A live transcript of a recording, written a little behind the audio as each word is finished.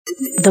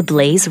The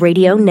Blaze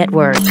Radio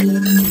Network.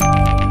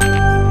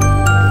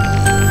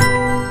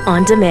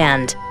 On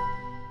demand.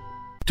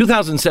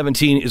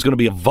 2017 is going to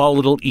be a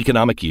volatile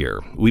economic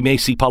year. We may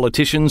see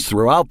politicians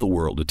throughout the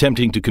world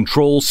attempting to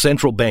control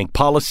central bank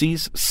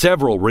policies.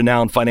 Several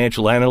renowned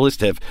financial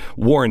analysts have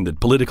warned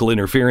that political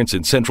interference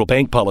in central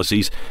bank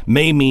policies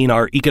may mean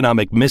our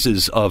economic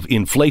misses of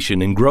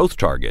inflation and growth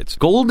targets.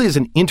 Gold is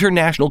an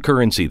international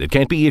currency that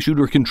can't be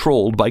issued or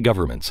controlled by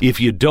governments. If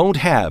you don't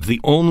have the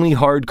only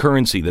hard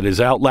currency that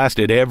has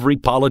outlasted every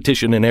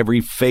politician and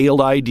every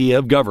failed idea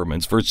of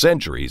governments for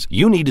centuries,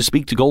 you need to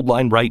speak to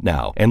Goldline right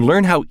now and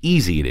learn how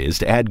easy it is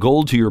to add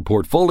gold to your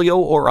portfolio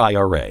or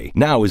IRA.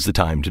 Now is the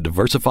time to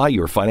diversify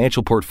your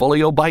financial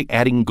portfolio by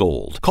adding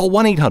gold. Call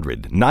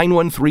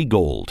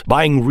 1-800-913-GOLD.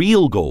 Buying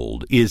real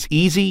gold is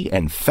easy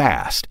and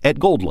fast at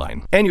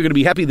Goldline. And you're going to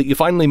be happy that you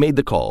finally made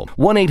the call.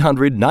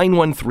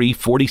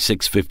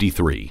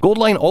 1-800-913-4653.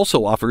 Goldline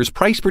also offers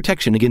price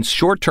protection against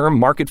short-term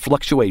market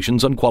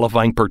fluctuations on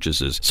qualifying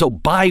purchases. So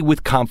buy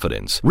with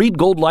confidence. Read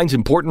Goldline's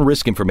important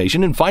risk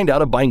information and find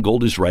out if buying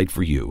gold is right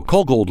for you.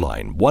 Call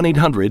Goldline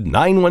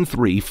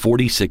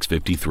 1-800-913-4653.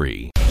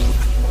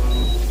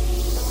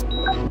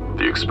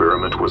 The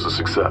experiment was a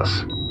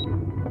success.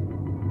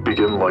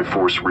 Begin Life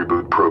Force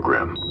Reboot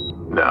Program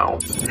now.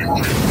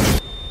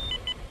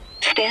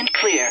 Stand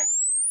clear.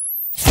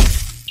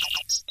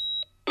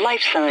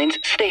 Life signs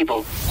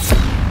stable.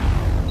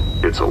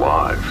 It's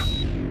alive.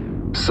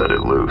 Set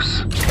it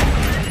loose.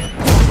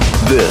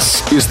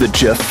 This is the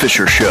Jeff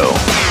Fisher Show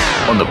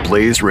on the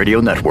Blaze Radio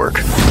Network.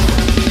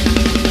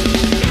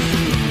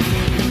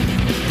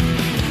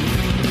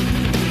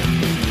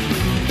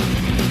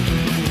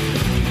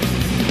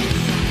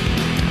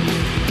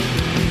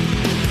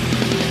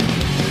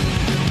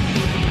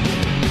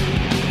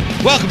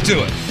 Welcome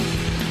to it.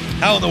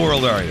 How in the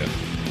world are you?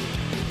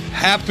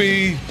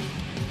 Happy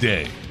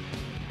day.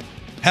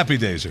 Happy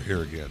days are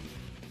here again.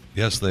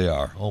 Yes, they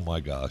are. Oh, my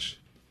gosh.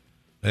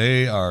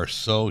 They are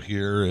so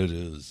here. It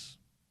is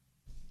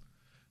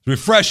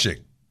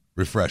refreshing.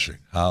 Refreshing.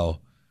 How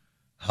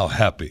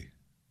happy.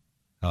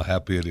 How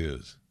happy it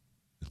is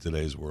in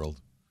today's world.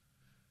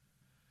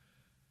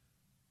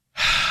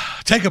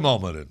 Take a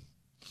moment and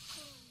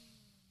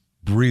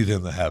breathe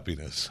in the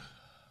happiness.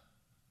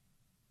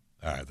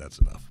 All right, that's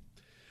enough.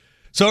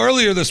 So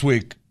earlier this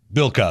week,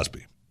 Bill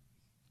Cosby,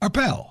 our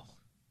pal,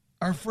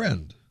 our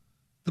friend,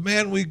 the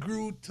man we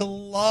grew to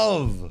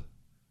love,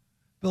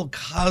 Bill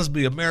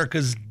Cosby,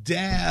 America's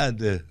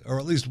dad, or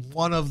at least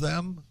one of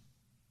them,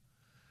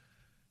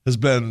 has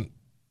been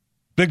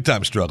big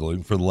time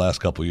struggling for the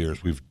last couple of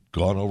years. We've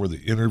gone over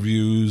the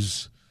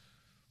interviews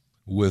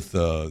with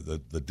the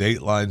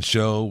Dateline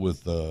show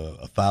with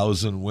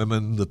 1,000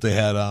 women that they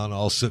had on,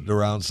 all sitting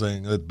around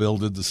saying that Bill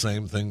did the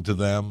same thing to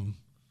them.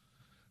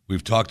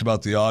 We've talked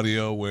about the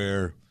audio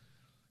where,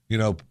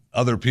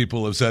 other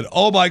people have said,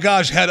 oh my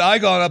gosh, had I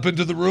gone up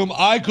into the room,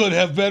 I could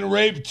have been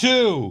raped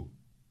too.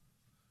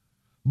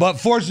 But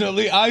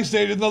fortunately, I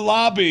stayed in the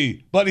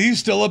lobby, but he's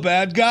still a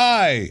bad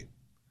guy.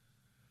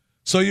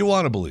 So you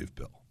want to believe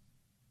Bill,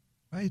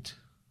 right?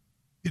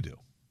 You do.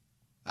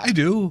 I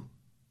do.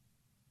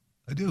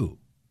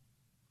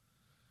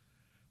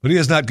 But he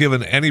has not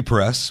given any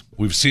press.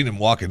 We've seen him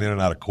walking in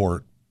and out of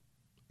court,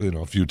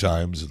 a few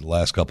times in the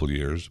last couple of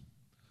years.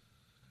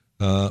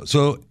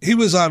 So he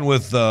was on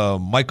with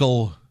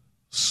Michael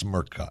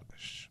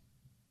Smerconish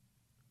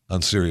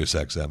on Sirius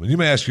XM. And you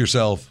may ask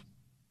yourself,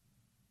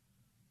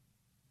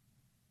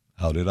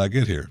 how did I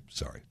get here?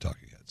 Sorry,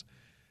 talking heads.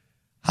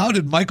 How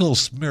did Michael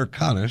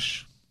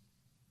Smerconish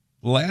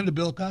land a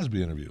Bill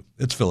Cosby interview?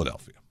 It's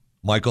Philadelphia.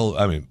 Michael,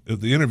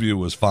 the interview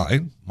was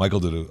fine. Michael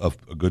did a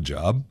good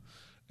job.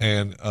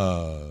 And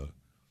it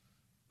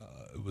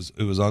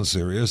was on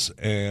Sirius,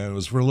 and it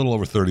was for a little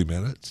over 30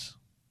 minutes.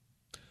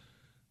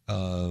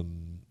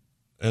 And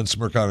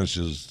Smerconish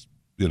is,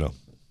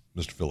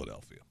 Mr.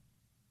 Philadelphia.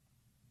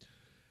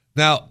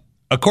 Now,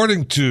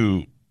 according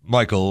to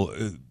Michael,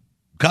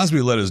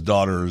 Cosby let his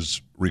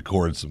daughters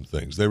record some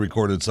things. They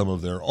recorded some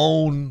of their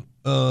own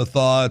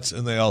thoughts,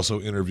 and they also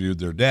interviewed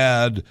their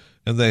dad.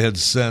 And they had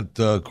sent,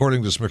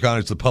 according to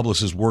Smerconish, the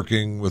publicist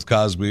working with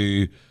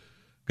Cosby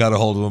got a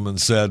hold of him and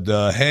said,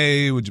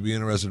 hey, would you be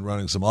interested in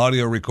running some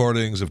audio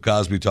recordings of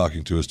Cosby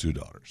talking to his two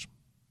daughters?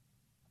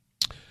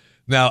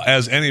 Now,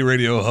 as any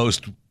radio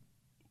host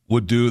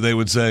would do, they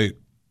would say,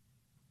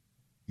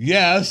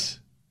 yes,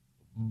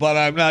 but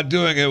I'm not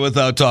doing it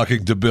without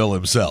talking to Bill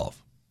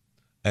himself.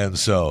 And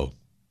so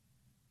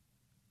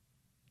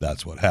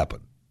that's what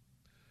happened.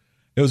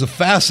 It was a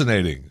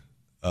fascinating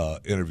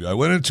interview. I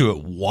went into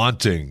it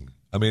wanting,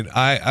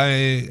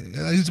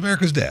 he's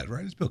America's dad,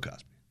 right? It's Bill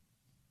Cosby.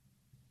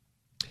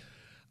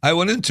 I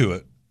went into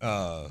it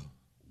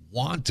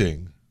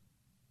wanting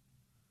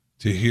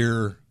to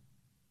hear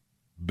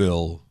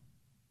Bill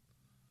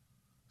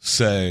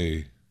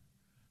say,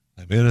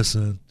 I'm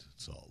innocent,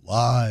 it's all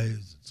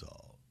lies, it's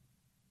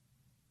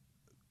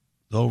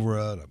over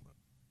it.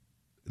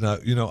 Now,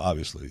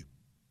 obviously,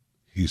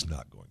 he's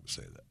not going to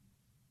say that.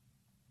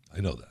 I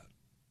know that.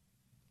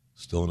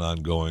 Still an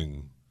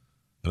ongoing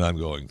an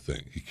ongoing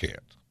thing. He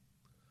can't.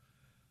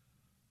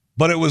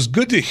 But it was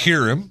good to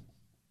hear him.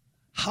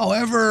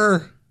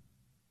 However,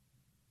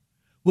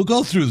 we'll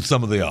go through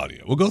some of the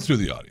audio.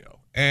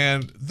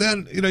 And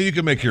then, you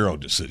can make your own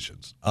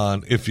decisions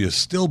on if you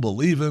still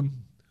believe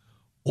him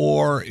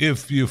or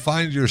if you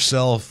find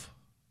yourself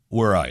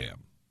where I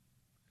am.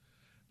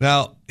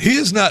 Now, he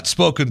has not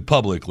spoken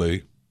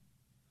publicly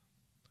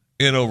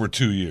in over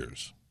 2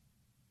 years.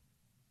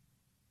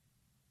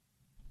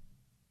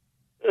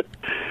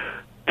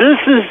 This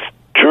is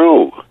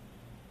true.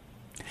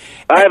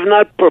 I have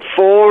not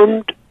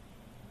performed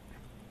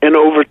in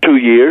over 2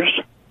 years.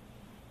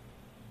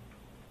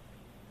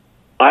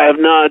 I have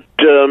not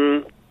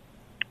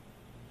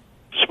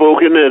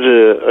spoken at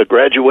a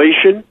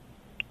graduation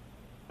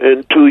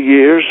in 2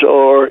 years,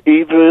 or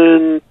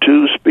even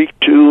to speak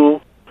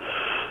to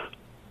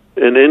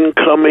an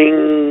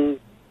incoming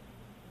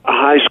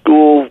high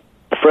school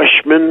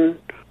freshman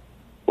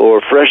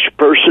or fresh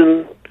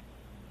person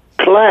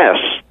class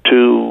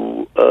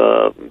to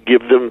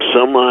give them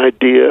some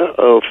idea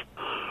of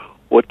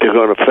what they're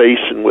going to face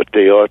and what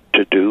they ought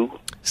to do.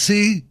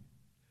 See,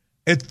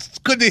 it's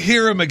good to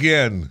hear him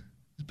again.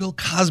 Bill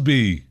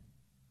Cosby.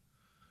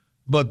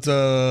 But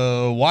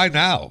why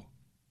now?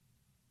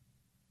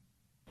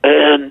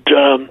 And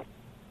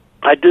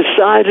I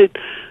decided,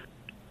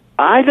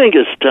 I think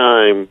it's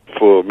time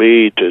for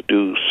me to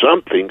do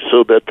something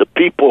so that the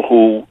people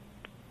who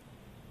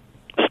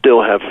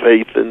still have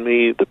faith in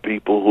me, the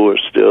people who are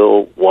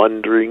still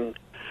wondering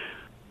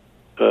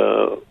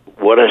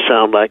what I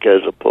sound like,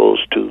 as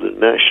opposed to the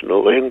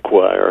National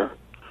Enquirer,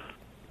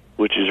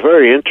 which is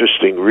very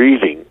interesting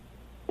reading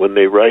when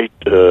they write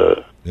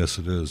yes,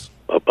 it is,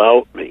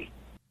 about me.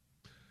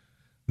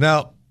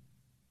 Now,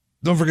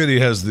 don't forget he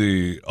has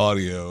the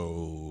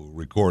audio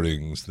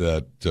recordings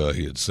that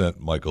he had sent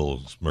Michael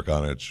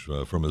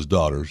Smerconic from his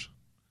daughters.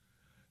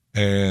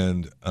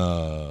 And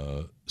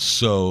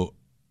so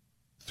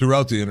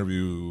throughout the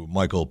interview,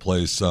 Michael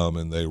plays some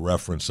and they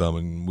reference some,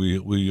 and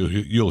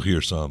you'll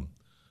hear some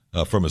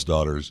from his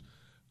daughters.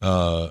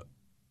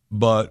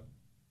 But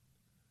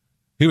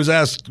he was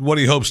asked what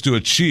he hopes to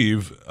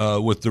achieve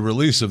with the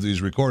release of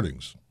these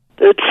recordings.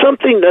 It's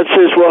something that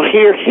says, well,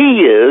 here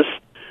he is,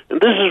 and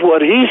this is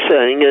what he's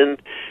saying,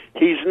 and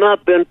he's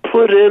not been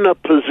put in a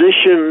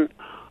position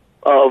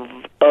of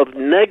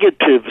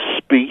negative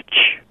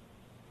speech.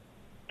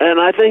 And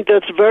I think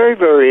that's very,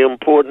 very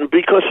important,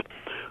 because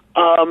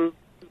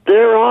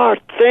there are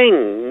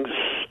things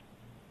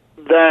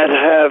that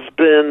have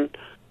been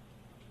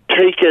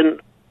taken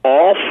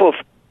off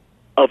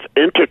of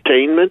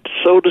entertainment,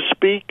 so to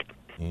speak,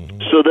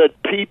 so that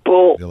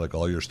people like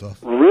all your stuff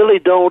really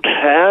don't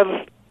have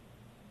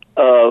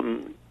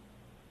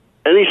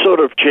any sort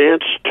of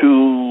chance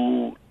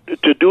to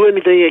do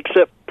anything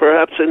except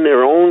perhaps in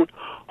their own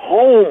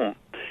home.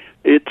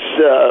 It's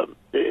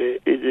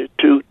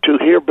to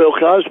hear Bill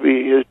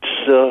Cosby.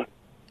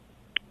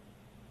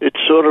 It's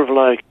sort of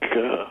like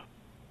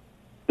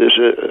there's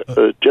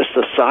just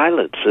a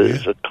silence.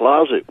 There's a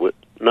closet with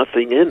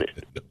nothing in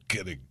it. No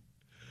kidding.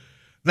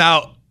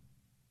 Now,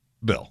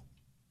 Bill,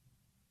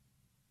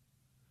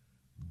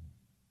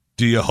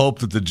 do you hope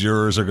that the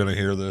jurors are going to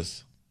hear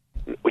this?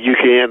 You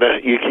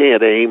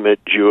can't aim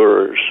at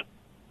jurors.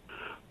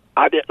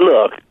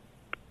 Look,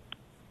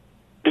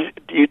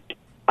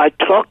 I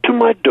talked to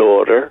my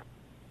daughter.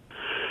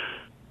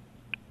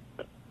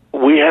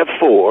 We have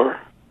 4,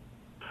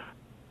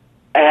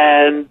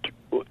 and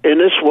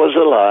Innes was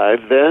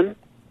alive then.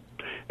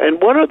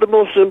 And one of the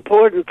most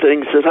important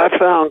things that I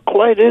found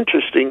quite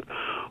interesting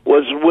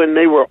was when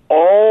they were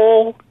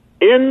all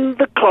in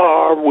the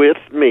car with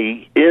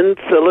me in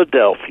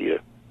Philadelphia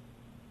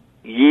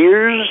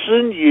years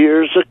and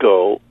years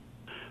ago,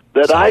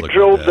 that I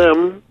drove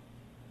them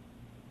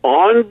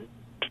on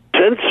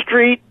 10th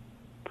Street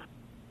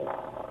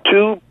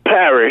to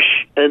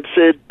Parrish and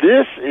said,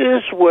 this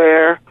is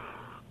where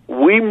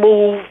we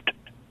moved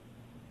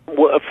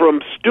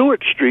from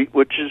Stewart Street,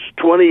 which is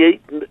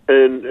 28th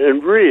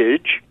and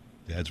Ridge.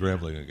 Dad's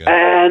rambling again.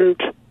 And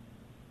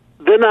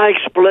then I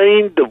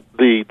explained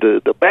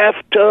the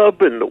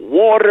bathtub and the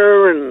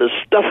water and the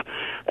stuff.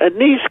 And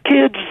these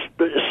kids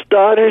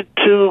started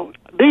to,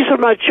 these are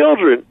my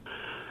children,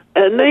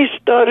 and they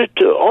started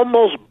to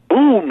almost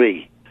boo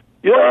me.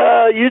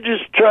 Yeah, you're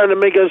just trying to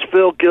make us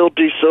feel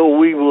guilty so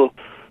we will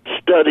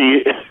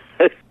study.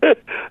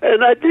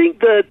 And I think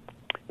that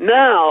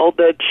now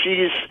that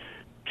she's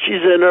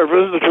in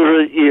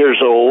her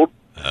years old,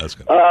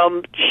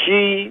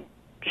 she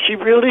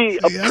really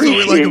appreciates that's what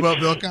we like about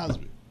Bill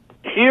Cosby.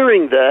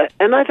 Hearing that.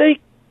 And I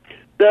think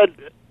that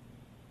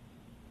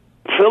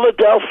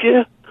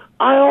Philadelphia,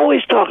 I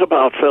always talk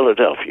about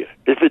Philadelphia.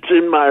 If it's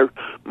in my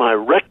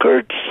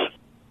records,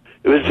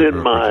 if it's in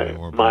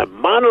my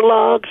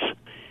monologues,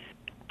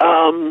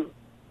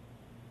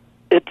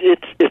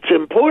 it's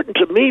important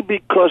to me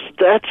because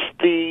that's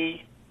the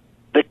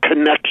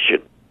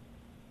connection.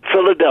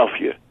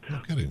 Philadelphia.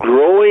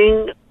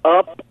 Growing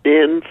up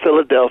in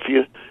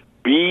Philadelphia,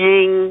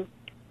 being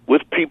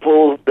with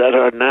people that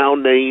are now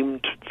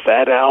named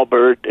Fat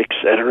Albert, et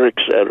cetera, et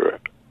cetera.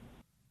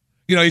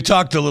 You know, he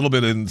talked a little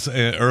bit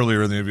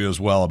earlier in the interview as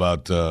well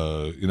about,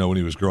 when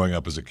he was growing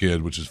up as a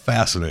kid, which is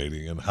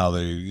fascinating, and how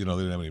they didn't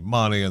have any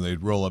money, and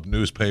they'd roll up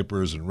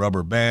newspapers and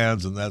rubber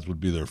bands, and that would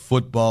be their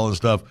football and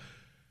stuff.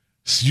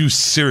 You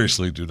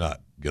seriously do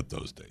not get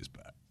those days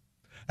back.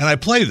 And I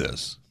play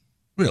this,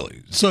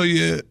 really. So,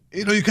 you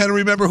kind of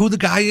remember who the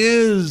guy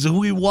is,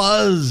 who he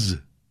was.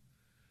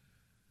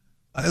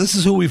 This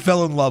is who we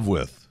fell in love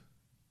with.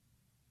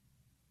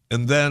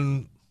 And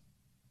then,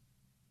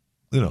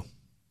 the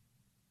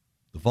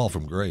fall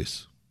from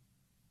grace.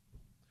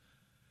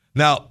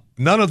 Now,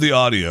 none of the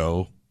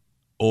audio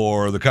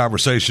or the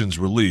conversations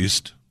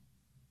released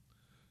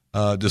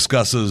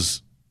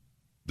discusses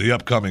the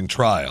upcoming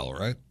trial,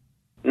 right?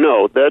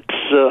 No, that's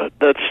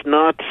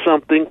not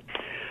something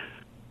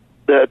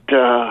that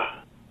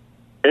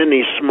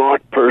any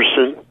smart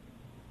person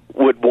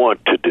would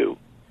want to do.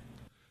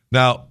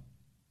 Now,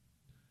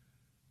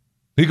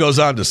 he goes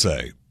on to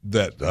say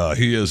that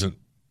he isn't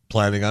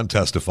planning on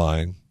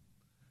testifying.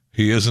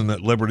 He isn't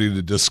at liberty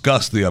to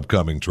discuss the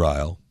upcoming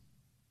trial.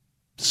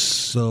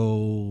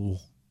 So,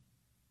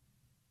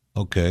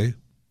 okay.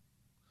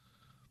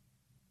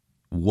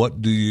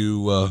 What do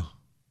you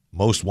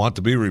most want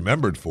to be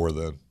remembered for,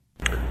 then?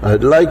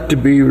 I'd like to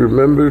be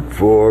remembered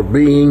for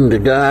being the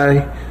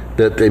guy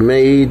that they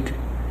made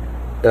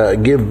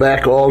give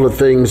back all the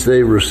things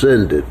they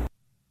rescinded.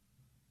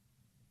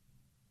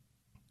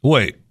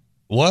 Wait,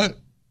 what?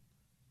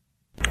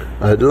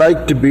 I'd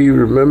like to be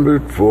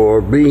remembered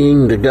for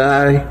being the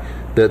guy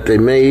that they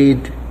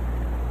made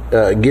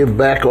give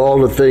back all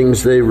the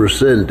things they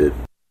rescinded.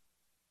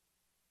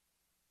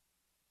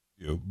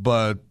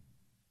 But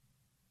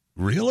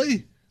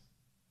really?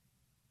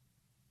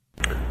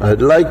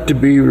 I'd like to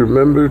be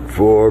remembered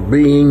for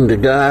being the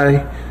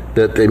guy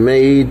that they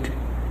made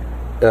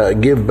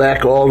give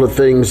back all the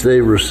things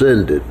they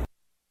rescinded.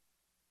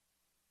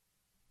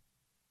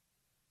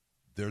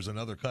 There's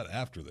another cut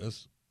after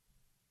this.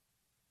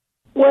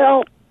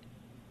 Well,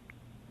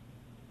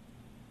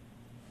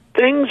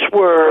 things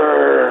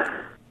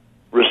were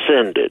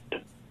rescinded,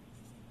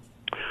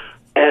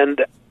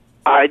 and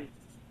I'd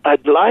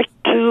like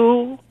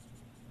to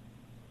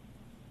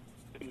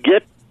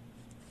get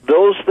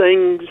those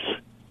things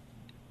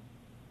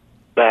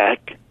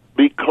back,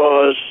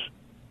 because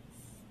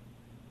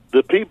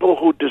the people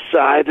who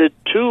decided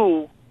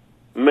to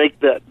make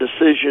that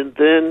decision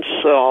then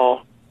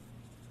saw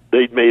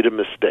they'd made a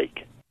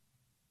mistake.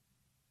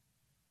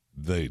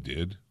 They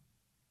did.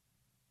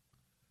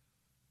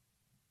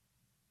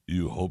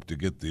 You hope to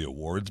get the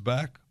awards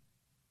back?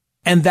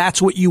 And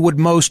that's what you would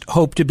most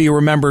hope to be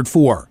remembered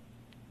for?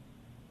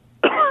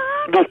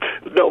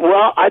 No,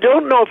 well, I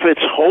don't know if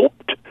it's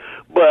hoped,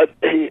 but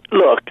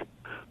look,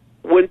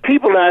 when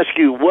people ask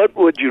you, what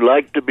would you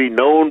like to be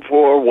known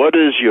for, what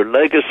is your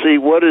legacy,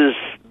 what is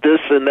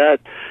this and that,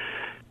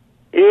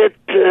 it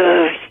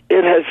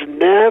has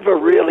never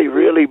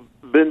really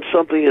been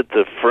something at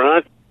the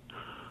front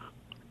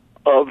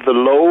of the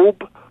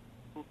lobe.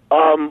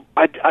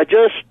 I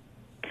just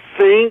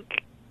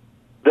think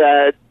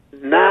that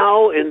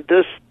now in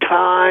this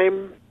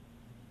time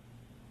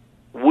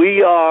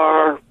we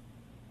are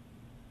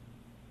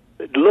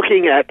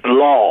looking at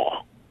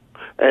law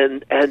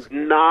and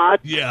not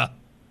yeah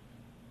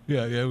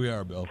we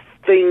are, Bill.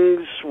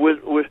 Things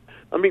with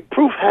I mean,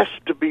 proof has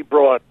to be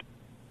brought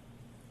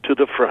to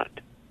the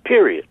front,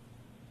 period.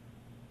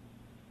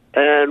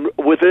 And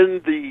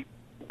within the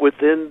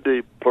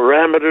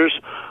parameters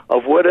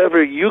of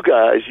whatever you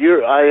guys,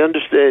 I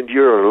understand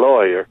you're a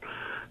lawyer,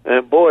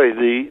 and boy,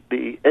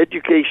 the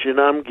education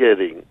I'm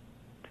getting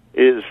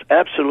is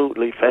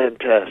absolutely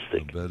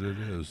fantastic. I bet it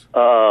is.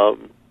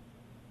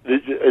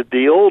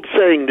 The old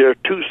saying, there are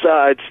two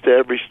sides to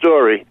every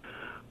story,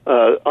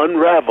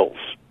 unravels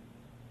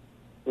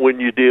when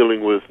you're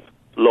dealing with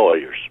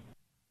lawyers.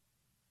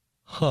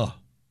 Huh.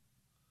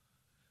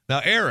 Now,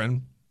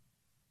 Erin,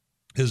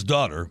 his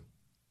daughter,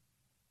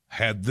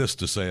 had this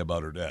to say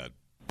about her dad.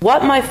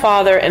 What my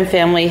father and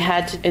family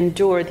had to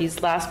endure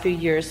these last few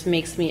years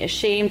makes me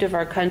ashamed of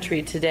our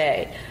country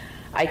today.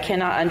 I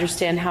cannot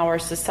understand how our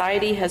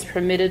society has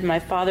permitted my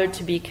father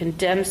to be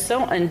condemned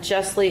so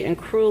unjustly and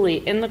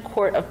cruelly in the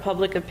court of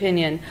public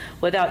opinion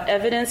without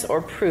evidence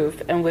or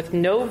proof and with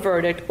no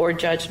verdict or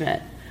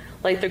judgment.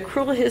 Like the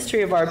cruel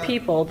history of our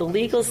people, the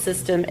legal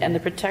system and the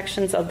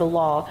protections of the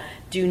law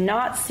do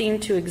not seem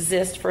to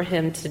exist for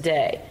him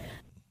today.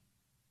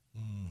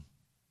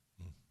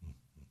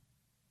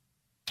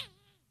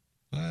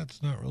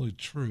 That's not really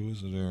true,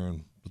 is it,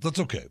 Erin? But that's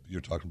okay.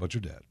 You're talking about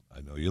your dad.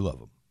 I know you love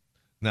him.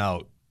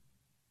 Now,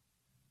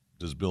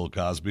 does Bill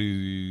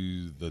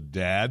Cosby, the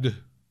dad,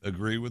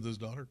 agree with his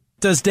daughter?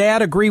 Does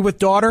dad agree with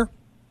daughter?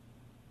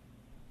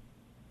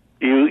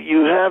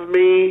 You have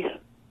me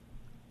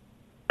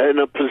in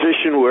a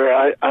position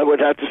where I would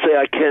have to say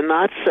I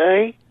cannot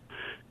say,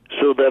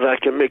 so that I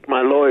can make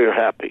my lawyer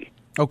happy.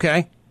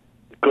 Okay.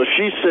 Because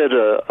she said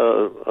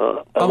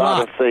a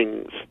lot of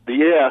things.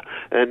 Yeah,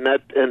 and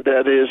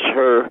that is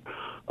her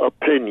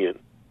opinion.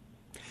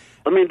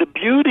 I mean, the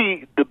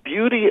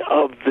beauty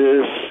of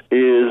this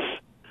is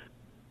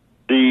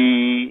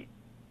the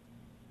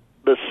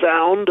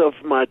sound of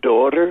my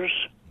daughters,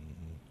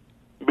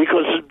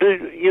 because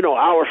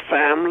our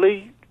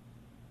family,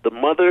 the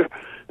mother,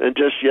 and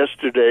just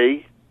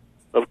yesterday,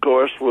 of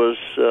course, was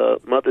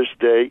Mother's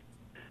Day,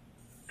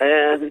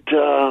 and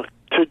to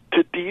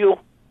deal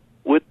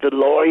with the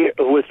lawyer,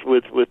 with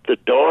the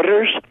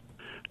daughters,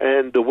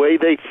 and the way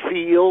they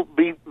feel,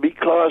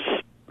 because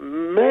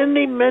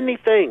many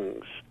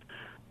things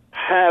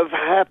have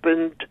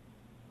happened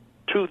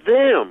to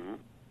them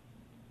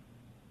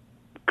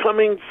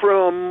coming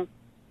from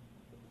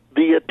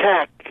the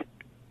attack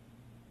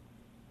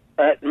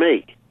at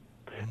me,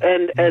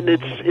 and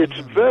it's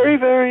very,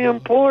 very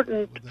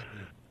important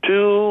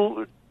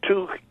to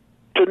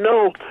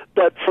know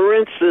that, for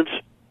instance,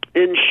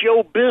 in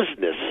show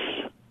business,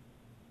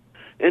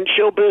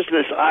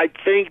 I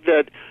think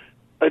that,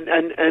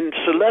 and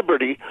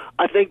celebrity,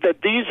 I think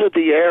that these are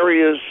the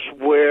areas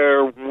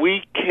where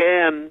we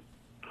can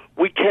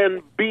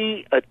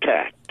be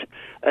attacked,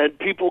 and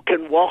people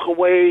can walk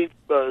away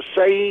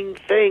saying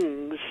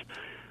things,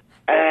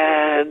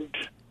 and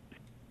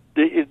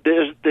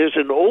there's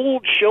an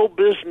old show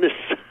business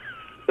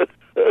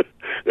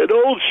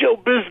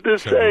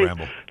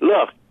saying,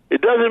 look,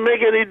 it doesn't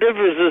make any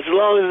difference as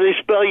long as they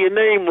spell your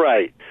name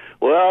right.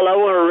 Well, I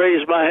want to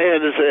raise my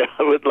hand and say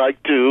I would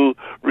like to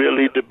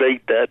really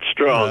debate that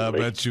strongly. I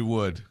bet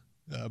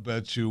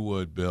you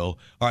would, Bill.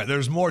 All right,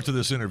 there's more to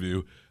this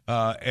interview,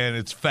 and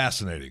it's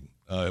fascinating.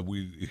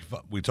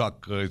 He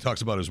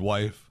talks about his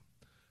wife,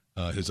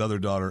 his other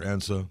daughter,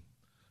 Ensa,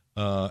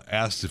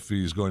 asked if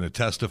he's going to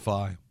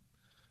testify.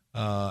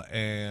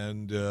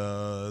 And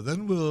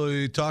then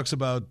he talks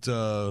about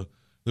the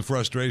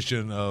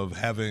frustration of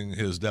having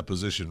his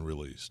deposition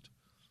released.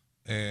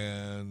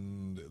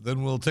 And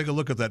then we'll take a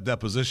look at that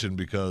deposition,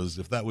 because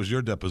if that was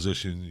your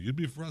deposition, you'd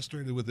be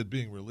frustrated with it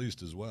being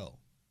released as well.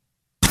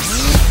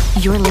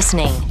 You're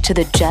listening to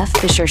The Jeff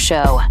Fisher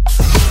Show,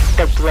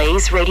 the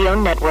Blaze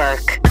Radio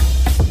Network. –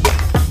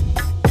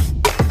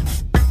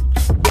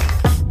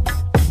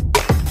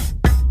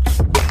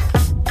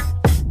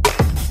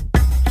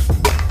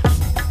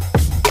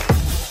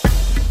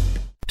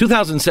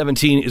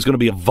 2017 is going to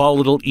be a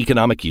volatile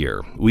economic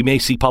year. We may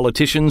see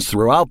politicians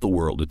throughout the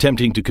world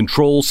attempting to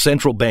control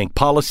central bank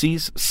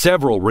policies.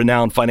 Several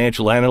renowned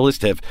financial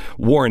analysts have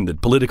warned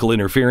that political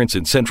interference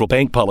in central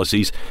bank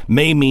policies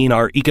may mean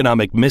our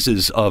economic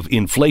misses of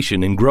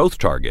inflation and growth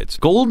targets.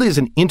 Gold is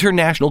an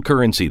international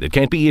currency that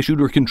can't be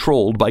issued or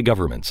controlled by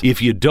governments. If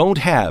you don't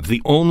have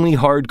the only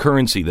hard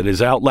currency that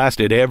has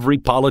outlasted every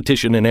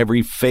politician and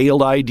every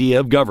failed idea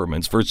of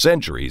governments for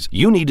centuries,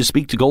 you need to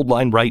speak to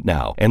Goldline right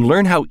now and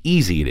learn how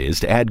easy it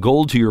is to add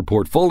gold to your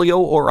portfolio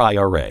or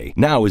IRA.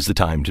 Now is the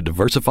time to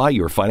diversify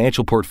your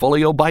financial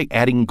portfolio by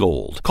adding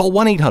gold. Call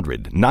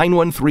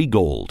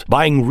 1-800-913-GOLD.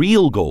 Buying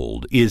real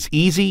gold is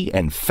easy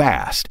and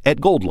fast at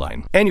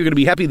Goldline. And you're going to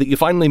be happy that you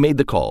finally made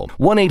the call.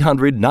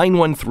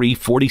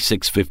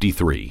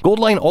 1-800-913-4653.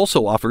 Goldline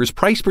also offers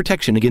price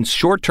protection against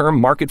short-term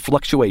market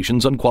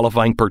fluctuations on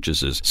qualifying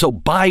purchases. So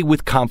buy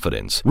with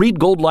confidence. Read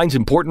Goldline's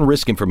important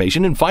risk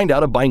information and find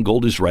out if buying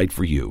gold is right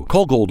for you.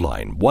 Call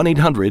Goldline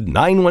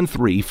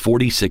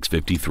 1-800-913-4653.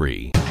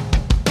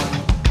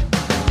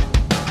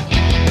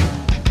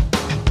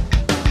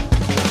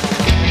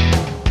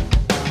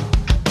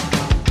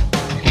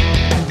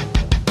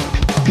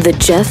 The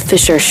Jeff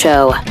Fisher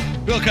Show.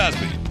 Bill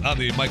Cosby on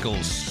the Michael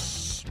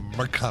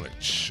Smerconic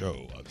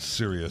Show on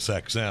Sirius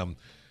XM.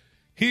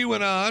 He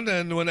went on,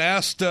 and when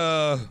asked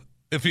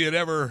if he had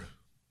ever,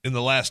 in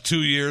the last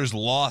 2 years,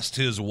 lost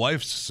his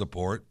wife's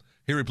support,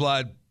 he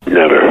replied,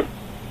 Never.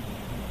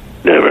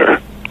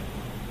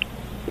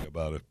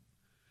 About it.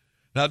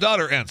 Now,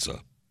 daughter Ensa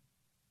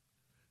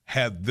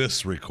had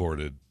this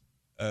recorded.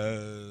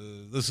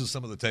 This is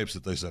some of the tapes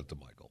that they sent to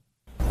Michael.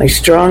 I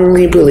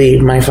strongly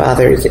believe my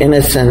father is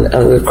innocent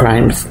of the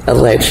crimes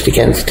alleged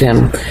against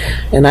him,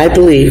 and I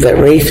believe that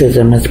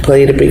racism has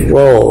played a big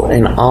role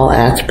in all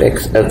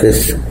aspects of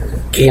this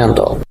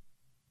scandal.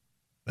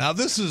 Now,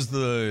 this is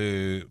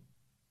the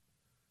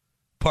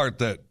part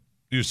that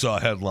you saw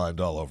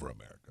headlined all over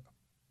America.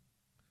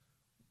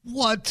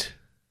 What?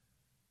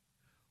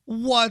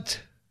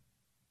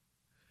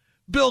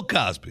 Bill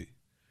Cosby,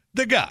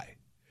 the guy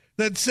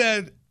that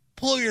said,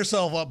 pull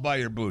yourself up by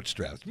your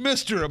bootstraps.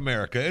 Mr.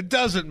 America, it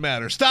doesn't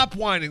matter. Stop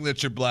whining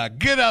that you're black.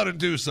 Get out and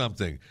do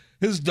something.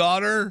 His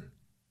daughter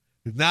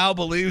now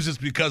believes it's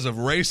because of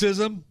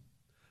racism.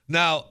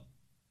 Now,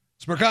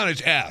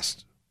 Smerconic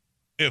asked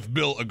if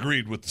Bill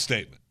agreed with the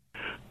statement.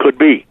 Could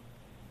be.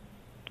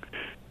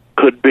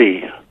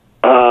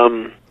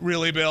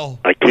 Really, Bill?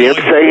 I can't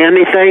say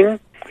anything,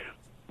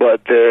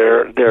 but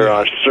there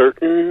are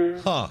certain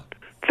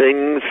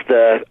things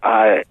that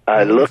I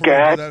look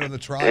at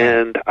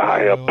and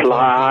I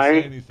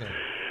apply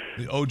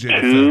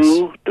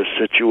to the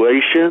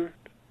situation,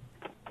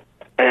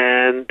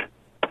 and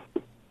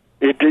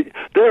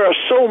there are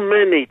so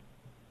many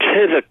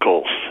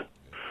tentacles,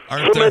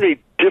 many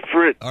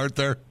different, aren't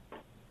there?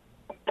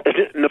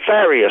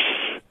 nefarious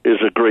is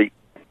a great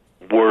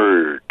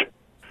word.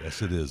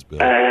 Yes, it is,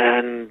 Bill.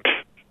 And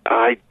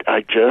I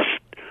just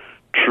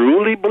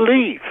truly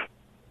believe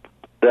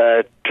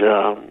that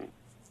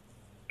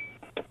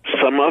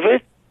some of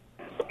it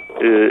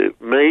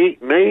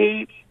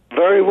may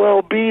very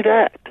well be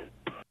that.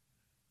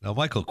 Now,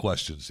 Michael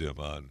questions him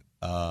on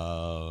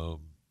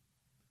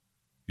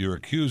your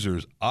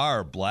accusers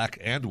are black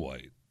and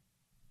white.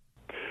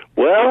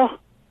 Well,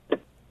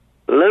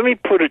 let me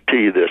put it to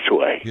you this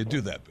way. You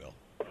do that, Bill.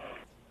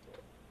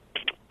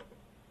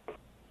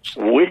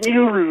 When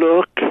you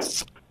look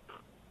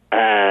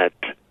at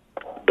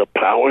the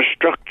power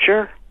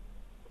structure,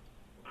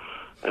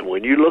 and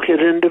when you look at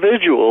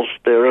individuals,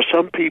 there are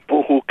some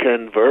people who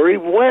can very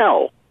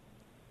well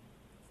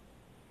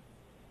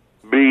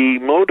be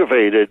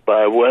motivated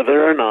by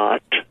whether or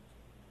not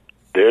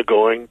they're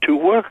going to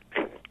work.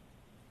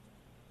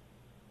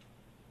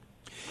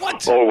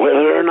 What? Or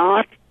whether or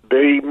not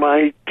they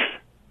might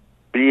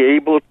be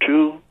able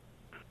to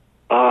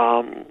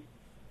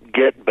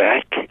get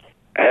back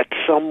at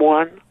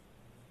someone.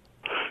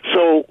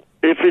 So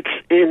if it's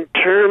in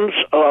terms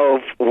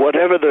of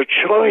whatever their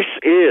choice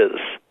is,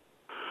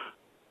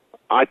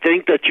 I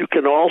think that you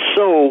can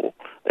also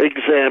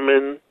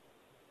examine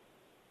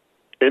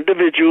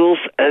individuals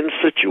and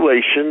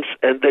situations,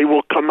 and they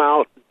will come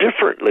out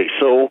differently.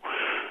 So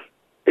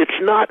it's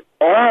not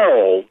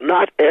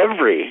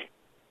every,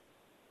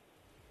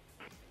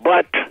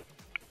 but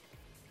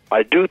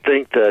I do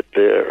think that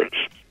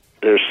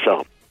there's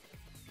some.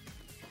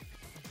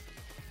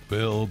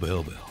 Bill.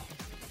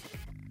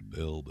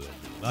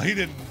 Now, he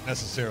didn't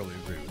necessarily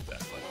agree with that,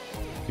 but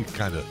he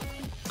kind of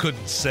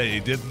couldn't say he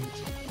didn't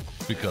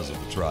because of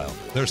the trial.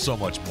 There's so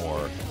much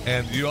more.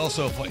 And you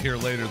also hear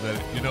later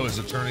that, his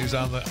attorney's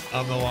on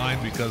the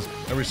line, because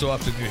every so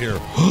often you hear...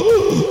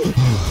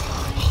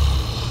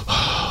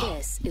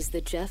 This is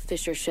the Jeff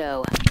Fisher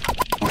Show.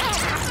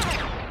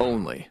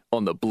 Only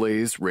on the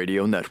Blaze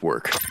Radio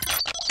Network.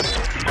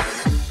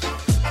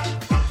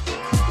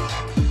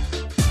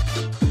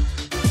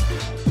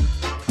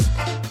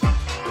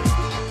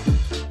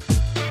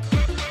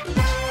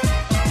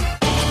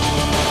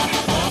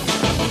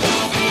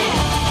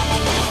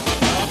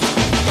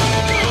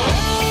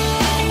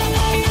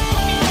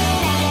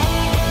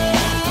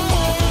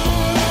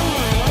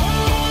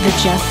 The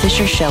Jeff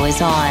Fisher Show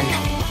is on.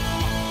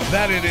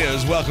 That it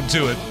is. Welcome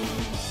to it.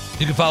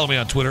 You can follow me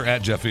on Twitter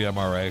at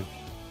JeffyMRA,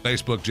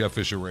 Facebook, Jeff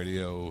Fisher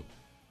Radio.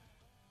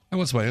 And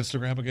what's my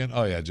Instagram again?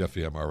 Oh, yeah,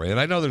 JeffyMRA. And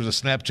I know there's a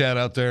Snapchat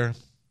out there.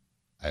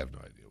 I have no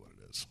idea what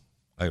it is.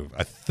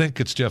 I think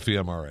it's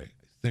JeffyMRA. I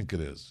think it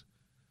is.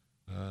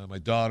 My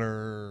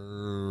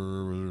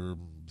daughter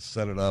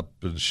set it up,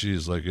 and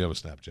she's like, you have a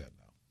Snapchat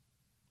now.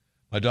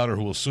 My daughter,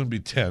 who will soon be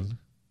 10,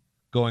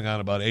 going on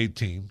about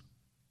 18,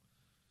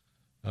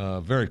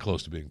 very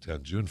close to being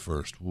 10, June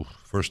 1st,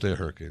 first day of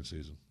hurricane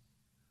season.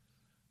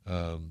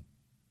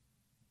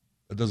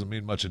 It doesn't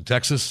mean much in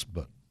Texas,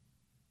 but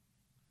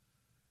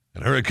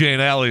in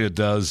Hurricane Alley it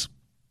does.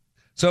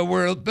 So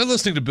we've been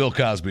listening to Bill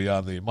Cosby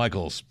on the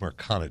Michael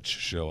Smerconic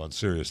show on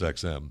Sirius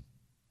XM.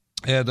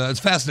 And it's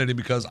fascinating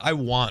because I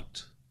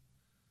was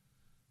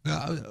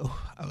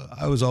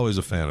always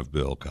a fan of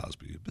Bill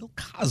Cosby. Bill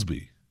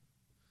Cosby.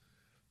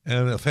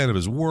 And a fan of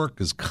his work,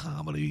 his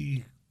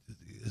comedy,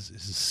 his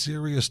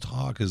serious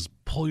talk, his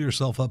pull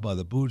yourself up by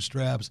the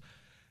bootstraps,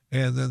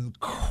 and then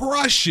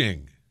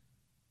crushing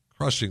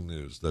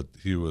news that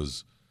he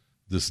was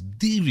this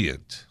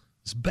deviant,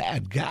 this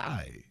bad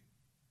guy.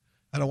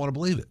 I don't want to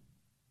believe it.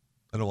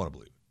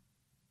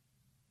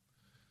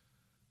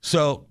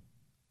 So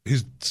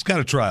he's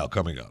got a trial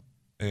coming up,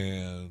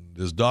 and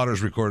his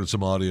daughter's recorded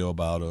some audio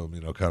about him,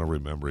 kind of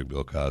remembering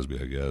Bill Cosby,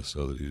 I guess,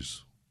 so that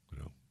he's,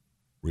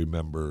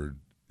 remembered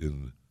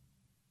in,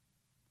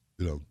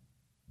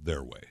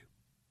 their way.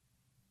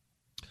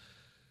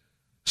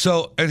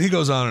 So, and he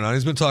goes on and on.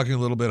 He's been talking a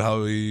little bit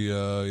how he,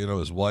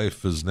 his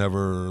wife has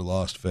never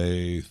lost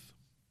faith.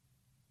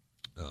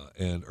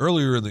 And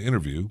earlier in the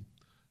interview,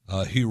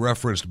 he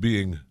referenced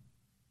being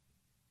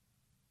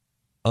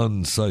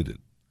unsighted.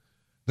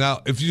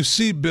 Now, if you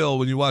see Bill,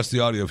 when you watch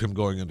the audio of him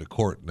going into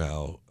court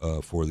now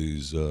for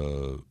these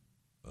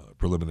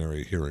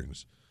preliminary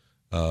hearings,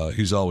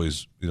 he's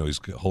always, he's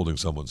holding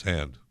someone's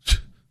hand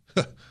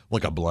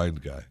like a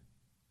blind guy.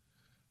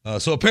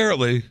 So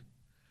apparently,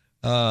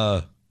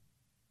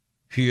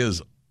 he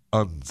is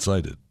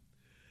unsighted.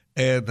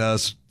 And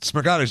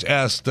Smerconic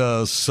asked,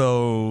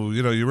 so,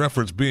 you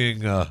reference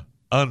being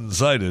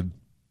unsighted.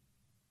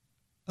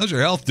 How's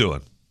your health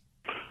doing?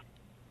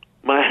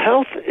 My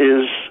health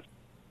is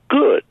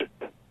good.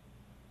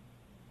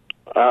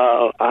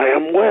 I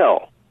am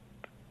well.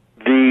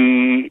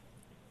 The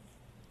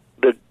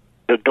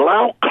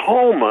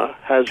glaucoma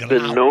has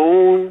been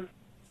known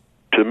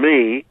to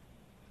me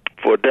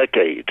for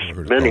decades,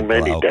 many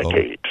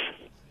decades.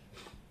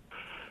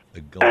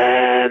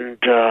 And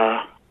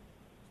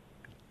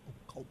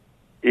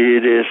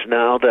it is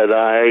now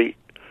that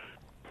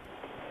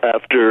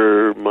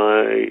after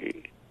my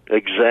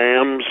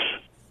exams,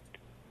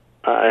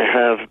 I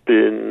have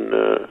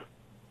been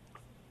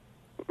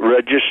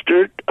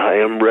registered. I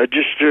am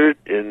registered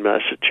in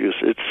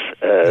Massachusetts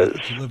as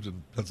She lived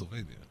in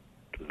Pennsylvania.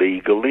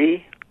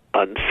 legally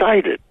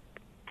unsighted.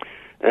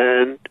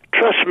 And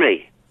trust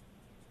me,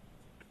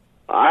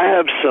 I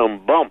have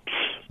some bumps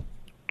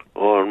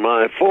on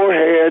my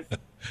forehead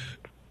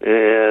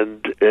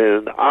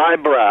and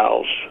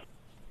eyebrows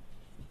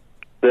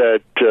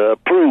that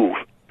prove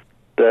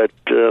that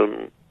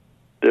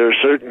there are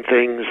certain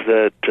things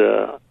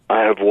that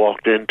I have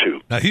walked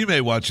into. Now, he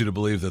may want you to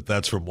believe that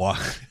that's from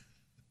that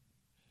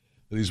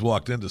he's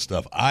walked into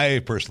stuff.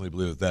 I personally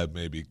believe that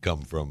maybe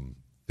come from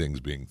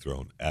things being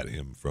thrown at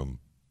him from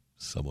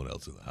someone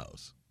else in the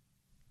house.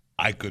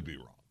 I could be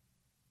wrong.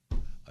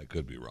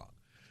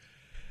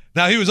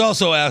 Now, he was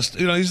also asked,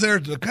 he's there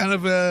to kind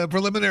of a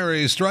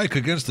preliminary strike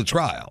against the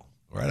trial,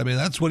 right? I mean,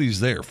 that's what he's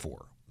there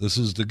for. This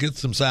is to get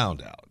some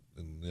sound out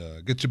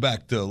and get you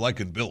back to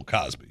liking Bill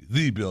Cosby,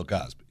 the Bill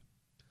Cosby.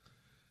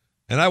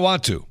 And I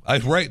want to.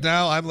 Right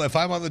now, if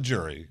I'm on the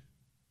jury,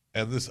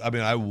 and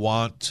I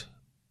want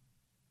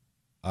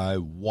to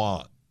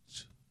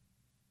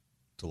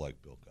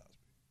like Bill Cosby.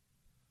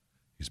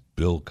 He's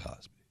Bill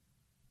Cosby.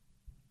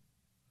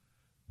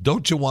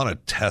 Don't you want to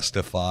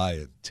testify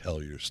and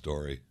tell your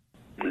story?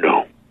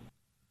 No.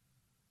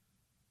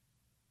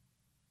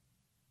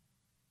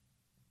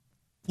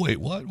 Wait,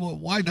 what? Well,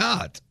 why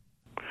not?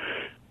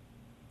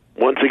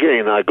 Once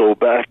again, I go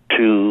back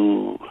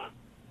to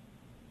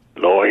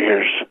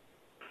lawyers,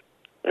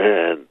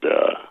 and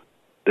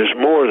there's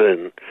more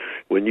than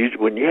when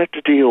you have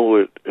to deal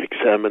with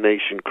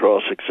examination,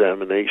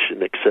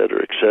 cross-examination, et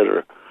cetera,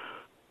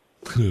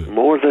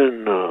 more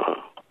than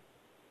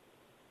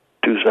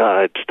two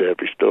sides to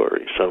every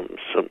story.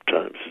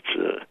 Sometimes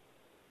it's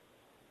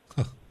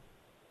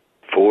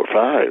 4 or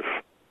 5,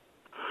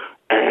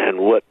 and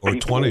what or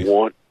people 20.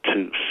 want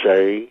to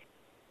say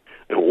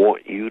and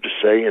want you to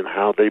say and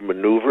how they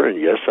maneuver. And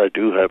yes, I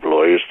do have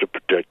lawyers to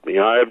protect me.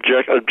 I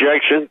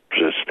objection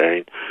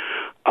sustained.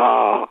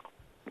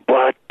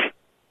 But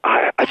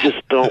I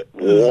just don't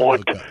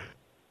want.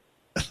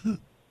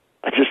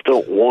 I just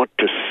don't want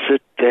to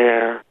sit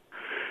there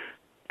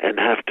and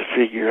have to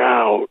figure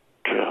out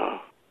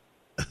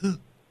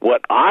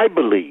what I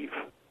believe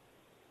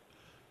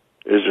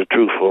is a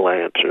truthful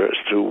answer as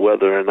to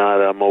whether or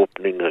not I'm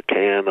opening a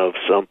can of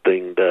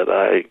something that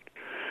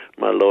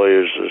my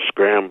lawyers are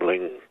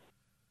scrambling.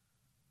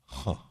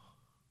 Huh.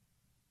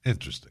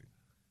 Interesting.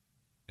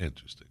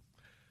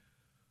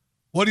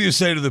 What do you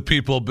say to the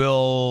people,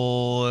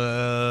 Bill,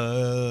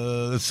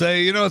 that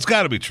say, it's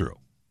got to be true?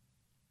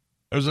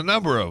 There's a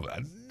number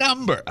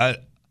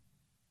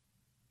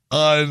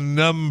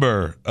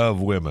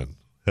of women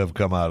have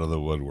come out of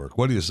the woodwork.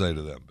 What do you say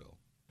to them, Bill?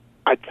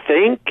 I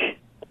think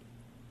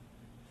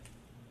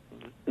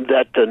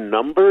that the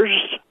numbers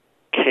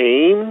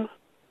came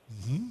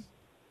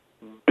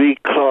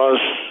because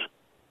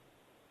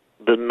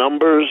the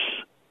numbers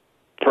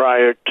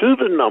prior to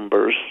the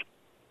numbers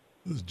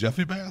This is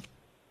Jeffy Bath?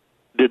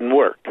 Didn't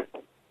work.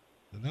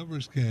 The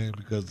numbers came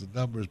because the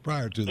numbers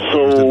prior to the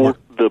numbers didn't work.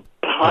 So the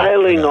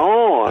piling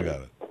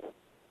on,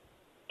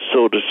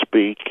 so to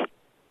speak,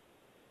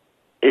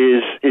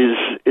 is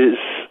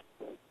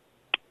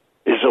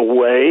a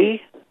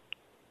way,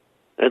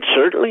 and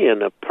certainly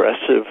an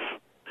impressive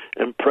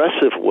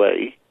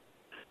way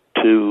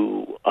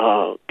to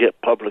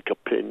get public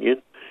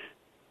opinion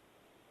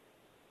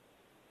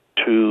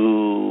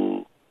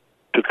to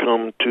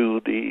come to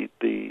the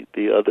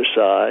other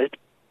side.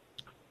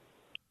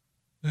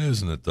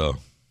 Isn't it, though?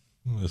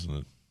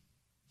 Isn't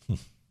it?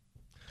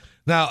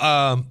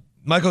 Now,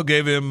 Michael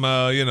gave him,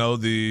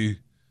 the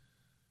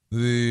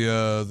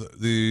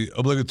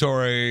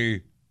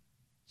obligatory.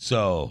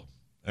 So,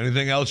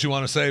 anything else you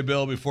want to say,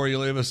 Bill, before you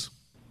leave us?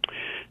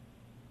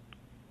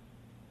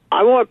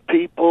 I want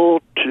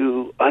people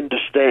to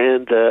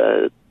understand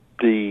that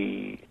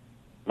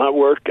my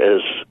work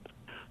as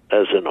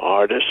an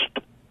artist,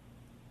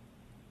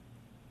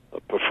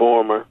 a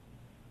performer,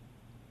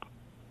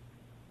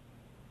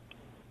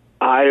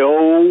 I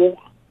owe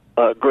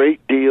a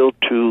great deal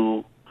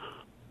to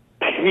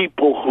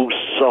people who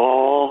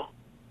saw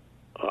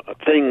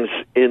things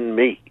in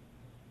me.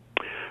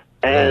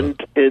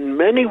 And in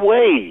many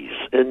ways,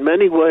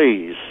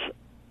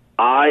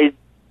 I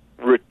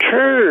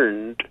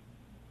returned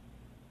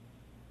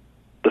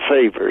the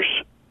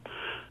favors.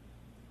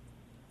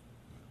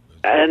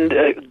 And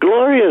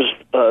Gloria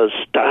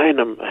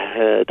Steinem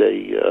had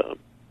a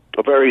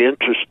very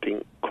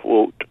interesting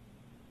quote.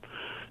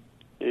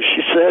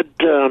 She said,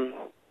 the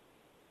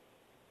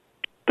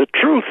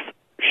truth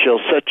shall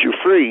set you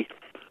free,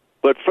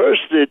 but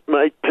first it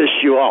might piss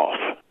you off.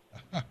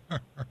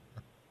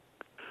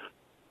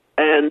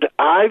 And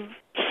I've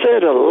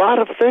said a lot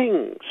of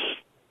things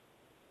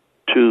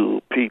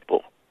to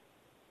people,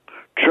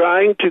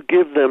 trying to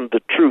give them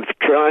the truth,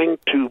 trying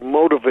to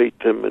motivate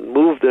them and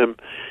move them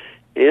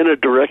in a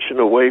direction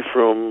away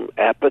from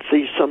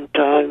apathy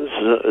sometimes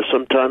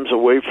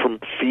away from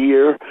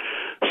fear,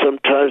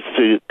 sometimes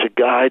to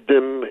guide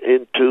them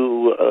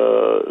into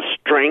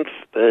strength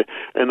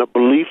and a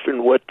belief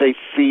in what they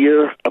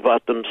fear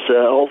about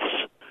themselves.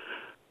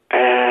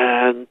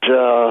 And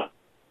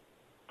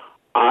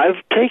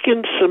I've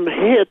taken some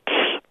hits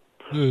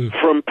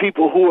from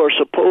people who are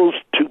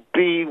supposed to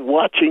be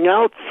watching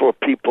out for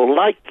people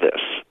like this.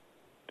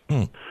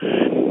 And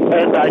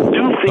I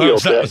do feel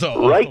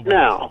that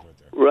now,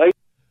 right?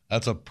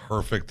 That's a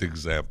perfect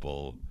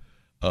example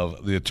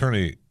of the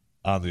attorney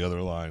on the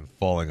other line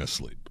falling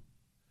asleep.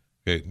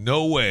 Okay,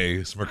 no way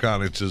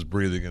Smirkanic is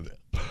breathing in it.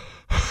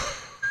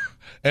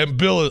 And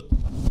Bill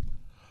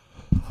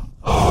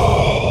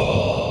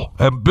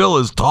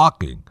is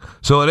talking,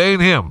 so it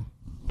ain't him.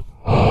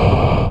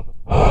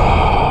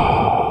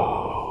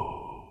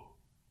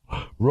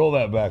 Roll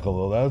that back a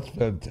little. That's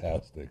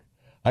fantastic.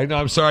 I know.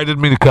 I'm sorry. I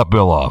didn't mean to cut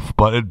Bill off,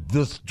 but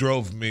this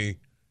drove me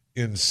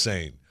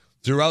insane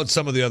throughout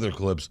some of the other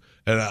clips,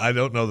 and I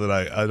don't know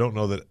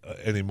that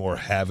any more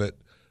have it.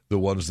 The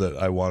ones that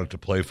I wanted to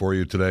play for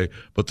you today,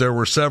 but there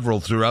were several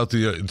throughout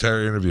the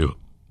entire interview.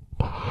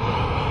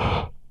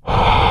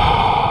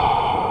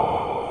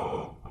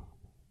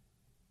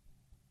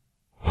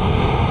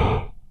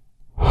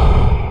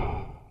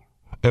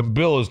 And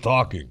Bill is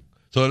talking,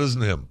 so it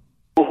isn't him.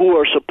 Who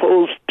are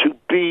supposed to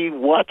be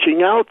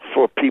watching out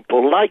for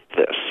people like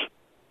this.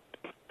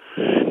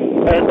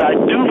 And I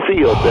do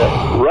feel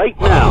that right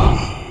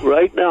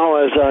now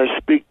as I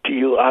speak to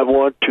you, I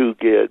want to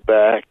get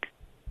back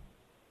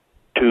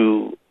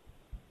to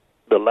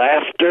the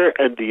laughter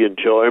and the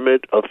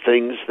enjoyment of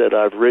things that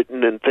I've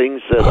written and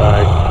things that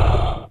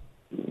I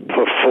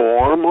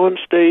perform on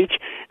stage.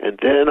 And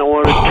then I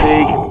want to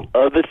take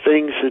other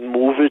things and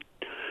move it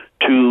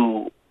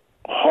to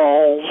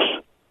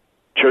halls,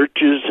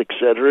 churches,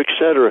 etc.,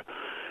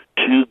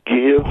 to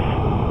give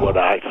what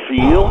I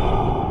feel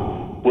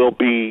will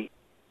be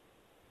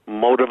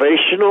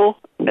motivational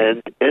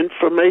and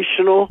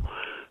informational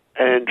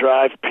and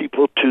drive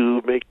people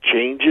to make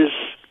changes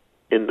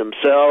in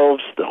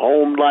themselves, the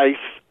home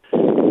life,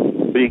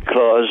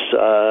 because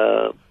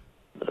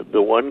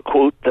the one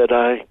quote that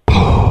I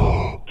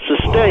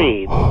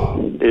sustain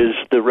is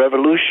the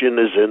revolution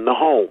is in the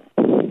home.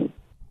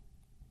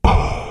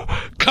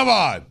 Come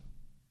on.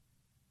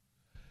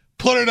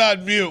 Put it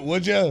on mute,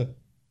 would you?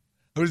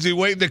 Or is he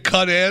waiting to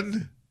cut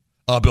in?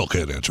 Bill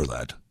can't answer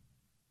that.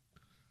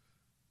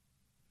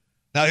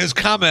 Now, his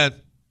comment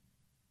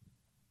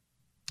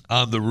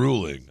on the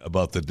ruling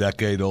about the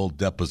decade-old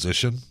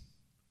deposition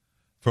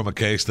from a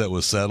case that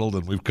was settled,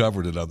 and we've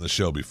covered it on the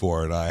show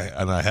before, and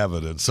I have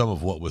it, and some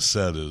of what was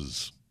said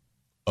is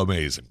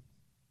amazing.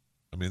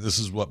 I mean, this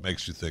is what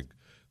makes you think.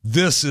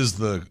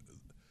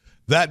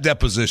 That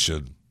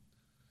deposition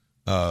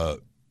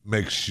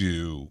makes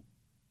you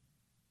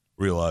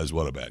realize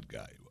what a bad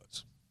guy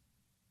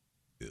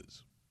he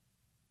is.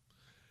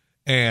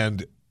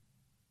 And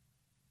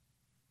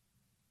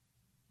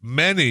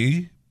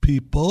many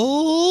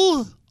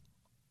people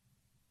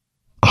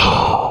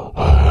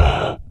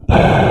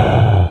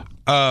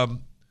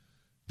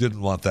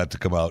didn't want that to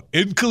come out,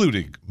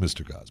 including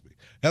Mr. Cosby.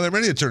 Now, there are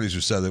many attorneys who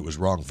said it was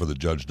wrong for the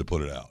judge to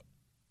put it out.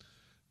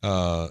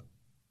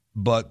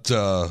 But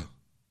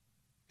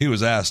he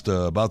was asked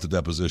about the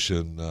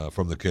deposition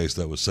from the case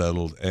that was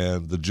settled,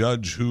 and the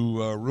judge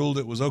who ruled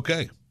it was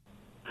okay.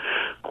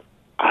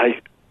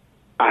 I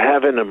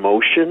have an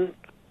emotion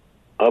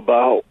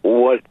about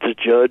what the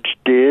judge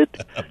did.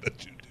 I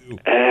bet you do.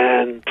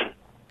 And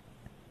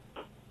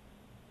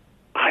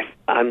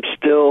I'm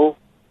still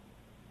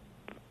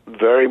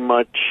very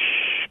much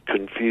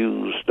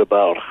confused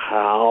about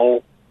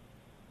how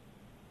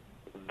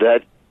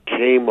that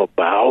came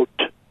about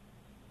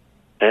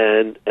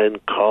and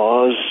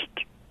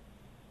caused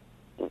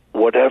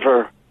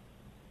whatever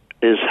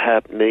is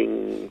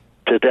happening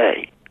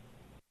today.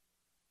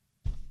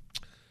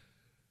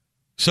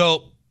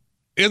 So,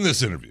 in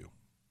this interview,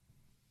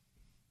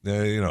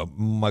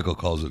 Michael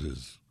calls it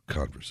his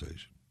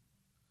conversation.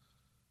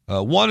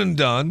 One and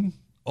done,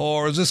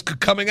 or is this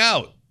coming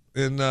out?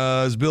 And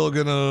is Bill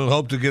going to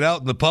hope to get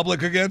out in the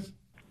public again?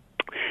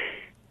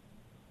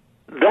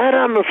 That,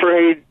 I'm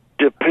afraid,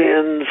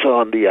 depends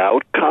on the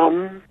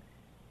outcome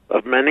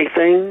of many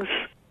things.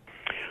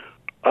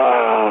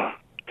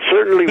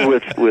 Certainly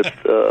with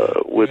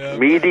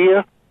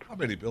media. How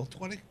many, Bill?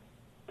 20?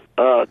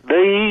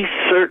 They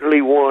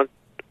certainly want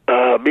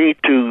me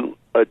to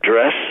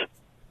address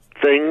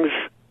things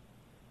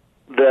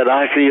that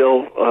I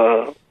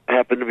feel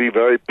happen to be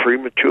very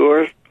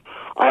premature.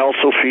 I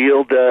also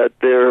feel that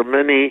there are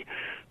many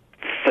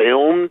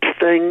filmed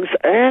things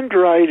and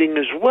writing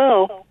as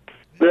well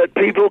that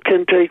people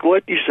can take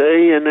what you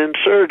say and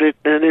insert it,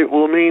 and it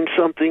will mean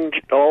something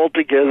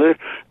altogether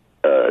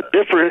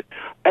different.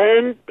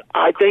 And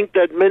I think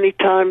that many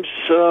times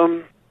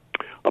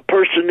a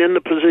person in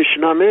the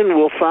position I'm in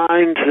will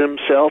find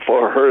himself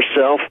or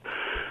herself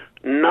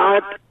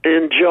not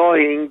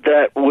enjoying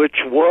that which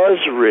was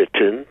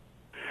written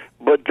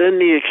But then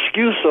the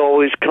excuse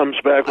always comes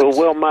back,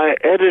 well, my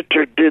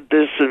editor did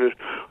this and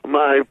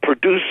my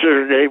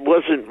producer, it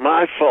wasn't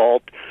my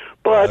fault.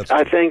 But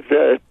I think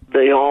that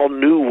they all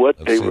knew what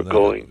they were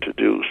going to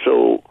do.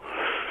 So,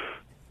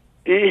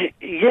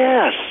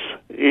 yes,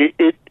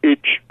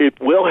 it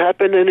will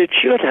happen and it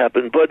should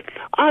happen. But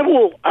I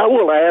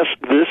will ask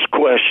this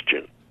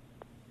question.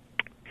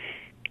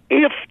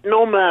 If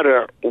no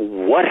matter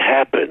what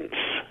happens,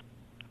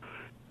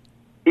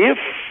 if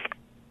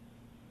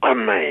a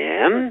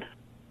man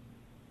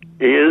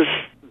is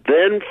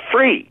then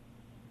free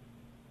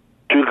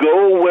to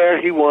go where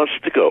he wants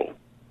to go,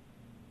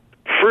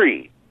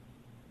 free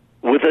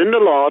within the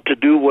law to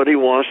do what he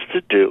wants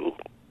to do,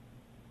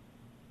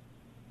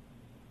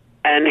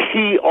 and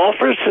he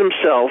offers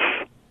himself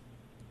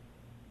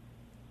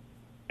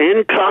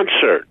in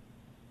concert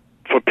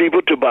for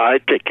people to buy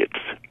tickets,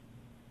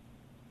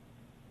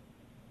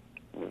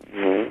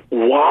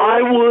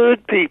 why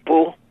would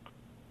people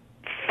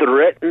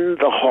threaten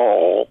the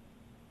hall,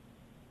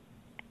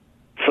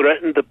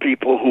 threaten the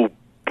people who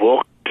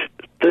booked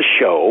the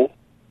show,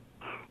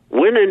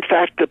 when in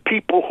fact the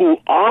people who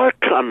are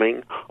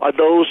coming are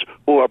those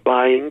who are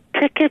buying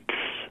tickets?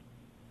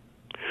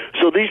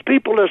 So these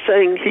people are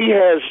saying he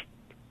has,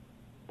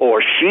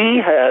 or she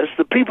has,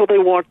 the people they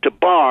want to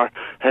bar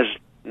has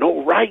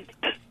no right,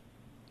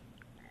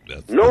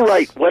 no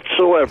right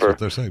whatsoever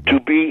to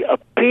be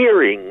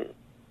appearing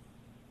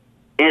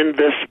in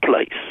this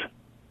place.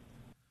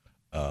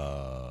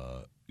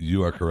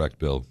 You are correct,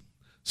 Bill.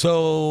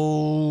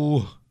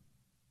 So, I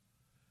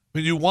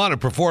mean, you want to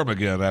perform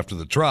again after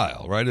the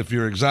trial, right? If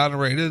you're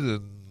exonerated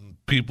and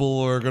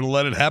people are going to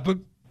let it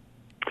happen?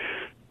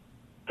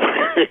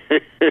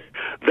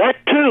 That,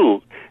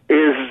 too,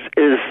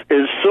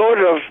 is sort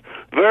of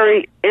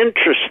very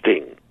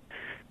interesting.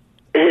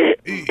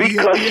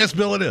 Because yes,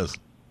 Bill, it is.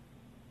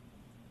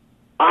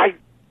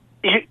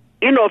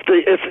 You know,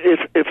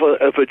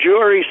 if a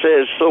jury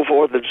says so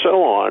forth and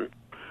so on,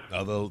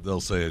 no, they'll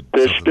say it.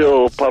 There's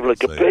still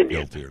public opinion,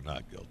 guilty or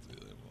not guilty.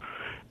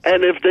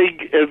 And if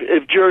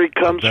jury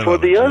comes for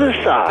the other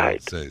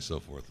side, say so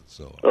forth and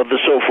so on. Of the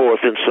so forth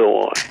and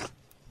so on,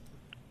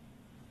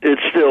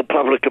 it's still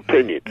public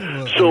opinion.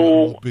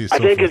 So I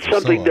think it's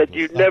something that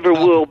you never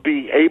will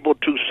be able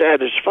to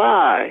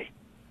satisfy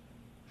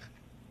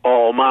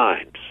all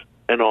minds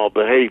and all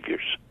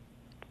behaviors.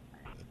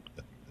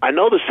 I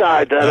know the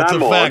side that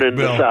I'm on and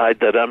the side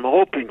that I'm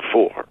hoping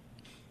for.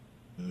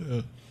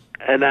 Yeah.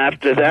 And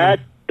after that,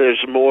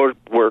 there's more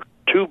work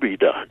to be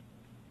done.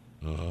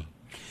 Uh-huh.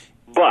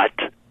 But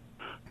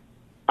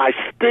I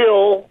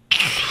still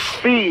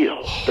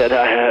feel that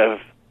I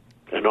have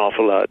an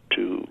awful lot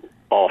to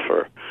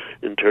offer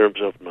in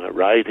terms of my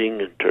writing,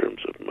 in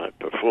terms of my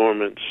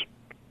performance.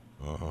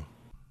 Uh-huh.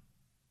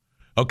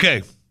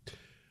 Okay.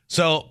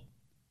 So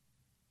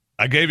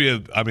I gave you,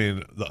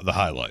 the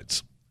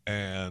highlights.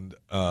 And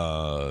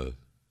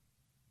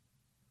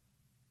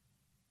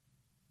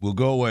we'll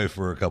go away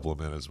for a couple of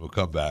minutes. We'll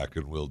come back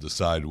and we'll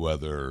decide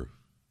whether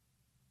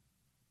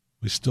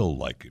we still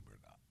like him or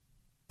not.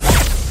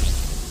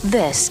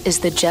 This is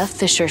the Jeff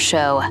Fisher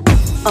Show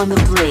on the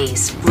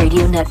Blaze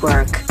Radio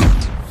Network.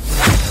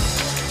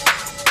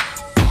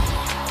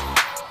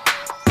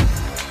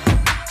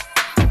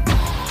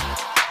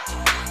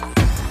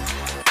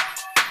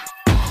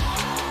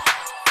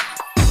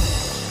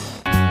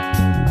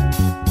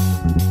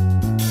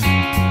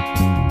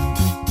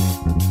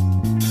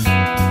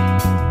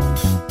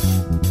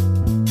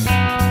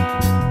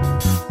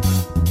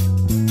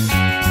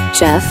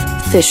 Jeff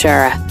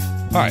Fisher.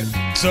 All right,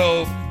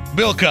 so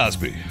Bill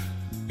Cosby.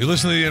 You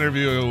listen to the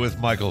interview with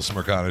Michael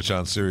Smerconic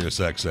on Sirius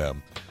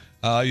XM.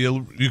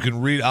 You can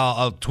read.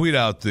 I'll tweet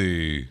out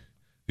the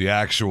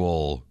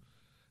actual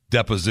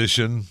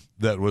deposition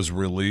that was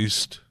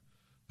released.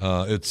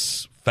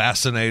 It's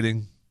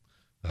fascinating.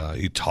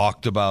 He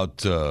talked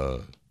about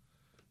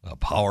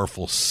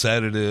powerful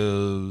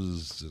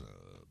sedatives,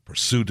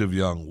 pursuit of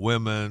young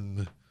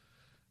women,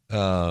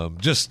 and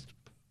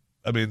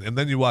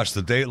then you watch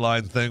the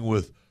Dateline thing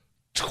with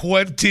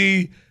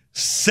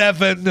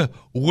 27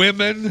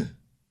 women.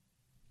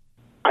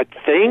 I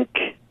think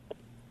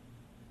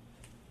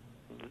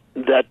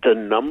that the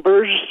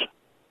numbers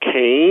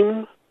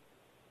came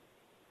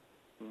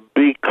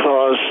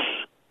because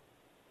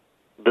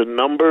the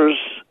numbers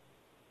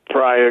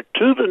prior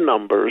to the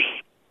numbers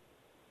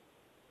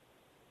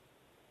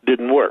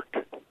didn't work.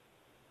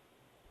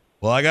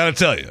 Well, I got to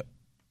tell you,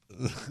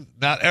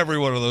 not every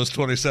one of those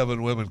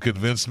 27 women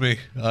convinced me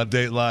on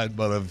Dateline,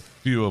 but a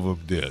few of them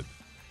did.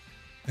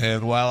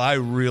 And while I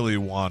really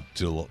want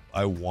to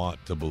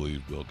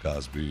believe Bill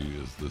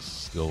Cosby is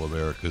still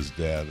America's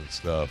dad and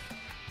stuff,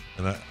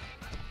 and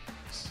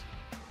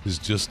he's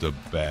just a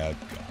bad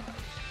guy.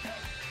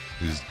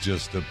 He's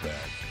just a bad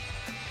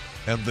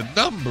guy. And the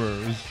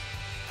numbers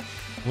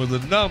were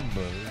the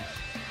numbers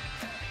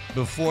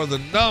before the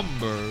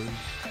numbers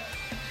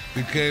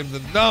became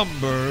the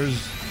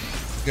numbers.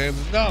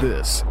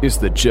 This is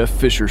the Jeff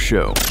Fisher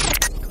Show,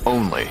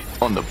 only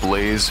on the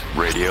Blaze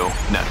Radio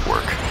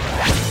Network.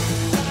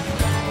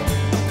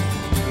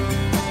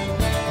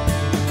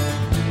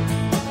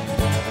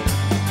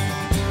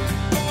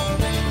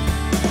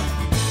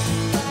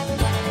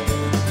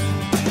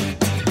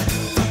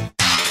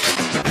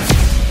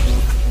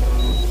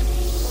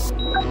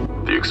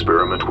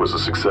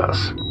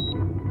 success.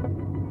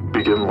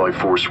 Begin Life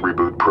Force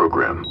Reboot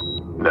Program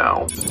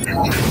now.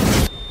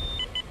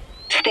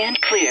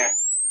 Stand clear.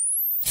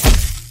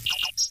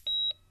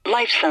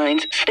 Life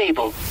signs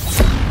stable.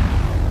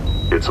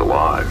 It's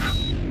alive.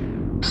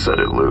 Set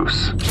it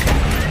loose.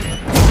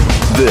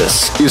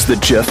 This is the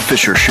Jeff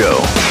Fisher Show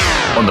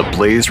on the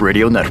Blaze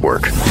Radio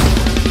Network.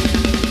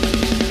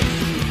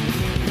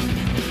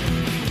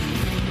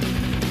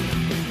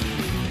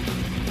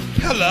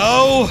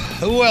 Hello,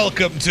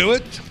 welcome to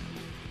it.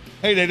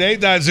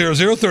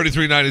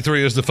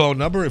 888-900-3393 is the phone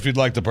number if you'd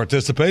like to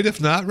participate.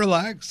 If not,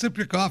 relax, sip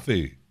your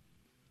coffee,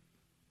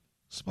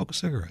 smoke a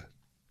cigarette,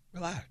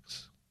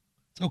 relax.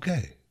 It's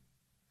okay.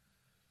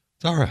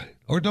 It's all right.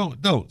 Or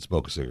don't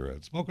smoke a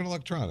cigarette. Smoke an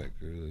electronic.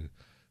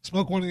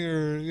 Smoke one of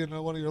your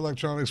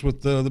electronics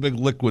with the big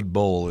liquid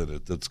bowl in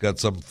it that's got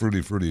some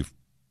fruity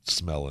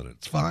smell in it.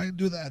 It's fine.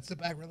 Do that. Sit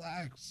back,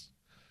 relax.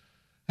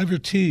 Have your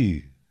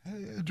tea.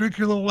 Drink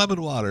your little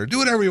lemon water. Do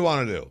whatever you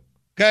want to do.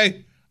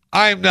 Okay?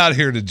 I'm not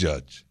here to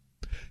judge.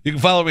 You can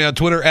follow me on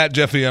Twitter at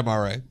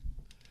JeffyMRA,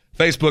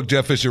 Facebook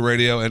Jeff Fisher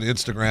Radio, and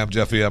Instagram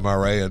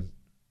JeffyMRA. And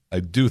I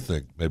do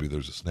think maybe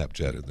there's a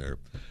Snapchat in there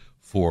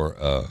for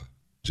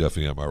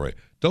JeffyMRA.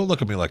 Don't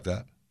look at me like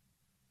that.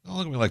 Don't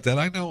look at me like that.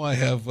 I know I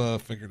have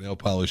fingernail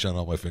polish on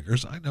all my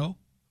fingers. I know.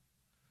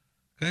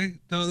 Okay?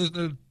 No, there's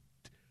no.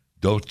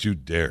 Don't you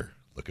dare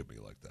look at me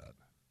like that.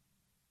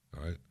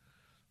 All right?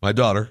 My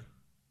daughter,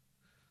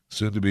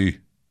 soon to be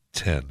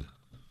 10.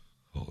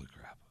 Holy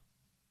crap.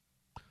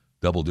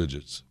 Double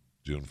digits,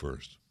 June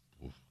 1st.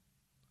 Oof.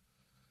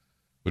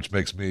 Which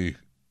makes me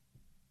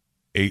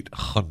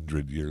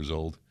 800 years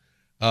old.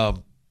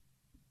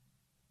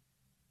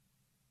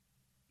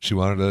 She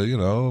wanted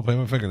to, paint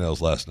my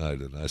fingernails last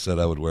night, and I said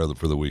I would wear them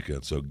for the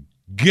weekend. So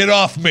get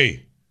off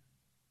me.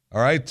 All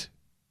right?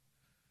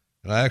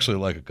 And I actually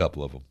like a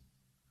couple of them.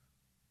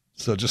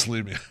 So just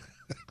leave me.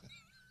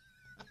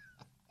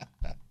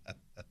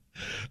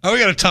 We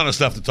got a ton of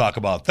stuff to talk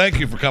about. Thank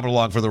you for coming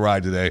along for the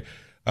ride today.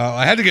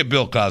 I had to get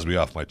Bill Cosby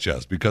off my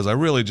chest because I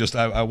really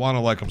I want to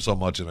like him so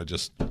much, and I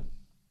just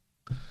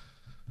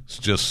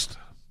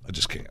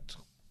can't.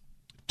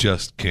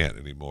 Just can't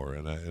anymore.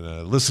 And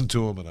I listen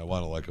to him, and I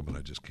want to like him, and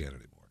I just can't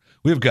anymore.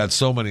 We've got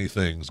so many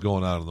things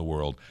going on in the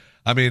world.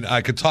 I mean,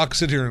 I could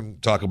sit here and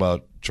talk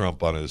about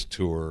Trump on his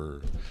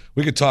tour.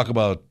 We could talk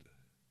about,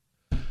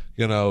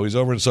 he's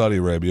over in Saudi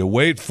Arabia.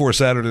 Wait for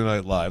Saturday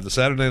Night Live. The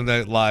Saturday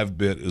Night Live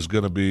bit is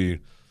going to be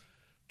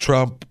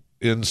Trump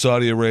in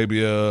Saudi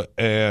Arabia,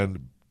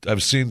 and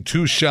I've seen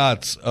 2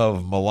 shots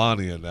of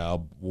Melania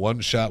now.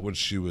 One shot when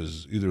she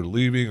was either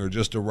leaving or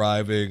just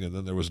arriving, and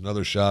then there was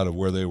another shot of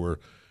where they were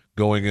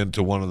going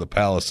into one of the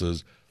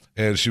palaces,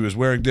 and she was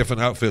wearing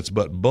different outfits,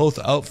 but both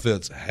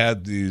outfits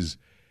had these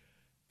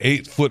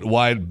 8-foot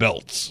wide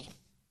belts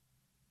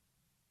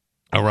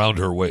around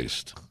her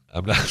waist.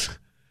 I'm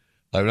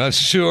not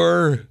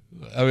sure.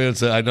 I mean,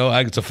 I know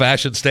it's a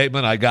fashion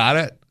statement. I got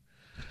it.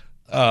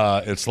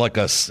 It's like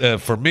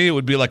for me, it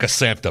would be like a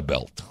Santa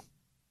belt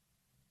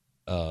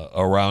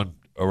around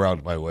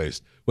my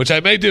waist, which I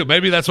may do.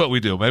 Maybe that's what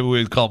we do. Maybe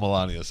we'd call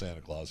Melania Santa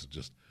Claus and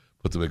just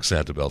put the big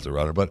Santa belt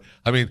around her. But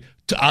I mean,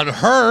 on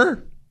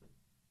her,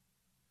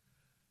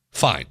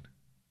 fine.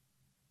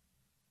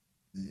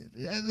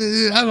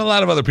 On a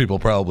lot of other people,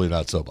 probably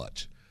not so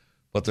much.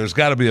 But there's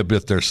got to be a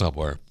bit there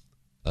somewhere.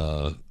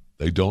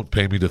 They don't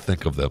pay me to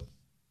think of them.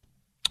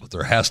 But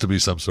there has to be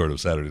some sort of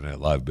Saturday Night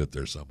Live bit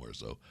there somewhere.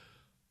 So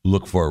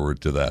look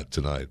forward to that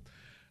tonight.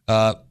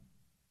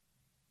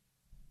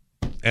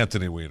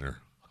 Anthony Weiner.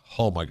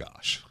 Oh, my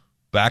gosh.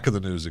 Back in the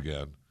news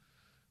again.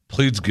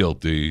 Pleads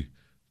guilty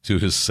to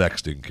his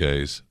sexting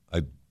case.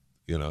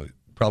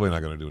 Probably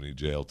not going to do any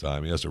jail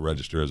time. He has to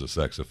register as a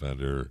sex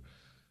offender.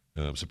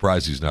 I'm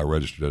surprised he's not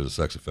registered as a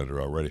sex offender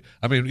already.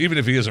 I mean, even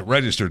if he isn't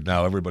registered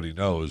now, everybody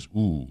knows,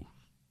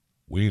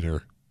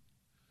 Weiner.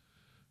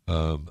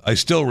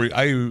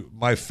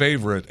 My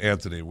favorite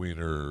Anthony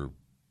Weiner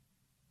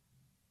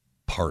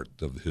part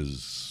of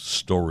his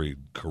storied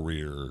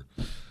career.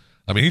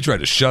 I mean, he tried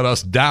to shut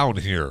us down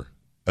here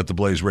at the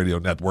Blaze Radio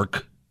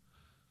Network.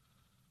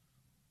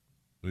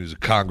 He was a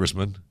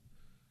congressman.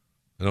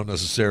 I don't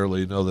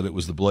necessarily know that it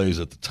was the Blaze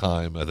at the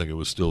time. I think it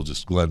was still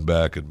just Glenn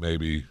Beck and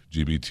maybe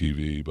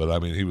GBTV. But, I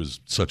mean, he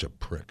was such a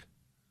prick.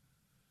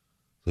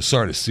 So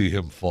sorry to see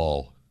him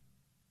fall.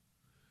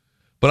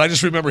 But I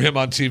just remember him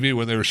on TV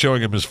when they were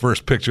showing him his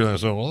first picture. And I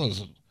said, well,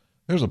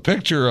 there's a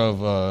picture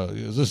of,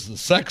 is this the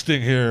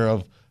sexting here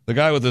of the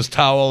guy with his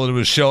towel and he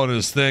was showing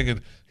his thing.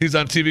 And he's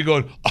on TV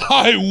going,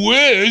 I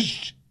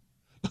wish,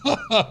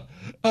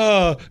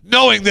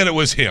 knowing that it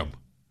was him.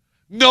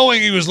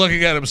 Knowing he was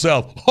looking at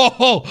himself.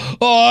 Oh,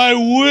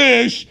 I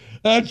wish.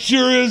 That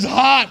sure is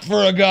hot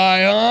for a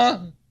guy, huh?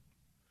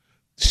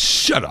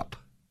 Shut up.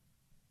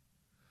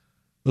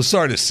 I'm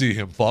sorry to see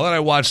him fall. Then I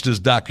watched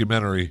his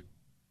documentary,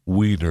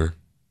 Weiner.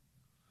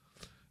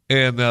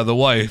 And the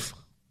wife,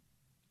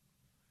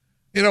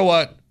 you know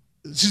what?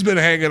 She's been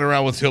hanging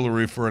around with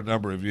Hillary for a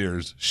number of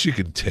years. She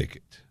can take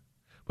it.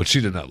 But she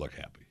did not look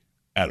happy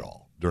at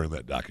all during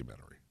that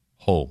documentary.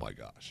 Oh, my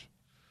gosh.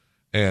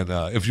 And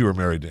if you were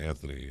married to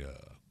Anthony,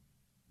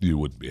 you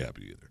wouldn't be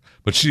happy either.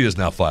 But she has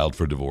now filed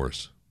for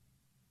divorce.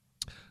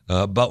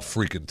 About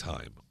freaking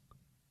time,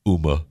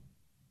 Uma.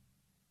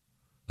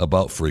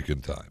 About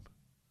freaking time.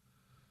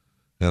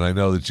 And I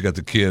know that you got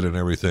the kid and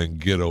everything.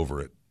 Get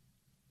over it.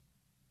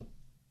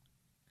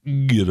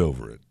 Get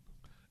over it.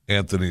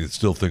 Anthony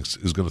still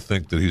is going to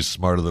think that he's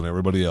smarter than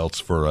everybody else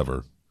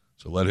forever.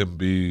 So let him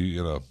be,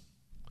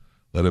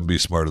 let him be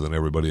smarter than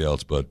everybody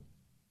else. But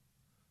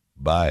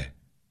bye.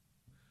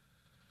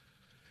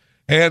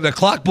 And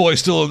Clockboy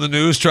still in the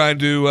news, trying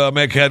to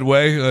make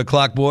headway.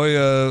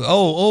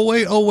 Clockboy.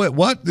 Wait,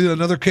 what?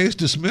 Another case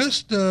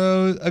dismissed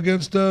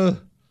against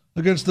the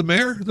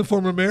mayor, the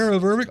former mayor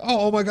of Irving.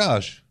 Oh my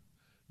gosh!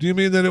 Do you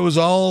mean that it was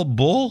all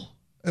bull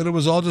and it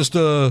was all just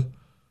a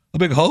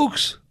big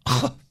hoax?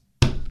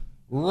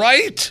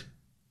 Right?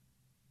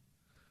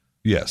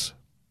 Yes,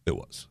 it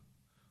was.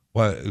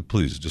 Why?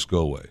 Please just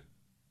go away,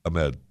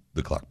 Ahmed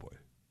the Clockboy.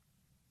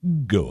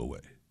 Go away.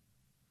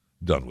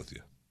 Done with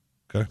you.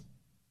 Okay.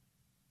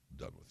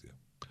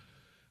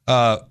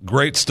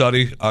 Great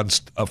study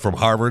from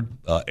Harvard.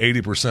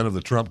 80% of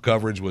the Trump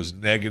coverage was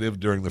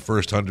negative during the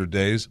first 100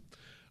 days.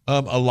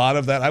 A lot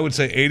of that, I would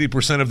say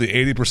 80% of the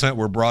 80%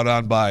 were brought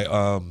on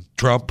by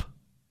Trump.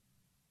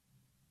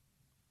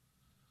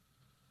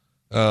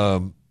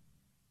 I'm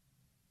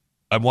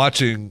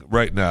watching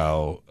right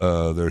now,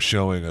 they're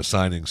showing a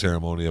signing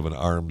ceremony of an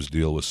arms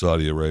deal with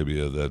Saudi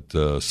Arabia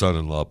that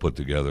son-in-law put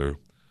together.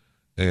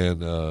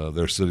 And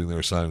they're sitting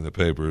there signing the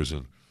papers,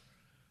 and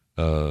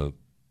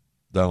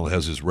Donald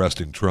has his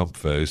resting Trump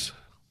face.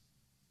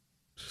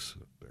 Just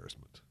an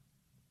embarrassment.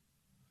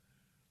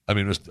 I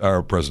mean,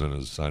 our president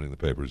is signing the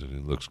papers, and he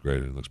looks great,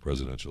 and he looks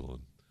presidential,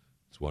 and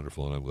it's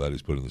wonderful, and I'm glad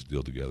he's putting this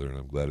deal together, and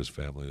I'm glad his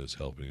family is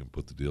helping him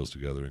put the deals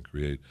together and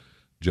create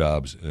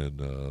jobs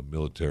and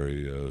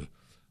military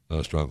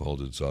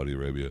strongholds in Saudi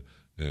Arabia,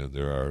 and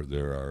they're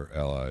our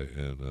ally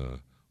and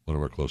one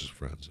of our closest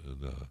friends,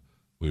 and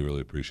we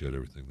really appreciate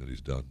everything that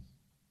he's done.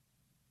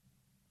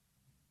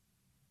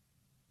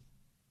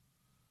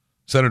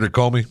 Senator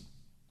Comey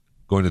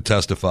going to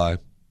testify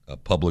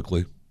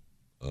publicly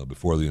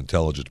before the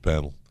intelligence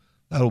panel.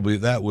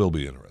 That will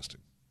be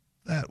interesting.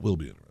 That will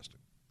be interesting.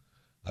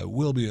 I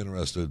will be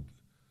interested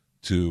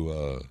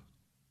to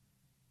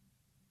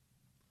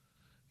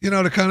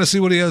to kind of see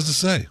what he has to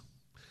say,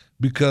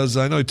 because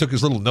I know he took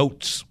his little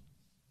notes,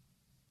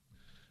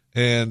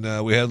 and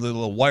we had a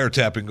little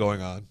wiretapping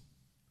going on.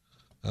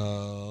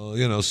 Where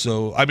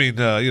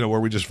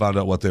we just found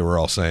out what they were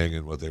all saying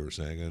and what they were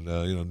saying, and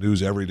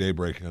news every day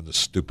breaking on this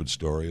stupid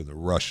story and the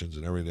Russians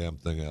and every damn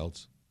thing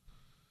else.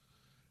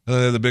 And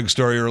then the big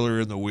story earlier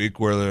in the week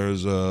where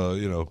there's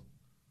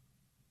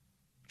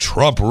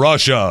Trump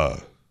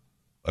Russia.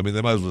 I mean,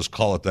 they might as well just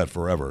call it that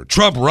forever.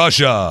 Trump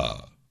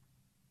Russia.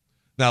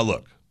 Now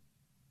look.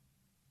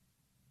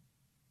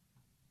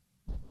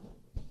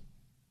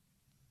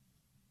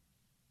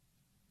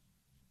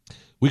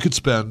 We could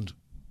spend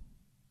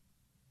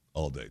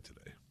all day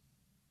today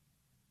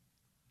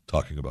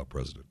talking about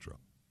President Trump,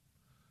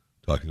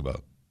 talking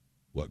about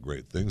what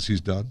great things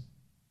he's done.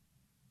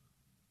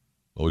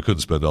 Well, we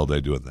couldn't spend all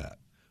day doing that,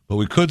 but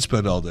we could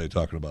spend all day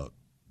talking about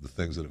the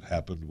things that have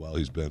happened while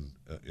he's been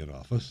in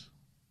office.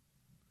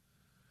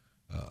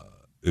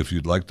 If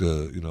you'd like to,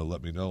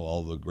 let me know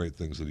all the great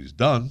things that he's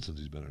done since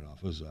he's been in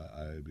office,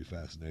 I'd be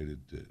fascinated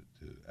to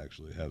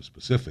actually have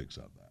specifics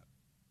on that,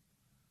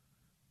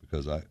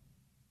 because I haven't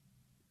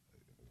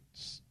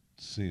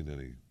seen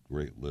any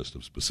great list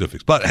of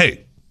specifics. But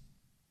hey,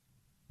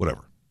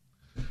 whatever.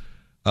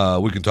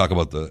 We can talk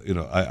about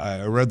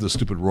I read the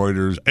stupid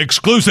Reuters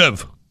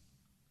exclusive.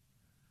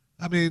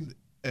 I mean,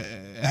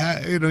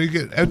 you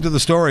get into the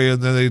story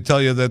and then they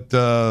tell you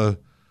that,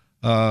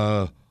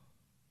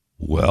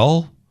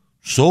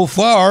 so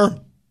far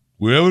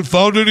we haven't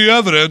found any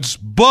evidence,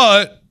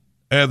 but,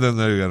 and then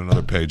they got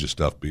another page of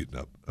stuff beaten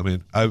up. I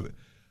mean,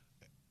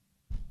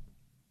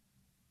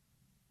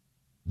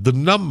 the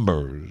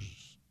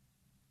numbers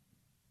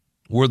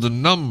were the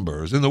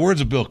numbers, in the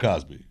words of Bill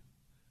Cosby,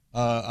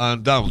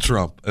 on Donald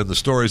Trump and the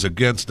stories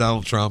against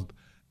Donald Trump,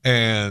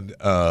 and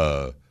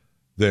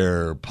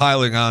they're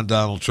piling on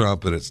Donald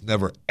Trump, and it's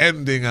never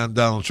ending on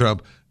Donald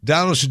Trump.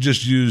 Donald should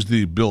just use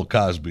the Bill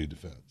Cosby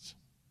defense.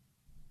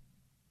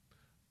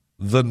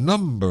 The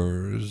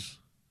numbers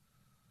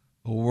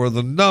were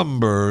the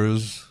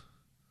numbers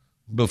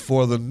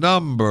before the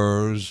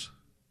numbers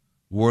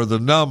were the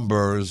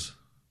numbers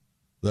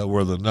that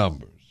were the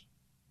numbers.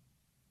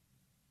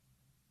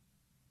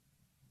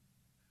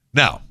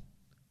 Now,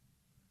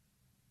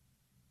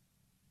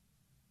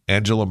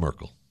 Angela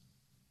Merkel,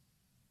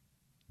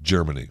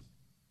 Germany,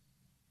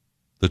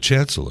 the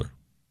Chancellor,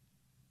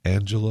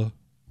 Angela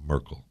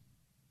Merkel.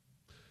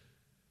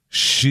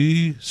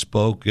 She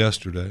spoke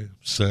yesterday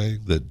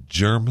saying that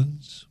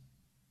Germans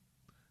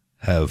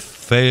have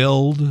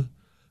failed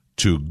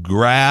to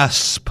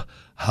grasp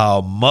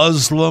how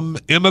Muslim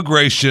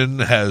immigration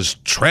has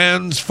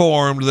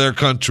transformed their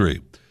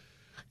country.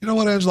 You know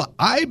what, Angela?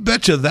 I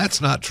bet you that's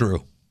not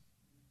true.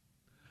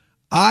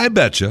 I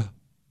bet you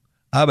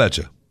I bet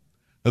you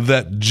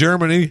that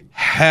Germany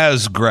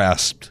has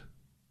grasped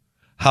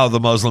how the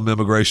Muslim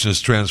immigration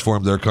has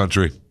transformed their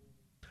country.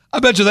 I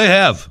bet you they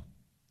have.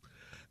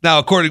 Now,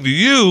 according to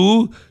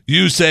you,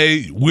 you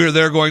say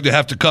they're going to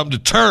have to come to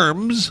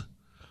terms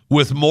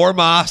with more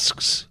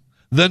mosques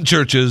than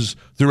churches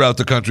throughout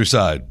the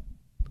countryside.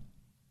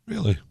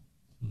 Really?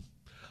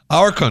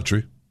 Our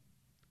country,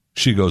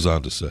 she goes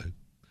on to say,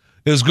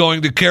 is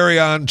going to carry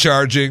on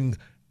charging,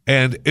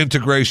 and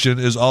integration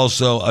is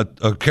also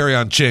a carry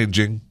on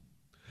changing,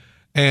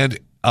 and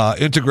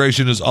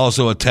integration is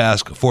also a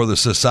task for the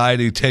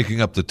society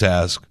taking up the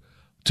task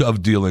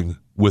of dealing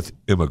with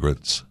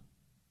immigrants.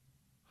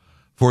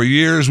 For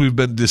years, we've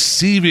been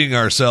deceiving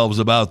ourselves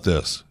about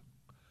this.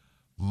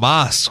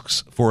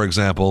 Mosques, for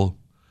example,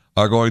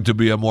 are going to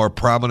be a more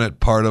prominent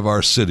part of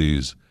our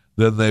cities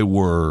than they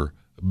were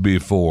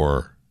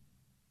before.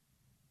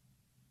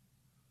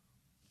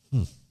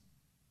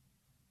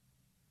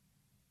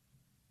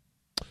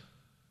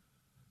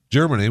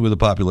 Germany, with a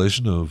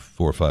population of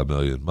 4 or 5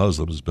 million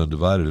Muslims, has been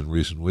divided in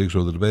recent weeks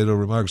over the debate over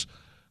remarks.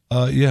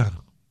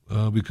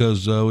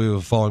 Because we have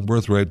a falling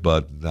birth rate,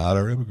 but not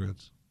our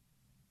immigrants.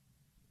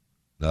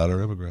 Not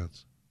our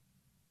immigrants.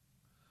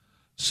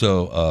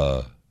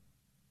 So,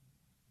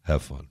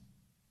 have fun.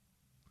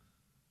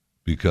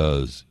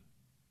 Because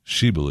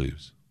she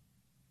believes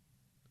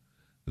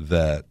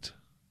that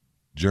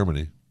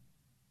Germany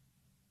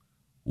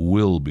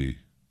will be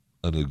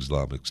an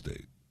Islamic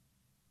state.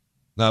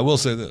 Now, I will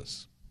say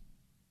this.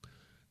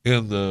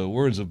 In the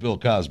words of Bill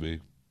Cosby,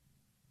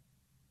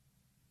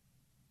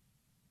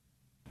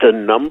 the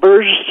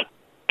numbers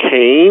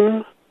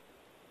came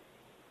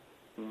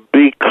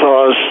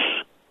because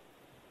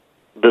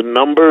the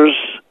numbers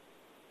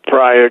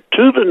prior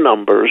to the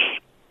numbers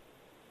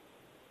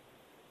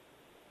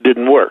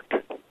didn't work.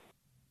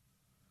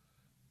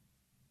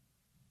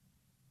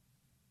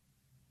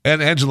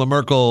 And Angela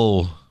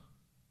Merkel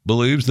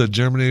believes that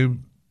Germany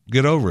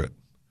get over it.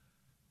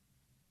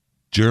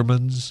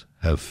 Germans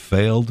have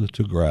failed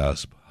to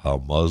grasp how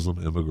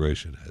Muslim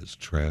immigration has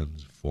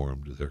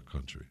transformed their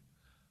country.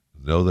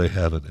 No, they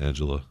haven't,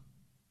 Angela.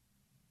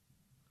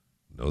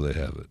 No, they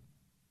haven't.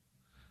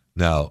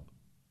 Now,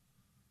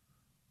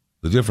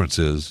 the difference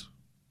is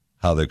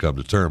how they come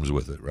to terms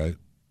with it, right?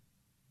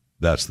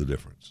 That's the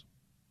difference.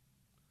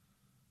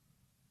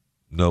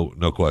 No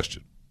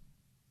question.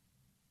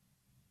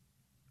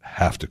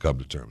 Have to come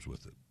to terms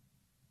with it.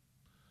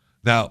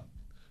 Now,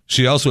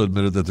 she also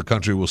admitted that the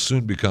country will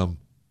soon become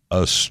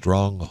a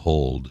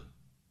stronghold.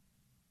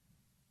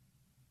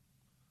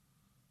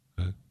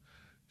 Okay.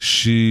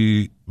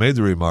 She made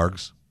the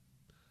remarks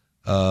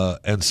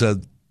and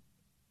said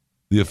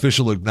the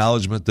official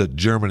acknowledgement that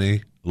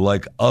Germany,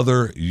 like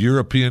other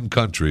European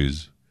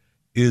countries,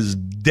 is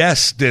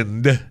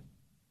destined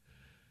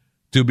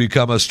to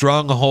become a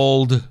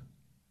stronghold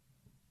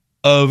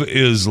of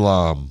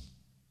Islam.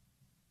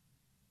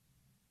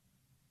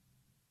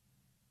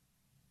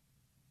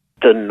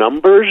 The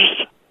numbers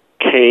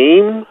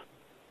came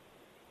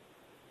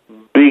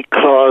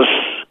because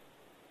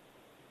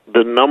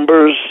the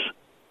numbers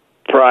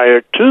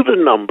prior to the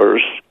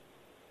numbers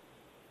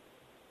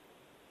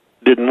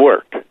didn't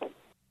work.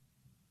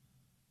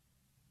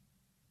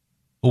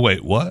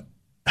 Wait, what?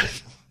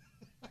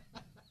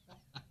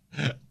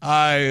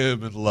 I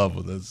am in love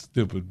with that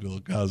stupid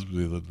Bill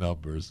Cosby, the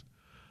numbers.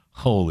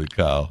 Holy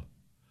cow.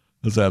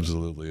 That's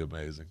absolutely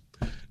amazing.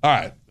 All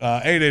right,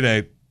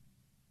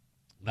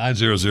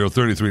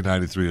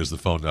 888-900-3393 is the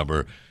phone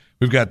number.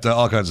 We've got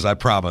all kinds of, I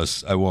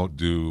promise I won't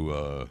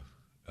do,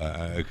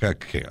 I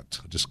can't.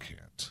 I just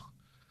can't.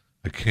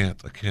 I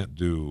can't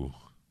do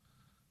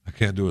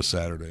a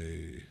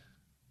Saturday.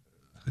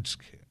 I just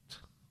can't.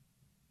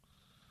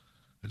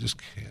 I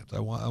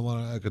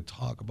could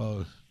talk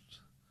about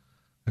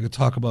Donald. I could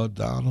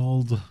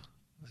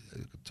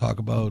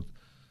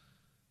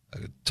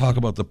talk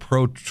about the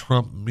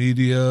pro-Trump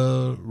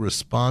media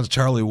response.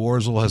 Charlie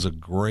Warzel has a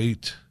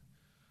great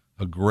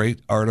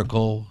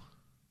article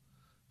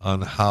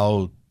on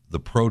how the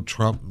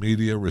pro-Trump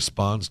media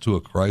responds to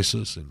a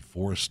crisis in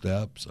 4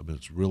 steps. I mean,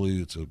 it's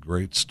a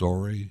great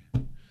story.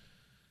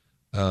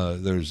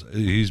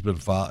 He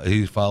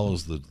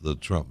follows the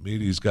Trump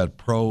media. He's got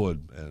pro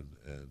and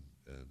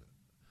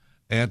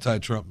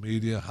anti-Trump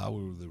media. How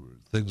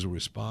things will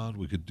respond.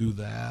 We could do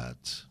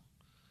that.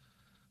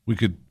 We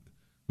could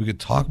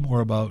talk more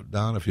about,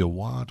 Don, if you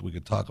want. We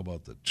could talk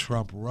about the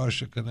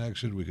Trump-Russia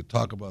connection. We could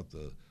talk about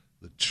the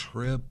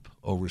trip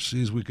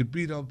overseas. We could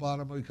beat up on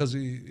him because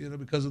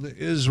of the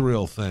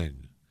Israel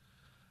thing.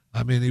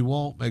 I mean, he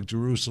won't make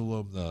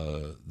Jerusalem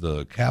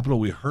the capital.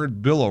 We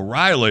heard Bill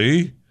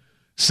O'Reilly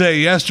say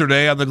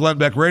yesterday on the Glenn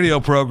Beck radio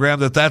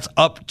program that that's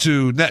up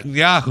to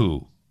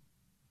Netanyahu.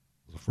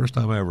 The first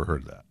time I ever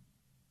heard that.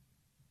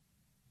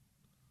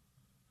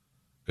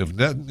 If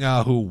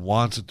Netanyahu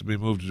wants it to be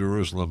moved to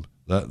Jerusalem,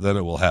 then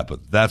it will happen.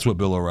 That's what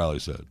Bill O'Reilly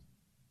said.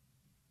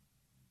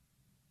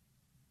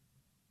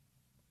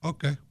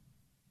 Okay.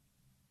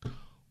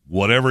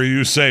 Whatever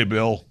you say,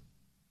 Bill.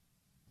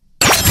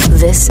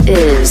 This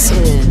is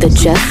The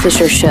Jeff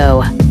Fisher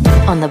Show.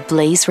 on the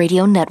Blaze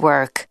Radio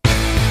Network.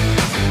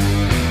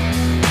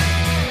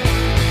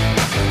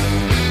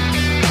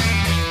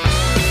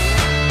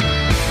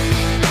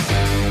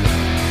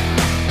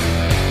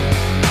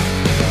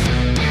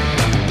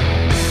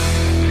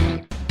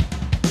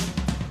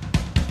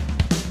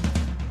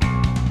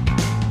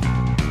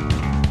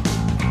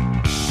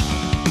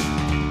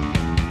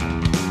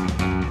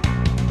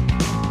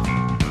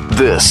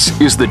 This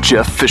is the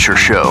Jeff Fisher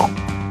Show.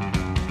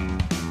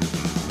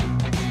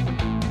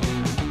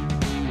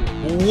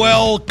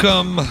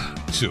 Welcome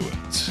to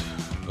it.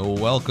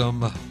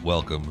 Welcome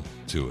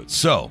to it.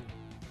 So,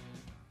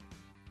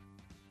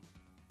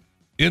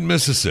 in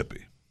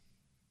Mississippi,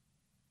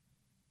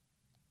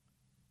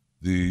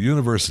 the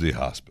University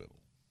Hospital,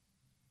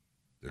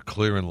 they're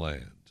clearing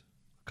land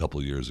a couple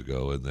of years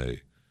ago, and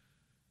they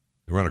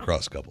run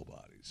across a couple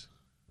bodies.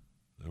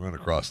 They run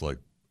across like,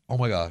 oh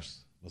my gosh,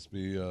 must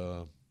be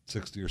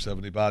 60 or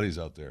 70 bodies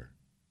out there.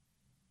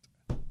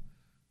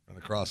 Run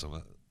across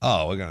them.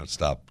 Oh, we're going to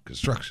stop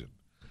construction.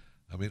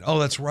 I mean, oh,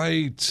 that's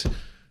right.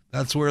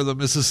 That's where the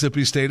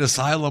Mississippi State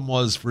Asylum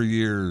was for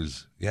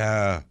years.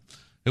 Yeah.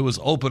 It was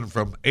open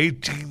from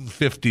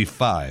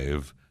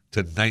 1855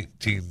 to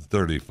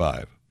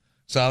 1935.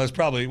 So there's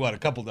probably, a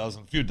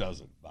few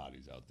dozen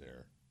bodies out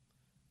there.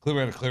 We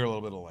had to clear a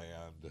little bit of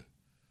land.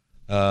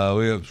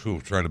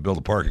 We're trying to build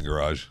a parking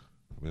garage.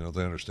 I mean, don't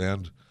they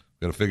understand?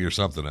 Got to figure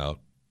something out.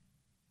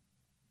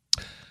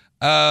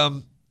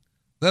 Then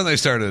they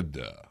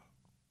started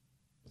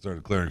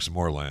clearing some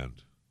more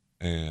land,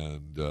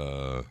 and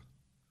it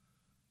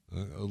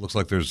looks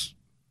like there's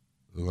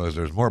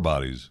more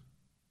bodies.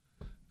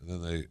 And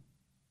then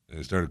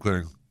they started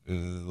clearing.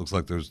 And it looks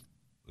like there's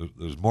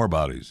more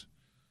bodies,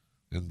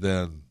 and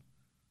then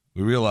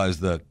we realized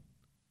that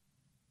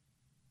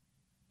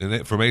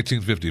from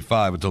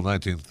 1855 until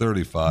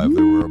 1935,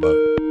 there were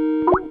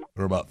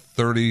about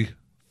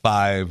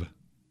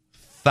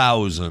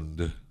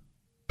 35,000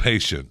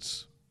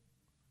 patients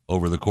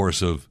over the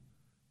course of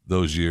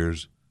those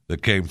years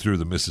that came through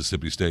the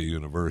Mississippi State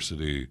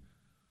University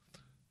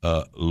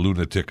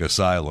lunatic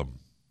asylum.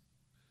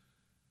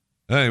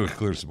 Anyway,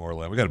 clear some more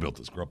land. We got to build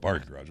this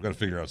parking garage. We got to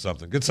figure out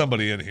something. Get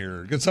somebody in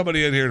here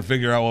to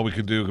figure out what we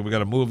can do. We got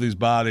to move these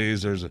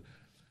bodies. It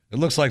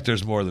looks like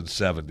there's more than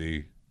 70.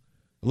 It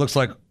looks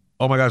like,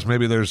 oh my gosh,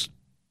 maybe there's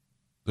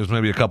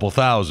maybe a couple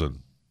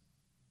thousand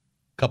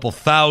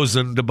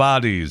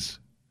bodies.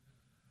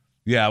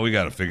 Yeah, we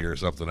got to figure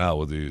something out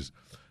with these.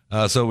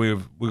 So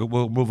we'll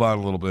move on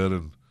a little bit,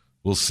 and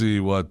we'll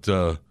see what's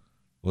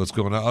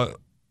going on.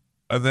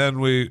 And then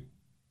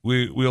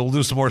we'll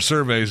do some more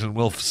surveys, and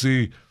we'll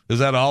see, is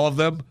that all of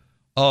them?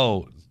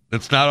 Oh,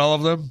 it's not all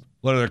of them?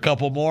 What, are there a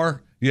couple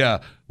more? Yeah,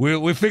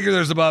 we figure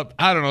there's about,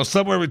 I don't know,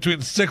 somewhere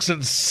between 6,000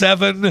 and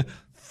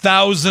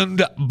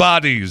 7,000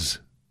 bodies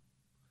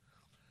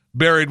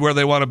buried where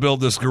they want to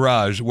build this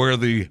garage, where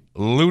the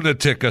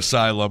lunatic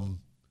asylum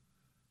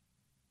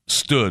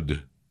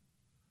stood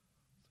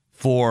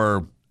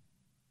for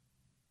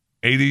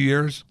 80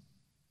 years.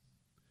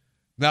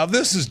 Now,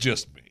 this is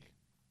just me.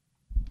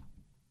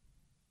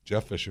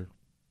 Jeff Fisher.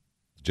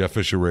 Jeff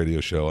Fisher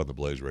Radio Show on the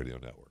Blaze Radio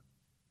Network.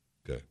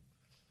 Okay.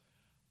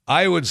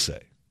 I would say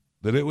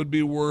that it would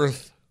be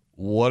worth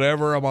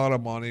whatever amount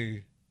of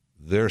money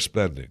they're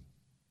spending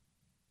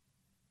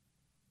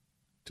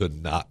to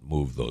not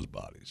move those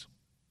bodies.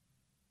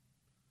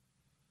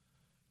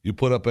 You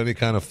put up any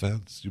kind of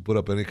fence, you put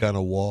up any kind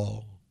of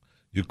wall,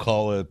 you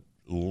call it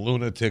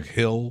Lunatic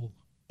Hill,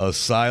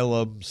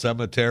 Asylum,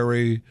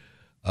 Cemetery,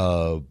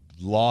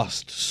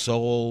 Lost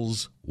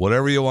Souls,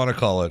 whatever you want to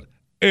call it,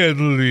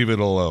 and leave it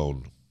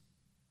alone.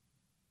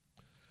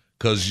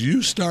 Because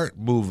you start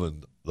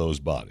moving those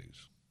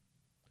bodies.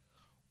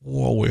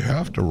 Well, we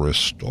have to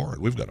restore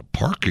it. We've got a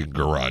parking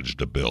garage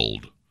to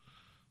build.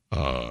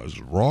 It's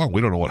wrong.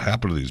 We don't know what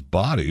happened to these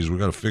bodies. We've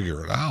got to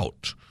figure it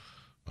out.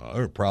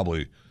 There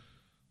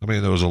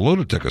was a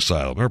lunatic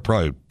asylum. There were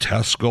probably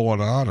tests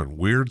going on and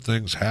weird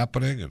things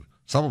happening, and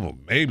some of them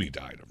maybe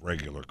died of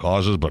regular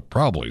causes, but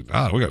probably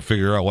not. We got to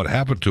figure out what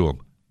happened to them.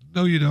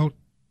 No, you don't.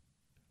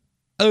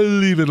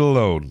 Leave it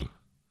alone.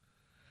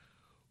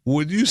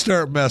 When you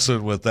start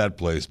messing with that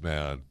place,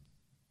 man,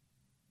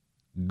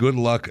 good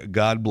luck,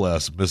 God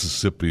bless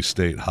Mississippi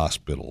State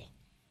Hospital.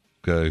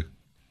 Okay?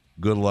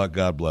 Good luck,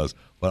 God bless.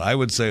 But I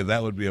would say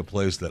that would be a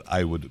place that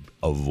I would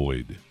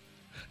avoid.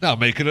 Now,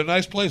 make it a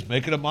nice place.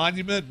 Make it a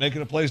monument. Make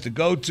it a place to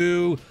go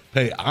to.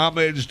 Pay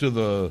homage to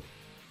the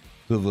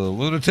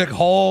lunatic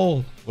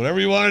hole. Whatever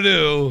you want to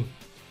do.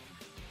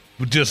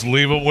 But just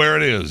leave it where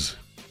it is.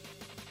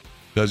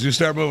 Because you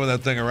start moving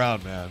that thing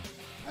around, man.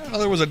 I don't know,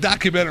 there was a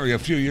documentary a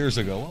few years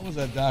ago. What was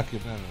that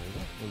documentary?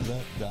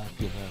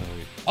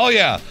 Oh,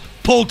 yeah.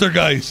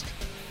 Poltergeist.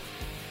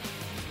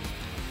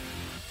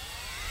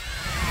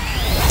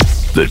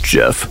 The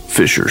Jeff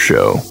Fisher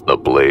Show, the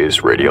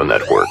Blaze Radio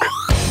Network.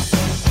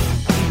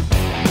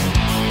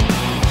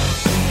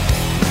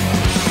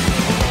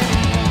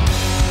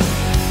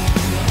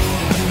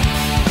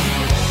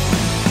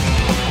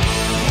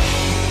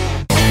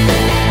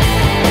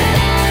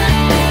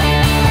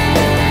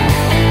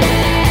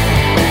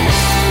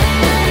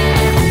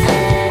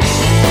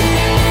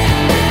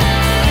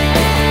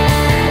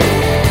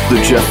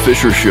 Jeff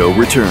Fisher Show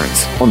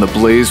returns on the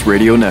Blaze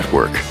Radio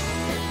Network.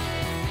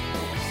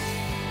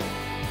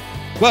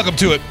 Welcome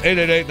to it.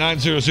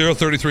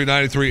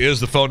 888-900-3393 is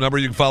the phone number.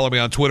 You can follow me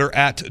on Twitter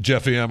at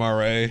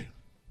JeffyMRA.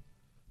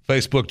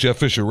 Facebook, Jeff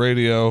Fisher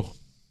Radio.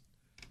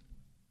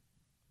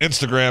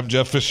 Instagram,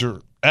 Jeff Fisher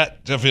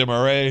at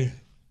JeffyMRA.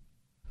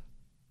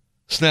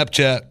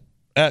 Snapchat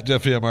at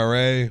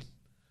JeffyMRA.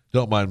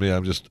 Don't mind me,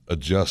 I'm just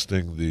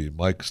adjusting the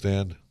mic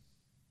stand.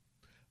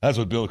 That's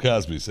what Bill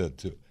Cosby said,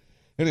 too.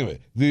 Anyway,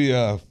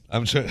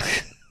 I'm trying.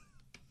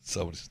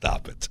 Somebody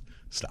stop it.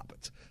 Stop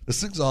it.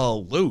 This thing's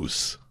all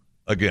loose.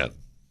 Again,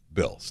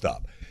 Bill,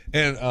 stop.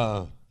 And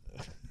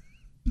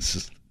this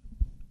is.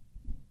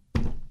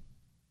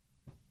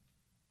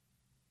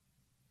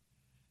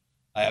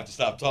 I have to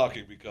stop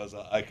talking because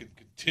I can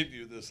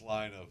continue this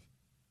line of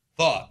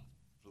thought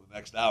for the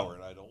next hour,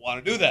 and I don't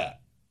want to do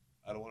that.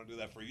 I don't want to do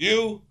that for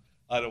you.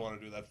 I don't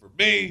want to do that for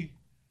me.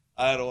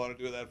 I don't want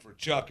to do that for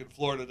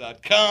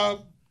chuckinflorida.com.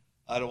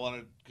 I don't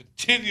want to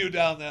continue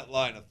down that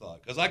line of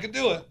thought because I can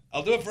do it.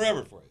 I'll do it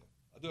forever for you.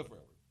 I'll do it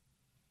forever.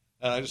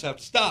 And I just have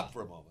to stop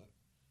for a moment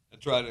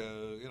and try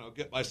to,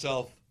 get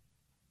myself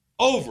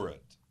over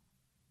it.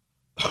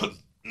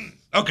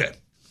 Okay.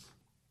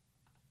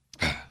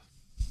 So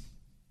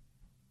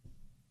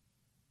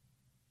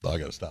I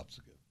got to stop this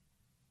again.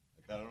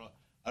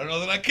 I don't know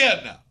that I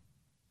can now.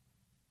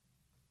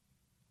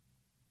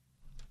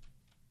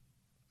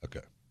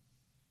 Okay.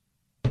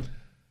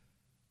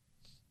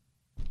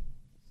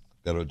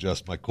 Got to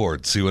adjust my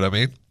cord. See what I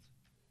mean?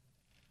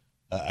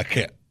 I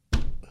can't.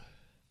 You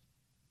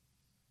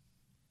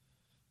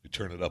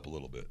turn it up a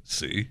little bit.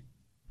 See?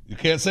 You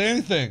can't say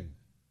anything.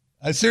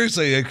 I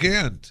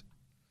can't.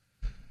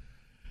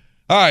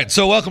 All right,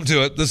 so welcome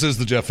to it. This is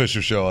the Jeff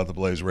Fisher Show on the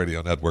Blaze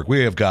Radio Network.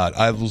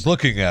 I was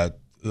looking at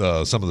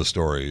some of the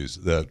stories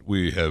that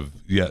we have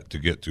yet to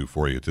get to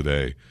for you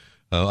today.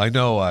 I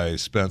know I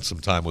spent some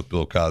time with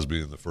Bill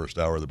Cosby in the first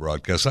hour of the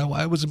broadcast.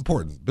 I was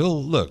important.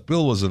 Bill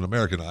was an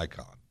American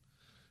icon,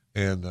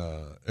 and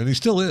he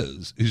still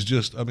is. He's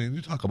just,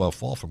 you talk about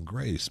fall from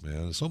grace,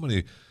 man. So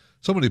many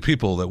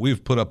people that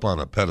we've put up on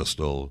a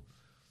pedestal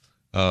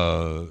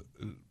have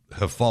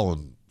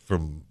fallen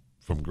from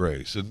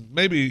grace. And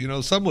maybe,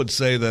 some would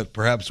say that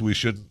perhaps we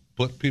shouldn't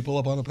put people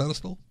up on a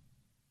pedestal.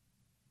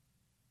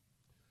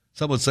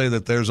 Some would say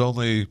that there's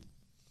only,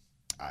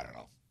 I don't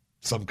know,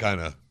 some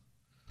kind of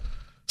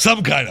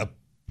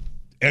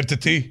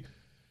entity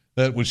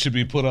that should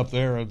be put up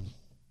there, and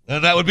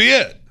that would be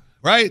it,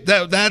 right?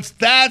 That's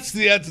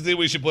the entity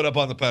we should put up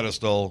on the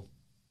pedestal,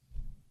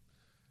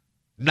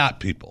 not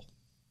people.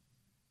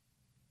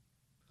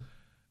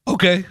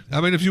 Okay,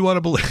 if you want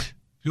to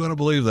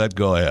believe that,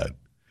 go ahead.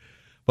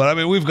 But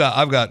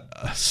I've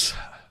got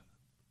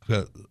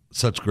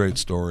such great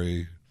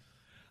story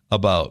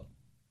about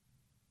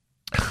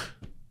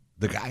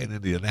the guy in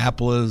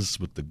Indianapolis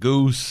with the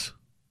goose.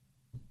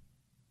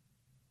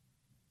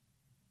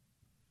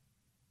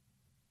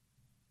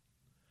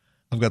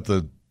 I've got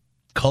the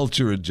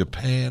culture in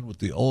Japan with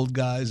the old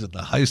guys and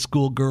the high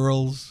school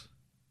girls.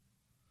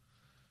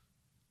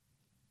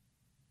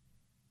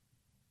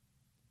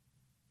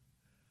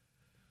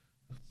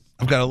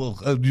 I've got a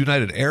little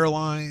United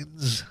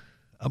Airlines.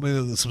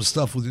 Some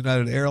stuff with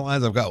United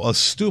Airlines. I've got a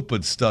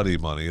stupid study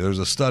money. There's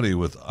a study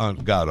with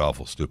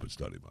god-awful stupid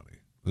study money.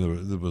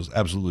 There was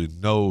absolutely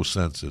no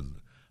sense in.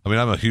 I'm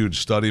a huge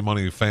study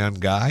money fan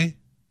guy.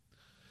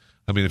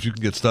 If you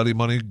can get study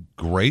money,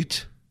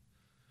 great.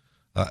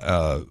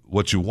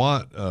 What you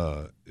want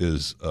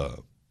is,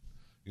 the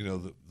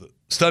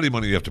study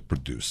money, you have to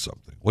produce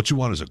something. What you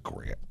want is a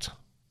grant.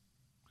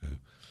 Okay?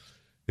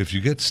 If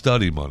you get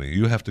study money,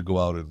 you have to go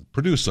out and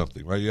produce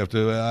something, right? You have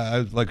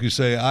to, like you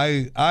say,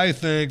 I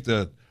think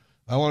that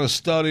I want to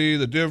study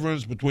the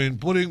difference between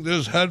putting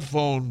this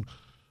headphone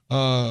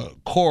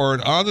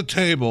cord on the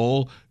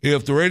table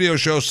if the radio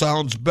show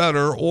sounds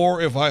better,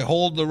 or if I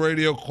hold the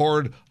radio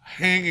cord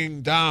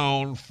hanging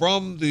down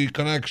from the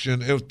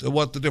connection,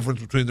 what the difference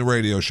between the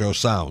radio show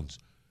sounds.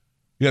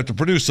 You have to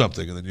produce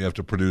something, and then you have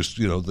to produce,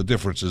 the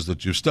differences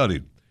that you've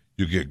studied.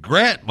 You get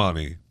grant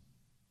money.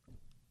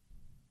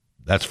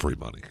 That's free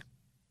money.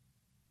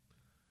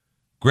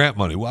 Grant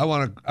money.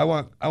 Well, I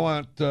want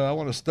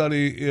to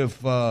study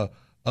if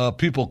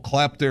people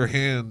clap their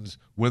hands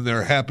when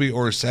they're happy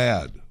or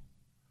sad.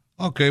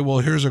 Okay, well,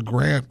 here's a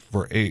grant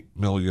for $8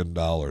 million.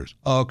 Oh,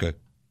 okay.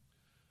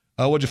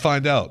 What'd you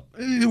find out?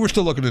 We're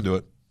still looking into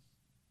it.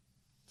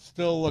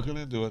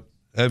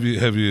 Have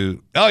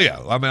you? Oh, yeah.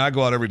 I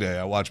go out every day.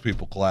 I watch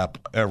people clap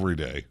every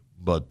day,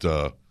 but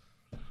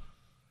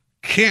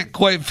can't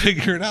quite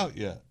figure it out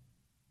yet.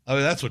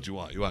 That's what you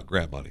want. You want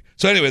grant money.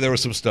 So anyway, there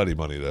was some study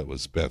money that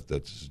was spent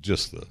that's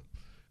just the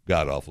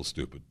god-awful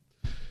stupid.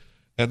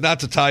 And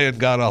not to tie in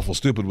god-awful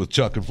stupid with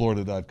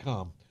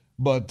chuckinflorida.com,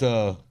 but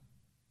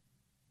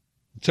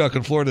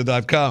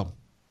chuckinflorida.com.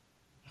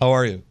 How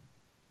are you?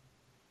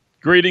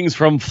 Greetings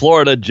from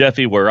Florida,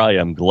 Jeffy, where I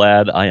am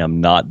glad I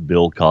am not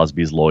Bill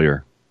Cosby's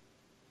lawyer.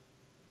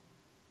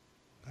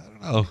 I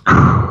don't know.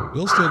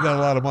 Bill still got a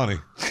lot of money.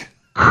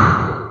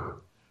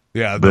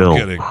 Yeah, no Bill.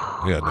 kidding.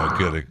 Yeah, no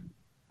kidding.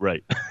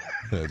 Right.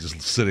 Yeah,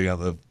 just sitting on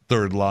the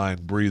third line,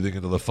 breathing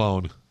into the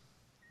phone.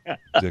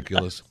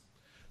 Ridiculous.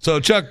 So,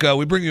 Chuck,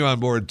 we bring you on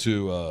board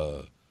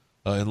to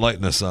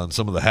enlighten us on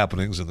some of the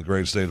happenings in the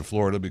great state of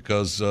Florida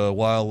because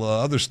while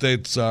other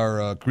states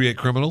are create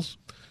criminals,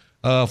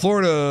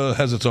 Florida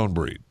has its own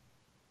breed.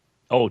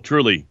 Oh,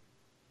 truly.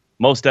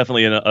 Most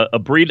definitely a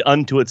breed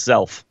unto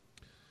itself.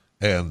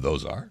 And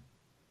those are?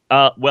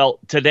 Well,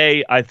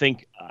 today I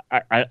think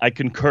I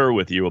concur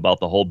with you about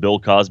the whole Bill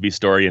Cosby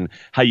story and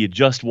how you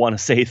just want to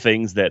say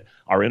things that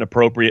are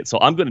inappropriate. So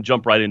I'm going to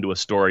jump right into a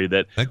story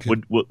that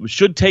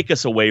should take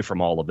us away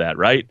from all of that,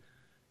 right?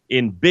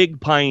 In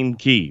Big Pine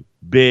Key,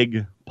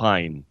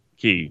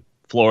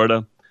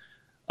 Florida,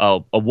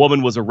 a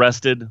woman was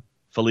arrested,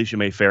 Felicia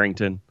Mae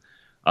Farrington,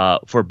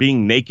 for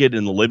being naked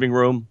in the living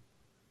room.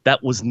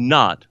 That was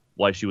not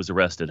why she was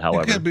arrested,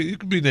 however. You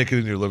can be naked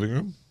in your living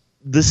room.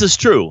 This is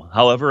true.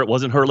 However, it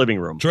wasn't her living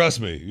room. Trust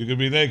me, you can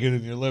be naked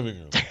in your living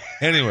room.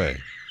 Anyway.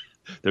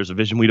 There's a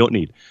vision we don't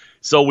need.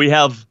 So we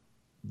have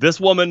this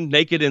woman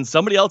naked in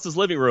somebody else's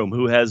living room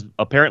who has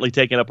apparently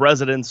taken up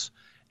residence,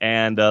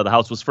 and the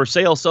house was for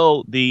sale.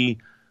 So the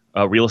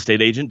real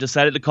estate agent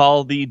decided to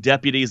call the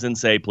deputies and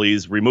say,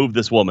 please remove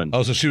this woman.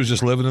 Oh, so she was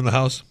just living in the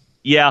house?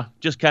 Yeah,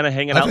 just kind of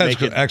hanging out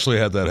naked. Actually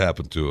had that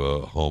happen to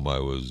a home I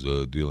was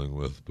dealing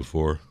with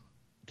before.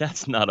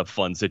 That's not a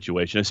fun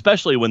situation,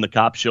 especially when the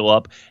cops show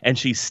up and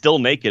she's still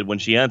naked when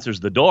she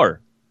answers the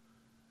door.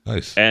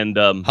 Nice. And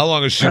how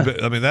long has she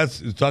been? I mean,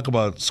 talk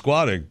about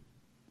squatting.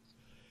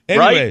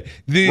 Anyway,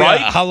 right?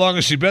 How long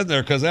has she been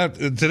there? Because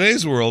in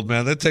today's world,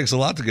 man, that takes a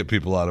lot to get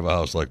people out of a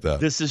house like that.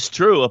 This is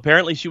true.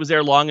 Apparently, she was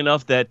there long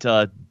enough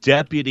that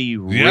Deputy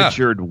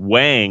Richard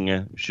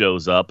Wang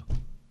shows up.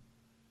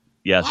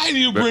 Yes. Why do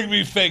you bring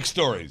me fake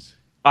stories?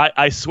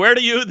 I swear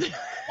to you.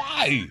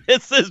 Why?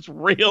 This is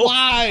real.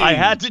 Why? I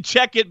had to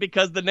check it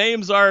because the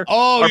names are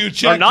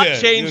not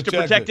changed to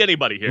protect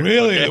anybody here.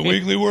 Really? Okay? The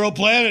Weekly World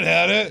Planet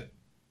had it?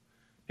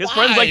 His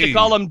friends like to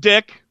call him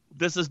Dick.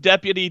 This is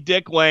Deputy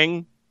Dick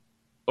Wang.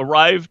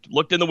 Arrived,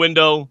 looked in the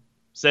window,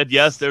 said,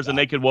 yes, there's a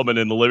naked woman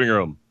in the living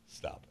room.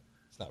 Stop it.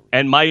 It's not real.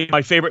 And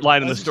my favorite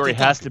line in the story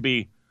has to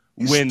be,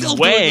 when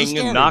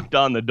Wang knocked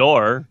on the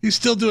door. He's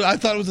still doing I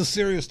thought it was a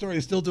serious story.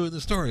 He's still doing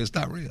the story. It's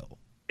not real.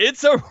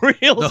 It's a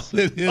real No,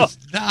 story. it is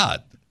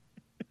not.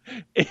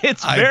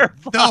 It's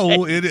verified.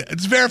 No,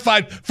 it's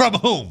verified from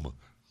whom?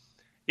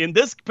 In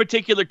this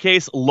particular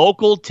case,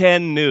 Local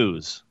 10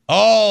 News.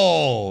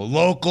 Oh,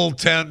 Local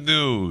 10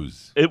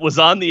 News. It was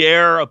on the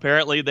air.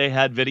 Apparently, they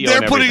had video.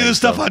 They're putting this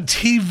stuff on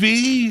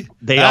TV?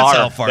 That's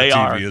how far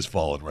TV has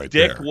fallen right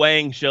there. Dick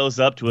Wang shows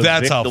up to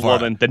evict the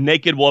woman, the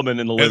naked woman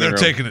in the living room. And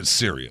they're taking it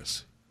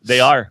serious. They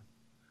are.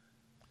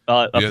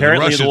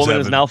 Apparently, the woman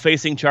is haven't. now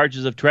facing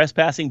charges of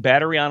trespassing,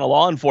 battery on a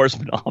law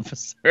enforcement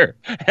officer,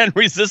 and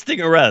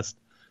resisting arrest.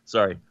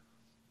 Sorry.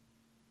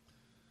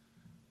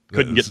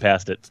 Couldn't get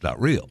past it. It's not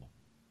real.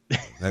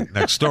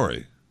 Next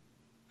story.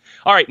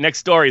 All right, next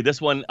story. This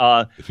one,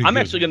 I'm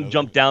actually going to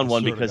jump down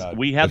one because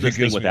we have this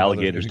thing with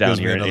alligators down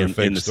here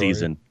in the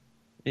season.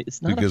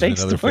 It's not a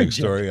fake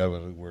story.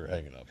 We're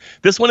hanging up.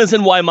 This one is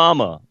in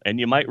Waimama, and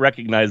you might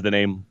recognize the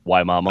name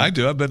Waimama. I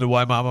do. I've been to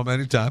Waimama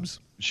many times.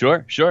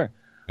 Sure.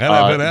 And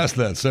I've been asked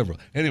that several.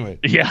 Anyway.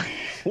 Yeah.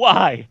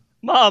 Why?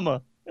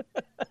 Mama.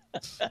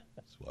 That's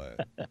why.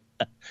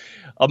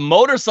 A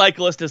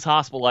motorcyclist is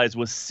hospitalized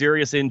with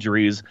serious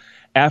injuries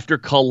after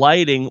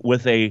colliding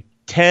with a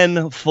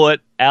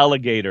 10-foot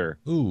alligator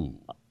on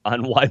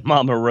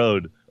Waimama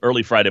Road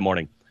early Friday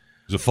morning.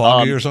 Is it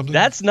foggy or something?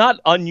 That's not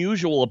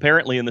unusual,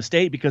 apparently, in the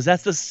state because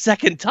that's the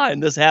second time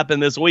this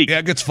happened this week. Yeah,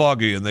 it gets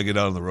foggy and they get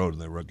out on the road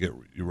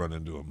and you run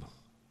into them.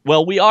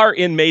 Well, we are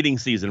in mating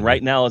season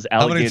right now. As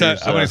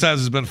alligators, how many times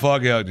has it been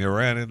foggy out and you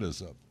ran into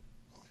something?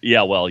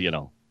 Yeah, well,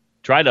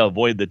 try to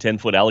avoid the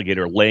 10-foot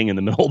alligator laying in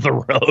the middle of the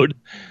road.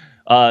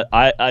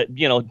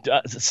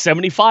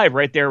 75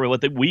 right there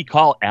with what we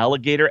call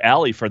Alligator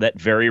Alley for that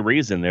very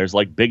reason. There's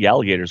like big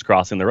alligators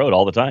crossing the road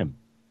all the time.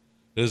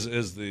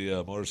 Is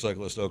the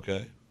motorcyclist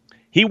okay?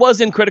 He was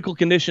in critical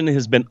condition.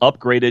 Has been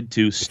upgraded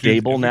to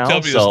stable now.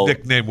 Tell me his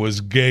nickname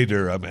was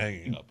Gator. I'm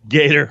hanging up.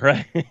 Gator,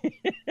 right?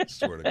 I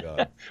swear to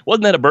God.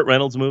 Wasn't that a Burt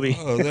Reynolds movie?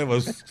 Oh, that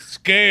was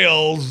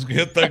Scales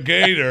hit the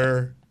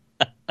Gator.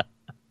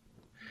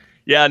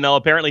 Yeah, no,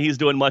 apparently he's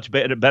doing much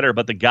better.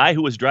 But the guy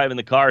who was driving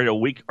the car a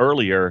week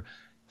earlier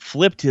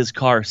flipped his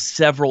car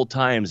several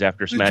times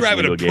after smashing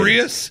into a gator.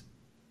 Prius?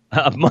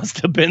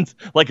 Must have been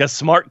like a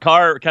smart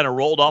car kind of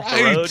rolled off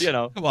the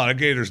road, Come on, a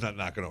gator's not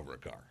knocking over a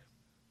car.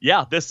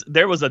 Yeah,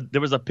 there was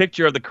a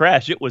picture of the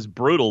crash. It was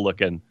brutal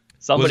looking.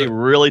 Somebody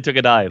really took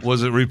a dive.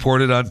 Was it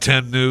reported on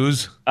 10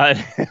 News?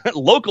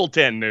 Local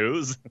 10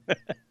 News.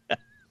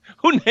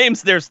 Who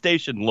names their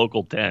station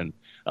Local 10?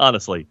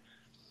 Honestly.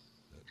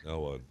 No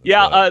one.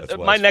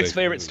 My next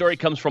favorite story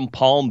comes from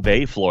Palm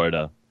Bay,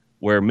 Florida,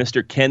 where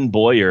Mr. Ken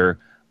Boyer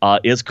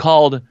is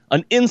called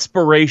an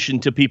inspiration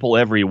to people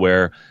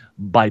everywhere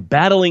by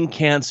battling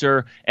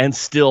cancer and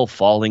still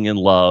falling in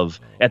love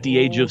at the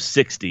age of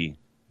 60.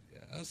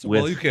 Yes.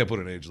 Well, you can't put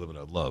an age limit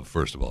on love,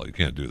 first of all. You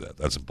can't do that.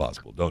 That's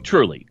impossible. Don't.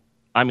 Truly.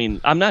 I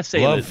mean, I'm not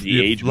saying that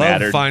the age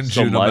matters finds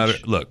so you no much.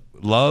 matter. Look,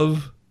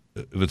 love,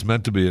 if it's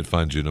meant to be, it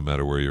finds you no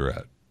matter where you're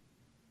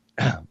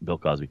at. Bill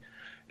Cosby.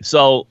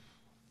 So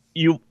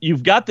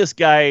you've got this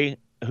guy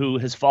who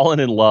has fallen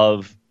in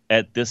love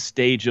at this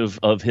stage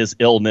of his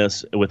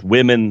illness with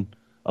women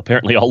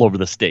apparently all over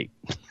the state.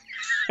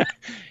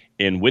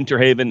 In Winter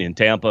Haven, in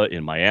Tampa,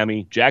 in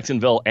Miami,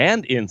 Jacksonville,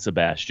 and in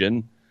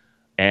Sebastian.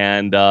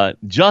 And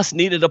just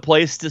needed a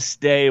place to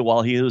stay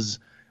while he was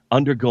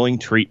undergoing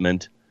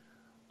treatment.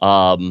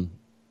 Borrowing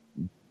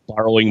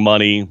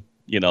money,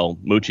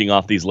 mooching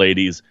off these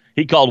ladies.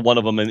 He called one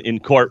of them in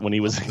court when he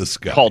was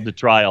called to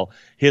trial.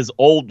 His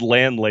old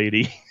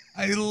landlady.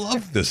 I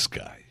love this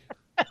guy.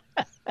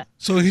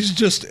 So he's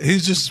just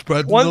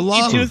spreading the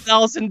love.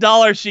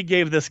 $22,000 she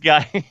gave this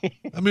guy.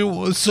 I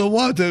mean, so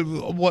what?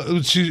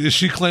 Is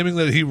she claiming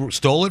that he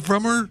stole it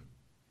from her?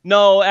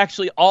 No,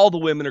 actually, all the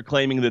women are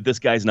claiming that this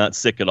guy's not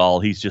sick at all.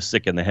 He's just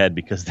sick in the head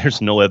because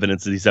there's no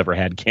evidence that he's ever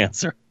had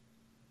cancer.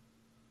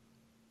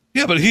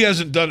 Yeah, but he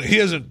hasn't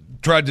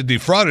tried to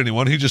defraud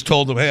anyone. He just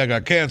told them, "Hey, I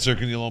got cancer.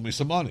 Can you loan me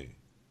some money?"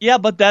 Yeah,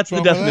 but that's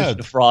the definition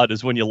of fraud,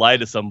 is when you lie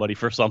to somebody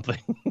for something.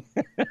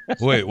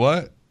 Wait,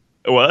 what?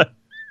 What?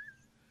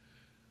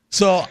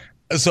 So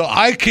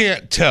I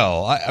can't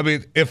tell. I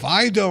mean, if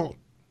I don't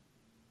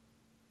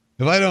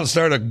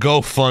start a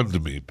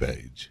GoFundMe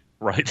page,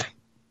 right?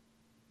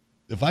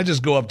 If I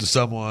just go up to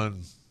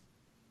someone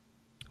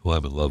who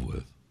I'm in love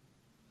with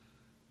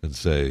and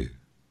say,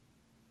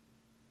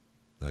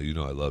 "Now you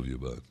know I love you,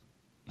 but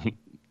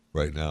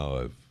right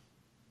now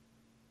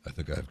I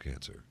think I have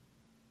cancer."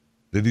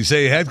 Did he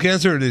say he had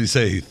cancer, or did he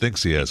say he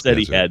thinks he has cancer?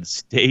 He had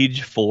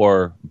stage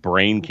 4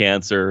 brain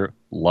cancer,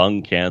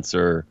 lung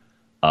cancer,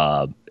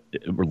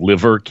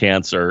 liver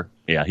cancer.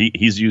 Yeah,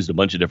 he's used a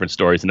bunch of different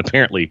stories, and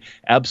apparently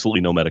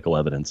absolutely no medical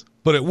evidence.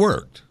 But it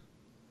worked.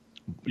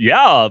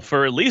 Yeah,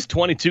 for at least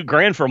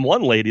 $22,000 from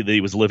one lady that he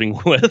was living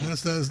with.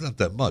 That's not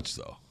that much,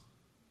 though.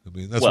 I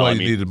mean, that's why you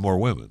needed more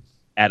women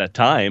at a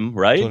time,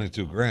 right?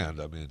 $22,000.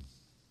 I mean,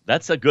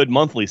 that's a good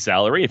monthly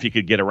salary if you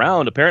could get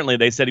around. Apparently,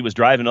 they said he was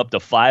driving up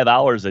to 5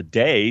 hours a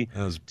day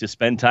to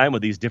spend time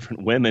with these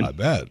different women. I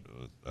bet.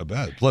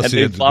 Plus,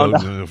 he had to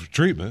go for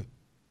treatment.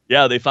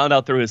 Yeah, they found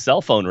out through his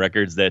cell phone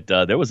records that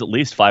there was at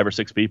least 5 or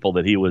 6 people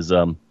that he was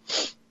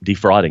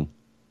defrauding.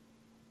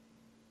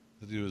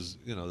 That he was,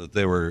 that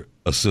they were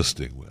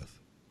assisting with.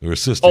 They were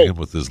assisting him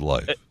with his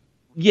life.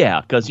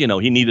 Yeah, because he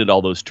needed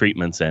all those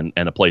treatments and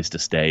a place to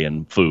stay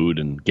and food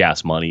and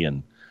gas money.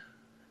 And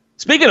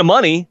speaking of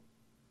money,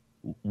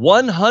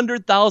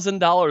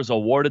 $100,000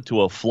 awarded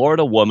to a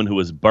Florida woman who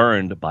was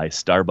burned by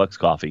Starbucks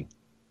coffee.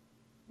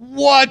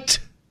 What?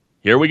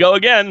 Here we go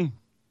again.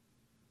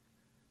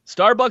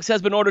 Starbucks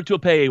has been ordered to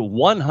pay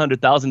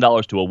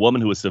 $100,000 to a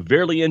woman who was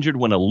severely injured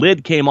when a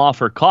lid came off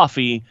her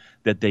coffee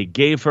that they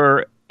gave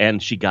her,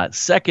 and she got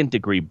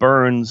second-degree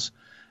burns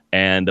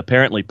and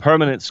apparently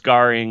permanent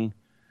scarring,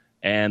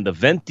 and the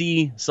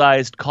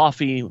venti-sized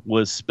coffee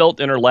was spilt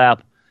in her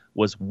lap,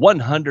 was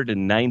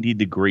 190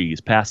 degrees,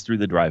 passed through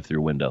the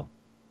drive-through window.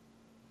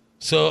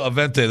 So a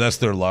venti, that's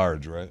their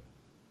large, right?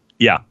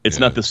 Yeah, it's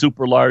not the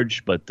super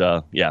large, but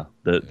the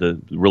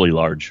really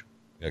large.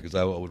 Yeah, because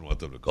I wouldn't want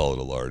them to call it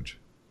a large.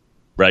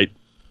 Right.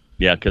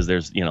 Yeah, because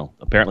there's,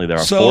 apparently there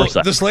are 4 sizes.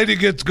 So this lady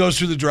goes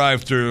through the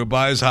drive-thru,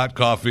 buys hot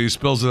coffee,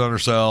 spills it on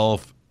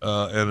herself,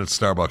 and it's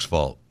Starbucks'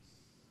 fault.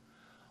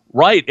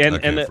 Right,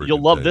 and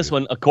you'll love this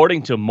one.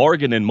 According to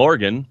Morgan &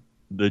 Morgan,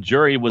 the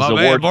jury was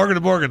awarded...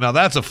 Morgan & Morgan, now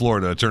that's a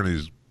Florida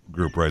attorneys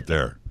group right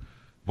there.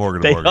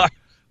 Morgan & Morgan.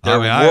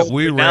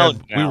 We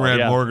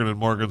ran Morgan &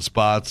 Morgan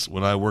spots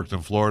when I worked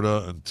in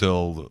Florida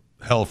until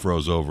hell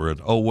froze over, and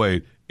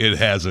wait, it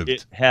hasn't.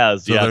 It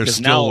has, so they're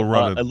still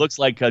running. It looks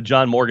like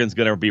John Morgan's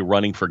going to be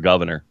running for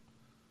governor.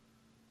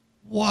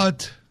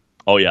 What?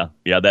 Oh, yeah.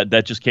 Yeah,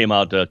 that just came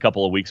out a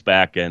couple of weeks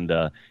back, and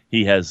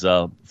he has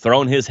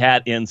thrown his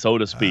hat in, so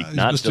to speak.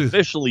 Not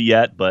officially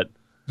yet, but...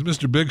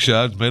 Mr. Big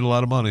Shot made a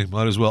lot of money.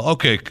 Might as well.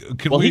 Okay,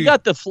 he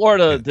got the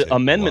Florida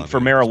amendment for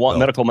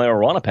medical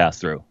marijuana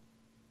passed through.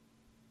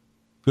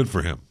 Good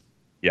for him.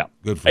 Yeah.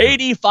 Good for him.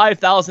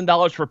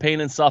 $85,000 for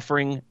pain and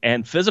suffering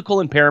and physical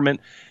impairment,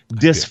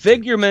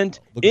 disfigurement,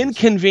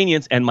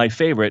 inconvenience, and my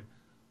favorite,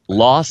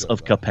 loss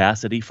of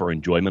capacity for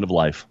enjoyment of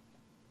life.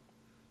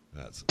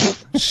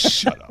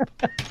 Shut up.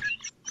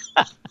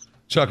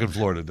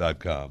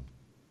 ChuckandFlorida.com.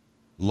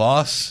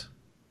 Loss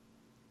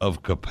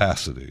of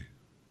capacity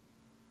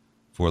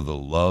for the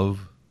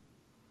love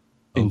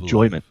of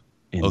enjoyment.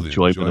 life.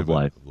 Enjoyment of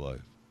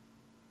life.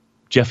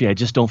 Jeffy, I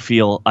just don't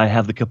feel I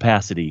have the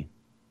capacity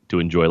to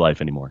enjoy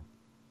life anymore.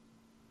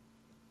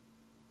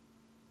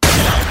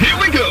 Here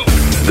we go.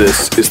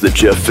 This is the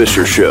Jeff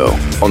Fisher Show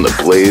on the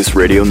Blaze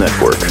Radio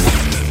Network.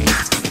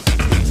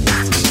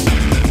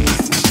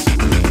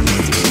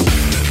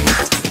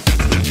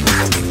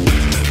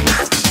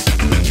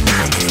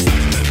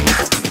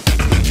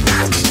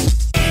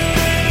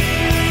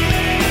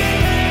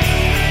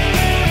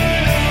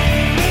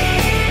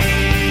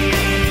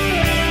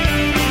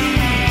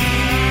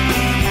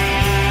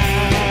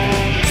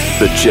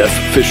 The Jeff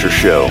Fisher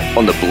Show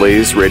on the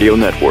Blaze Radio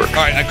Network. All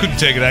right, I couldn't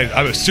take it.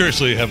 I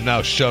seriously have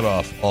now shut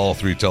off all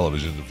 3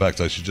 televisions. In fact,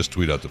 I should just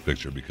tweet out the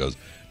picture because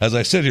as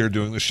I sit here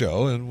doing the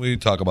show and we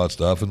talk about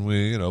stuff and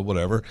we,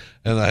 whatever,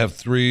 and I have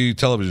 3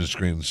 television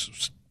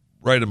screens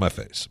right in my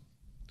face.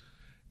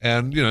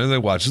 And, they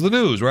watch the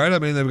news, right? I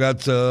mean, they've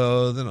got,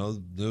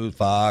 News,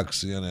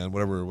 Fox, CNN,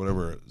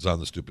 whatever is on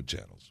the stupid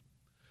channels.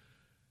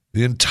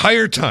 The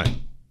entire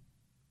time,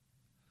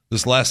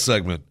 this last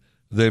segment,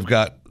 they've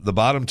got the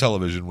bottom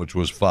television, which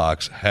was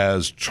Fox,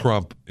 has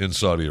Trump in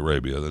Saudi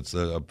Arabia. That's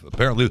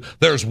apparently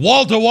there's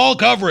wall-to-wall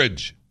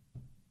coverage.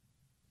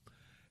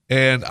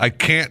 And I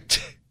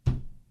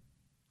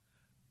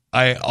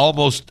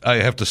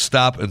have to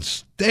stop and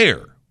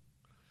stare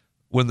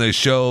when they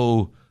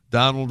show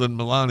Donald and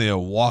Melania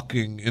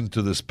walking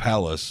into this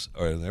palace,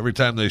 and every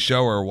time they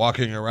show her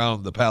walking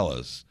around the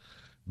palace,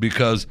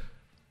 because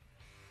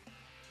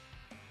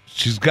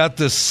she's got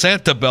this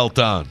Santa belt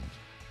on.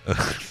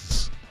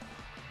 It's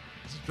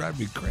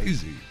driving me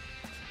crazy.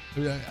 I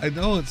mean, I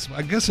know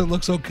I guess it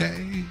looks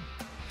okay.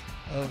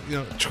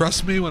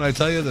 Trust me when I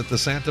tell you that the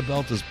Santa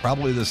belt is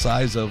probably the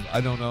size of,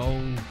 I don't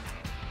know,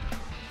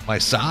 my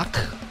sock.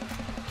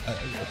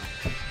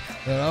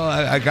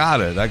 I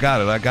got it. I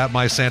got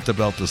my Santa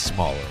belt is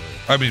smaller.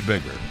 I mean,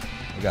 bigger.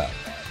 I got it.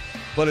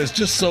 But it's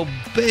just so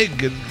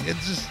big, and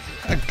it's just,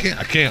 I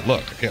can't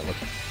look.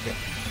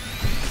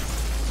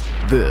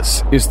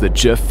 This is the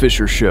Jeff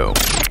Fisher Show,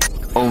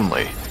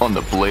 only on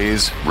the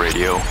Blaze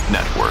Radio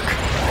Network.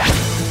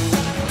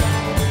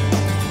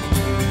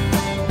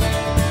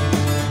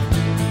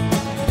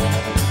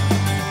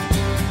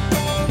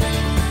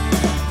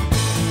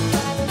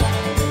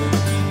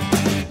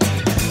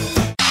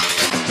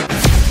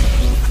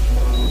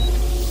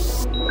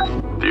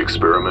 The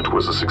experiment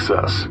was a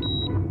success.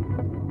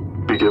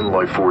 Begin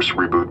Life Force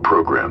Reboot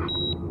Program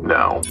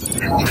now.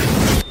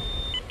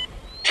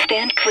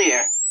 Stand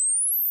clear.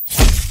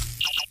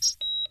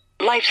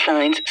 Life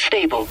signs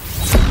stable.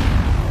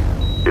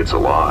 It's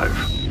alive.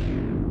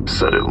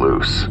 Set it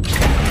loose.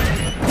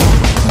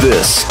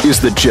 This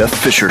is the Jeff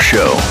Fisher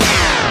Show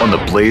on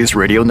the Blaze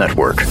Radio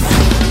Network.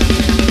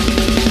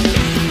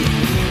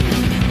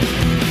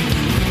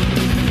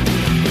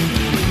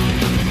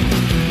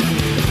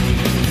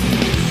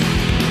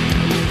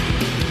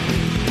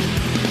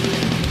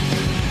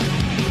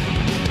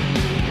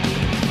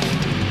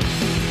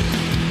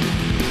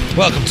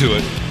 Welcome to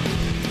it.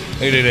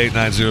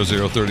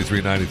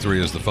 888-900-3393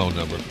 is the phone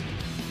number.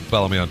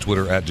 Follow me on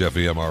Twitter at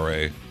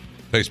JeffyMRA.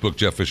 Facebook,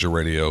 Jeff Fisher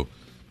Radio.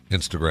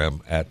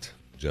 Instagram at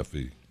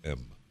JeffyMRA.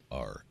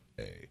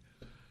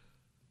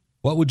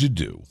 What would you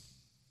do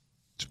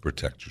to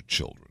protect your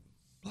children?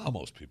 Well,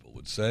 most people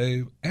would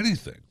say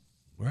anything.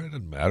 Right? It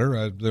doesn't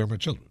matter. They're my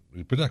children.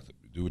 You protect them.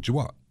 You do what you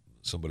want.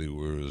 If somebody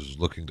was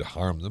looking to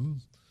harm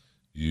them,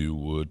 you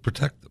would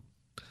protect them.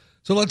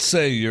 So let's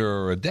say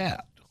you're a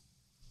dad.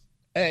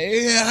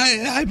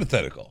 A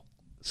hypothetical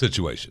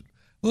situation.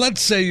 Let's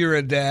say you're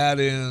a dad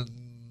in,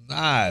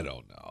 I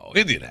don't know,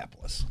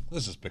 Indianapolis.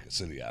 Let's just pick a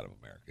city out of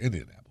America,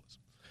 Indianapolis.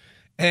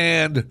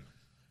 And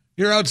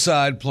you're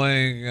outside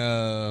playing,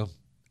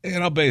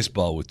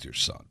 baseball with your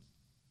son.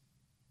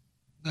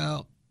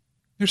 Now,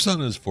 your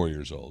son is 4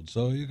 years old,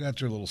 so you got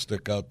your little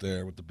stick out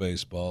there with the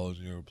baseball, and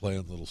you're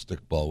playing little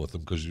stick ball with him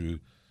because you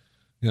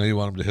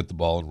want him to hit the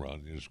ball and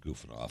run. You're just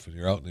goofing off, and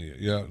you're out in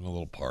a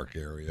little park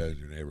area in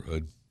your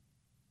neighborhood.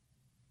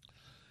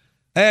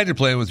 And you're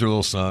playing with your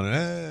little son, and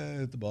hey,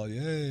 hit the ball,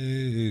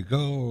 yay,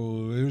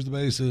 go, here's the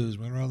bases,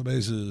 run around the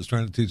bases,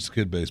 trying to teach the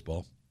kid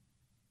baseball.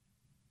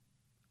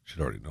 Should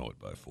already know it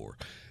by 4.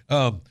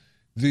 All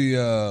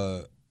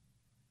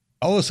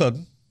of a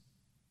sudden,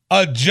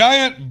 a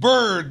giant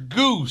bird,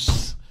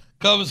 goose,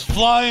 comes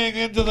flying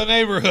into the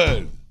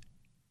neighborhood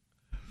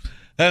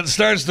and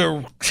starts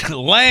to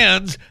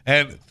land,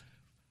 and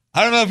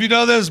I don't know if you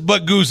know this,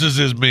 but gooses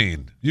is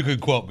mean. You can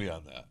quote me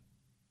on that,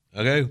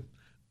 okay?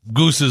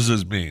 Gooses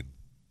is mean.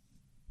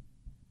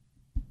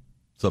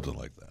 Something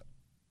like that.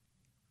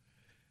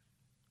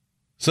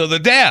 So the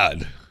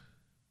dad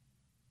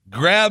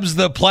grabs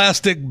the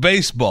plastic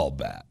baseball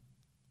bat.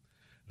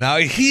 Now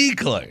he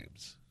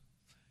claims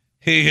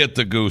he hit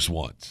the goose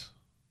once.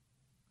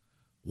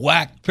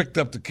 Whacked, picked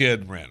up the kid,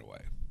 and ran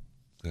away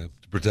to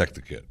protect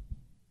the kid.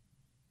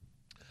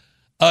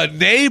 A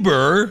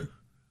neighbor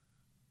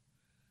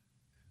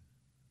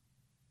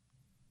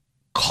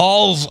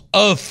calls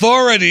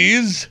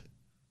authorities.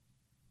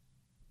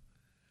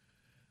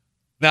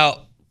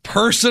 Now,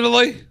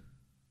 personally,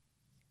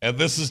 and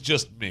this is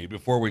just me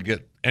before we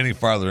get any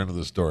farther into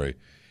the story,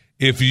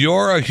 if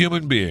you're a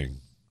human being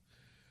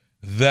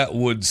that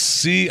would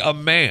see a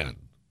man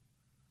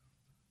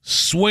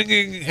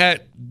swinging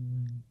at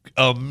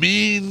a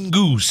mean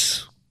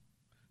goose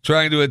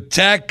trying to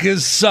attack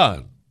his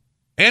son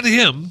and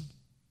him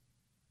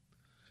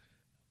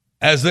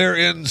as they're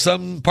in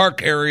some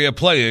park area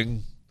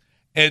playing,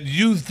 and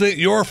you think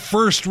your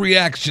first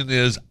reaction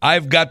is,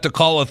 I've got to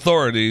call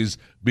authorities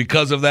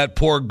because of that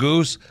poor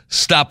goose,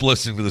 stop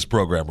listening to this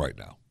program right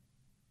now.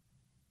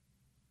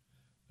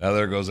 Now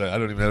there goes, I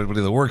don't even have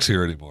anybody that works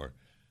here anymore.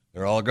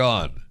 They're all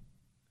gone.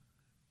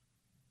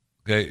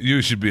 Okay,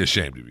 you should be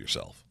ashamed of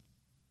yourself.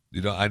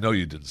 You know, I know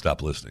you didn't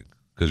stop listening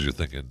because you're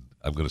thinking,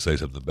 I'm going to say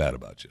something bad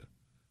about you.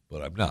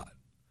 But I'm not.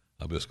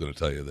 I'm just going to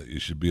tell you that you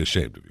should be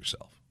ashamed of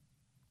yourself.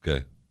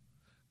 Okay?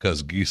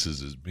 Because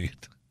geeses is mean.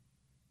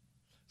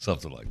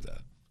 Something like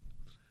that.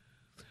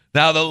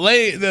 Now,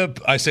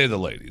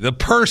 the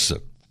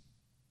person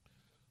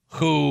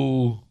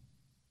who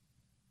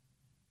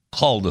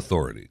called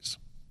authorities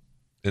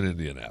in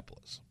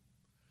Indianapolis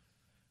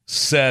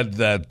said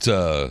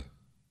that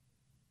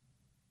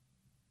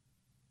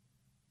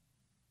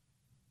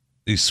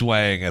he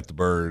swang at the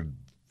bird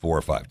 4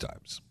 or 5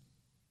 times.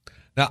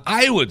 Now,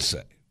 I would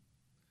say,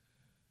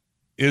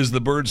 is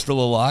the bird still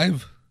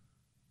alive?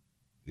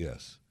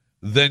 Yes.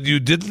 Then you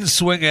didn't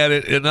swing at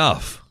it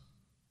enough.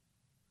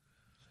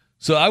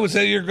 So I would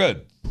say you're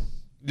good.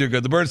 You're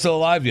good. The bird's still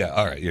alive? Yeah.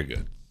 All right, you're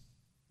good.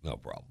 No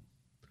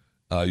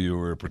problem. You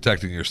were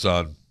protecting your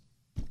son?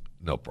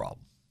 No problem.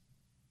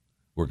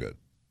 We're good.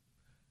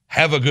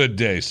 Have a good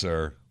day,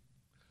 sir.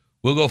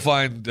 We'll go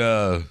find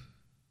who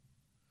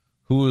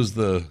is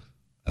the...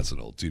 That's an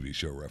old TV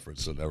show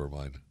reference, so never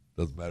mind.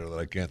 Doesn't matter that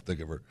I can't think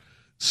of her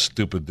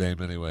stupid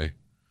name anyway.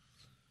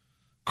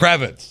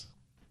 Kravitz.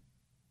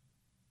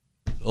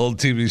 Old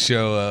TV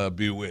show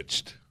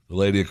Bewitched. The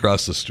lady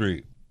across the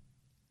street.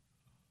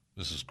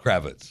 Mrs.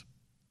 Kravitz.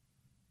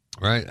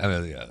 Right? I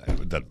mean, yeah,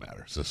 it doesn't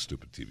matter. It's a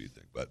stupid TV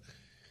thing. But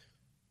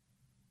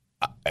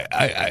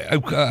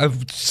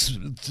it's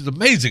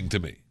amazing to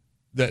me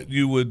that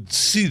you would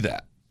see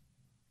that.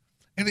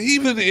 And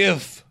even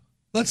if,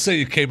 let's say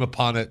you came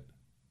upon it,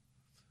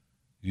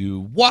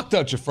 you walked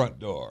out your front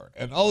door,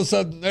 and all of a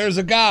sudden there's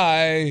a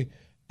guy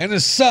and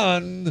his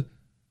son,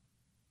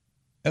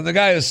 and the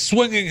guy is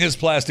swinging his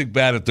plastic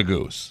bat at the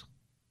goose.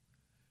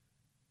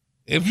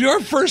 If your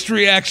first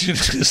reaction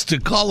is to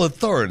call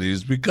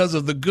authorities because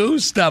of the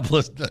goose, stop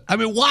listening. I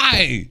mean,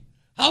 why?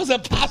 How is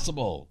that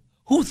possible?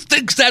 Who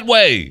thinks that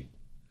way?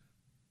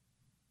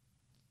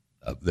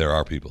 There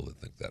are people that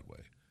think that way.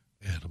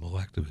 Animal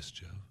activists,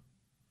 Jeff.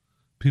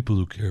 People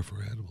who care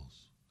for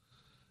animals.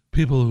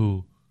 People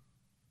who,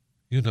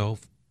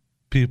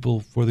 people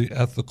for the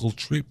ethical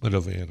treatment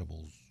of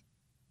animals.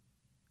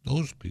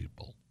 Those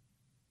people.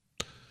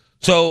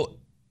 So,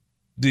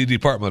 the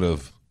Department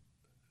of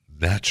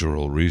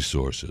Natural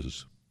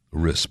Resources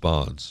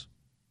response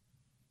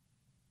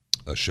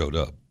showed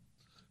up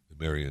in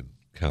Marion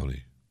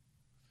County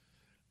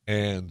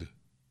and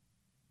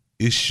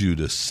issued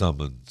a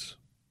summons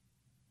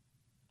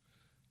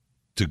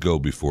to go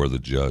before the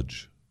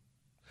judge.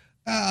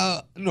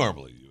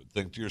 Normally, you would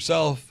think to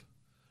yourself,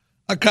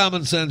 a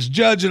common sense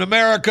judge in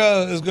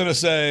America is going to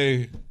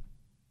say,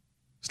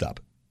 stop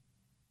it.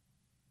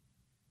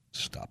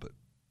 Stop it.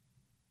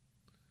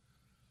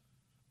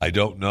 I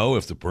don't know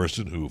if the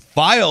person who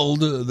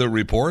filed the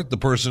report, the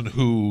person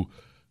who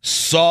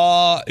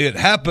saw it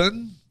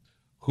happen,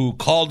 who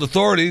called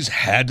authorities,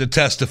 had to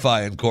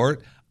testify in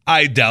court.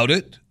 I doubt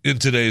it. In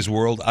today's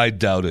world, I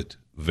doubt it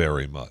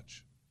very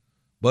much.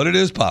 But it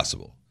is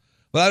possible.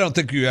 But I don't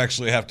think you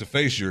actually have to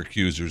face your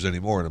accusers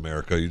anymore in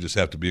America. You just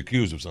have to be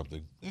accused of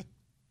something.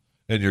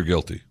 And you're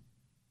guilty.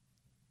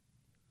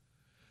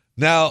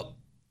 Now,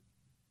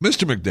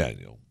 Mr.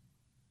 McDaniel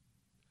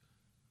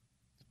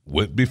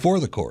went before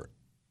the court.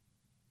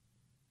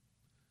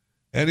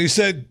 And he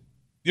said,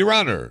 Your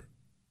Honor,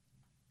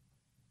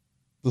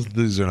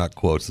 these are not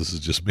quotes. This is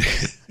just me.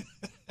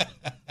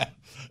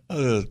 I'm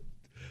going to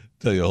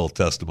tell you a whole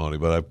testimony,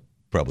 but I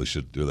probably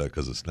shouldn't do that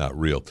because it's not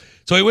real.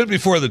 So he went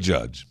before the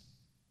judge.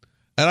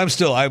 And I'm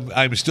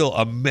still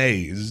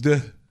amazed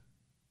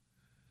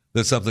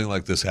that something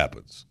like this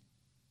happens.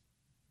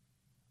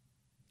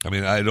 I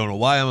mean, I don't know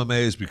why I'm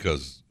amazed,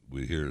 because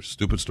we hear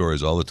stupid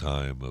stories all the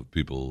time of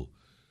people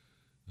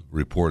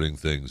reporting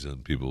things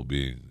and people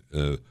being...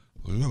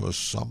 we have a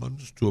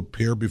summons to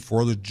appear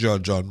before the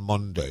judge on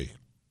Monday.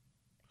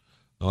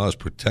 No, I was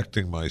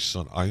protecting my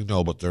son. I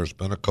know, but there's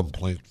been a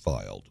complaint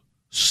filed.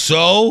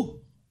 So?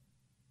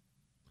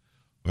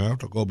 We have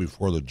to go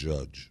before the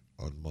judge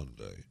on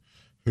Monday.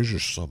 Here's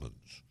your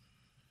summons.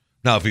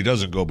 Now, if he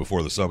doesn't go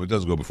before the summons, he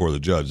doesn't go before the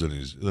judge, then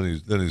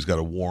he's got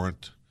a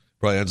warrant.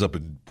 Probably ends up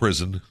in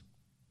prison.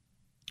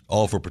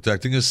 All for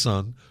protecting his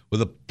son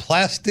with a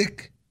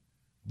plastic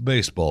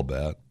baseball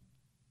bat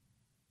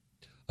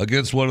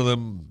against one of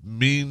them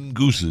mean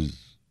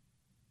gooses.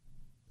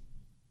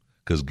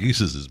 Because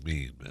geeses is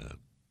mean, man.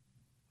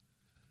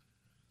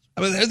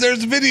 I mean,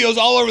 there's videos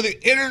all over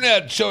the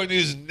internet showing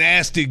these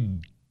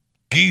nasty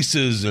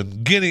geeses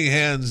and guinea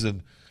hens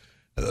and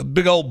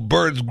big old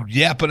birds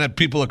yapping at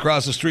people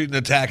across the street and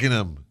attacking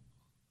them.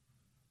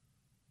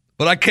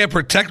 But I can't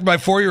protect my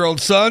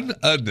 4-year-old son?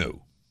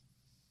 No.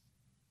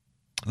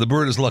 The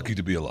bird is lucky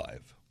to be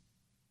alive.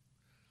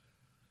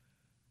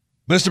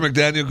 Mr.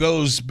 McDaniel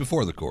goes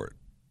before the court.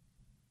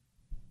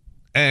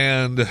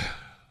 And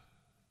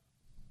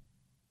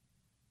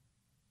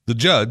the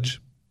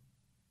judge,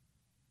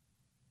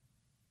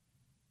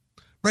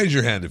 raise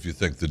your hand if you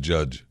think the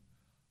judge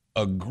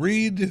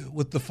agreed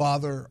with the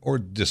father or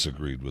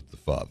disagreed with the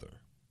father?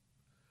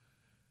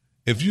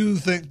 If you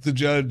think the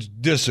judge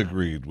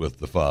disagreed with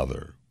the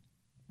father,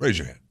 raise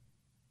your hand.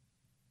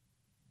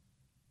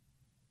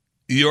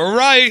 You're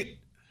right.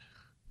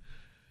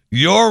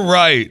 You're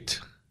right.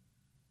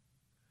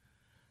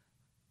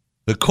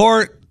 The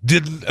court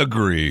didn't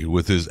agree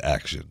with his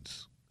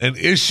actions and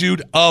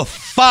issued a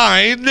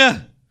fine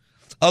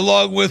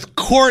along with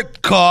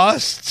court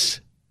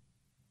costs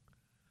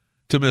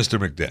to Mr.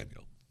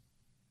 McDaniel.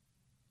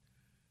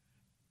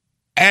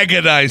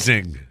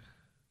 Agonizing.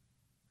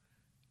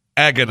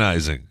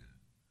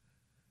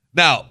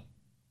 Now,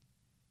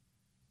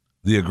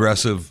 the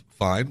aggressive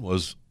fine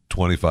was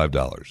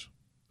 $25.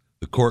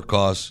 The court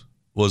cost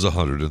was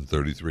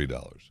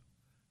 $133.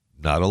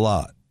 Not a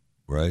lot,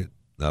 right?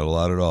 Not a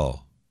lot at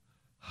all.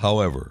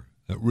 However,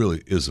 that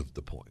really isn't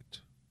the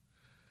point.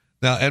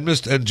 Now, and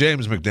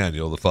James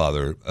McDaniel, the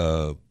father,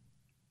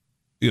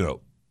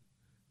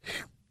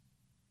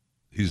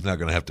 he's not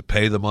going to have to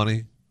pay the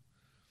money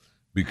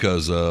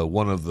because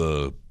one of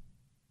the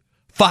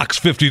Fox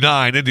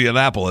 59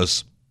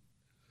 Indianapolis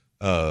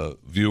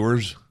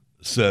viewers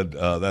said,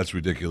 that's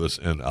ridiculous,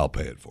 and I'll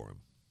pay it for him.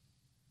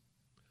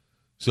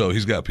 So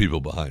he's got people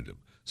behind him.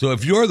 So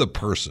if you're the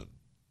person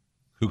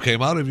who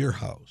came out of your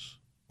house,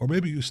 or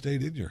maybe you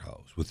stayed in your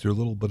house with your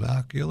little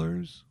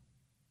binoculars,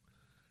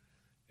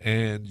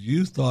 and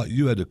you thought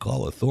you had to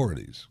call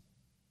authorities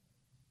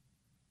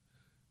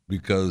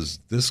because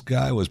this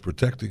guy was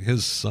protecting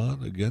his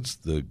son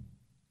against the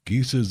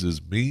geese's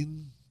as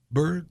mean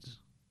birds,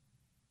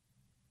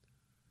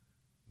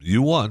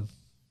 you won.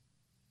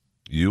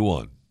 You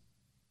won.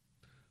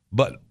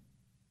 But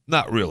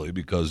not really,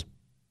 because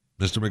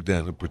Mr.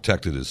 McDaniel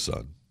protected his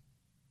son.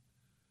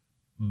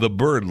 The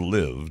bird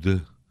lived.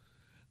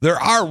 There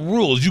are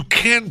rules. You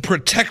can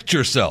protect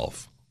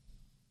yourself.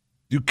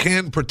 You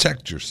can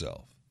protect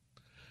yourself.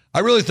 I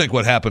really think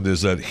what happened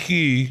is that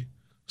he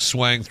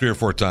swang 3 or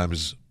 4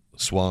 times,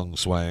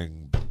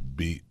 swang,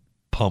 beat,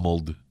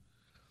 pummeled.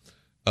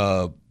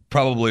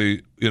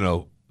 Probably,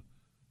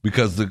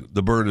 because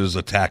the bird is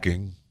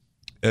attacking.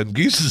 And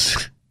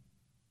Geese's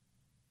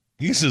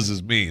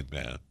is mean,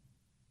 man.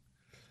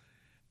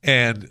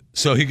 And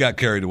so he got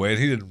carried away,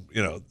 and he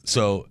didn't,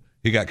 so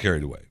he got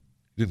carried away.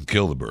 He didn't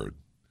kill the bird.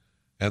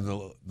 And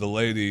the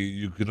lady,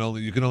 you can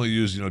only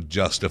use,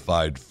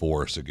 justified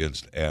force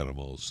against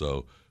animals.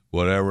 So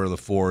whatever the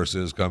force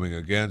is coming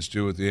against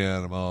you with the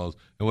animals,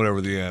 and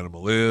whatever the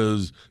animal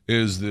is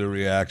the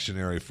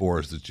reactionary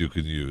force that you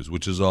can use,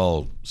 which is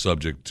all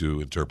subject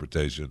to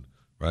interpretation,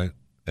 right?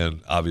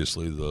 And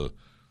obviously the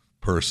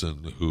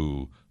person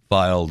who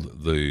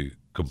filed the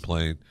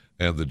complaint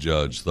and the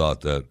judge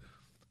thought that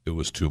it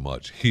was too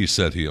much. He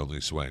said he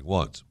only swang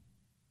once.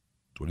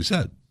 That's what he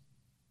said.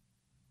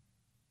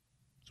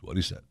 That's what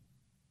he said.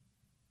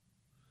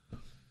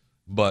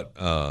 But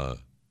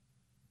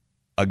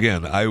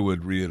again, I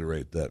would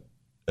reiterate that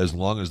as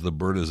long as the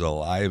bird is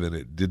alive and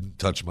it didn't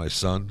touch my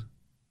son,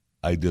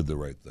 I did the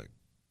right thing.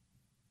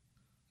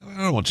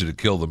 I don't want you to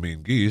kill the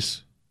mean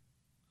geese.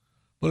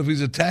 But if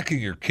he's attacking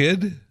your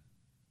kid,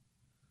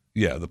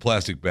 yeah, the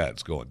plastic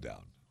bat's going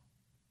down.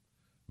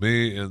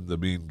 Me and the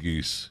mean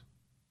geese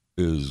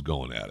is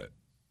going at it.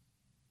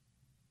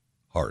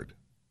 Hard.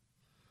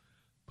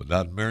 But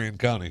not in Marion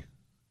County.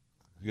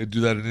 You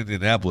do that in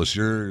Indianapolis,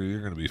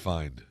 you're going to be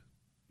fined.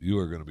 You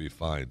are going to be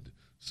fined.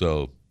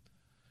 So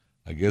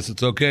I guess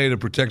it's okay to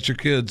protect your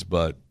kids,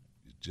 but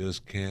you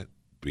just can't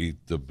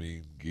beat the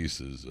mean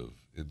geeses of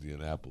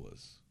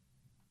Indianapolis.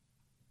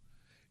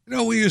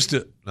 We used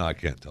to... No, I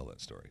can't tell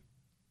that story.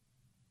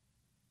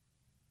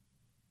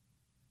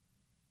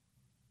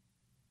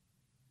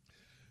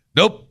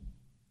 Nope.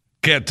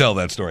 Can't tell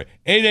that story.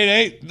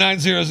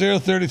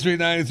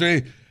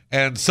 888-900-3393.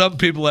 And some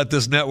people at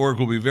this network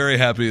will be very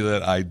happy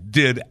that I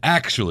did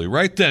actually,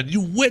 right then,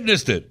 you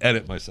witnessed it,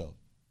 edit myself.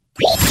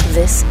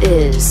 This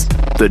is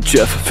The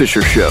Jeff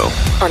Fisher Show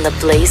on the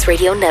Blaze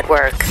Radio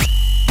Network.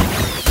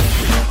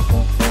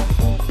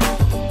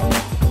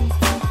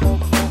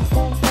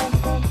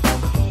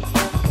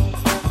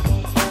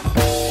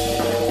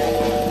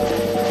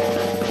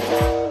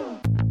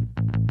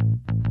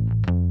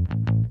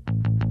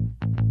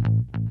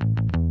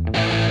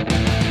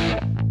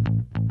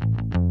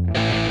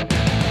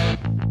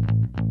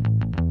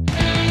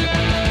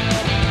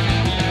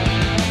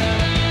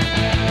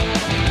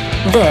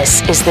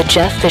 This is The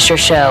Jeff Fisher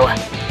Show.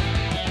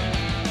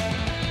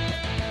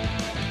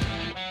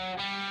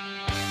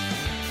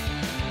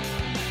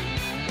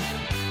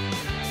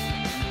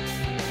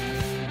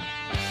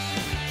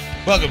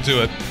 Welcome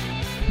to it.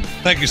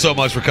 Thank you so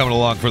much for coming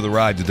along for the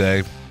ride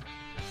today.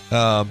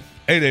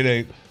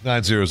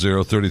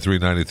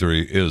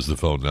 888-900-3393 is the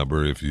phone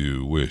number if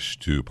you wish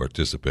to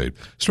participate.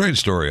 Strange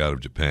story out of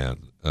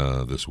Japan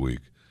this week.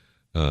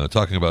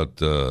 Talking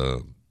about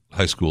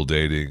high school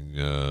dating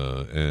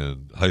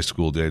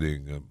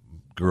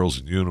girls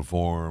in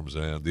uniforms,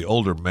 and the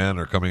older men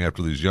are coming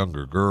after these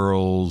younger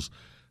girls,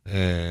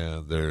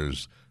 and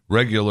there's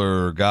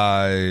regular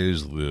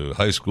guys, the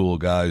high school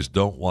guys,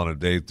 don't want to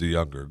date the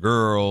younger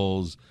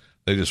girls.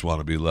 They just want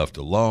to be left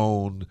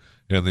alone.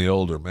 And the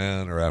older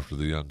men are after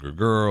the younger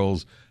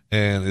girls.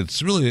 And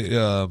it's really,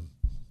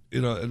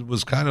 it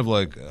was kind of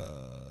like,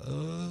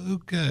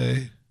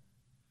 okay,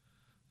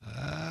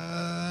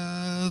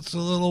 it's a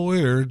little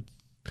weird.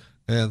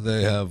 And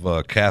they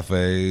have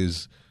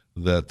cafes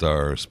that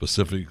are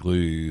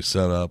specifically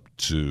set up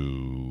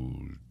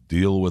to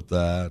deal with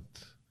that.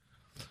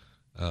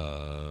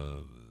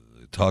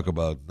 Talk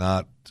about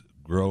not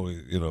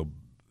growing,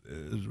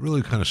 it's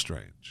really kind of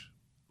strange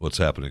what's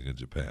happening in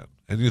Japan.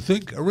 And you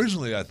think,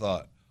 originally I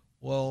thought,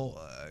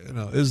 well,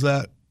 is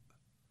that,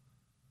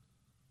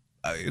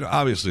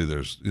 obviously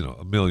there's,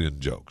 a million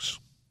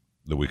jokes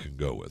that we can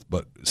go with,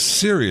 but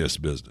serious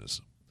business.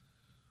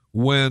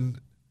 When,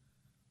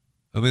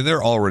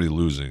 they're already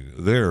losing.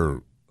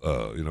 Their,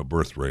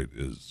 birth rate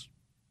is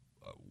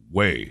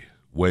way,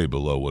 way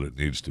below what it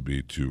needs to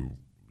be to,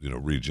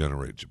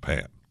 regenerate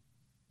Japan.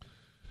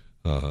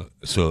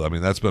 So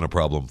that's been a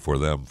problem for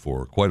them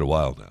for quite a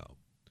while now.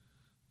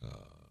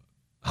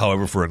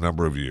 However, for a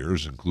number of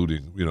years,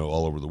 including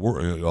all over the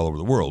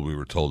world, we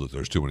were told that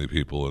there's too many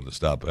people and to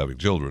stop having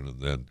children.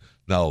 And then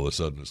now all of a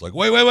sudden it's like,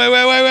 wait!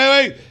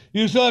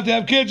 You still have to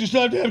have kids. You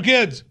still have to have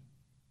kids.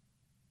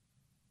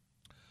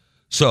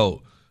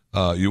 So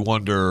you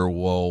wonder,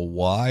 well,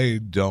 why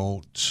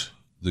don't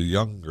the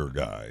younger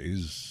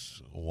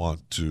guys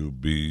want to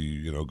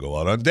be, go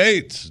out on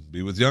dates and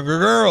be with younger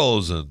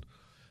girls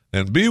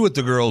and be with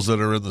the girls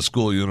that are in the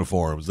school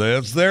uniforms?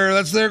 That's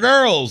their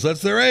girls.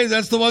 That's their age.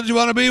 That's the ones you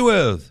want to be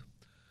with.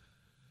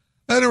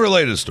 And a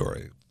related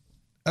story.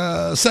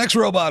 Sex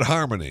robot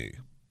Harmony.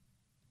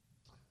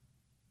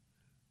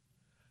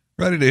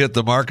 Ready to hit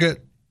the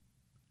market?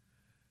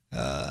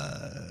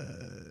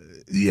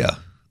 Yeah.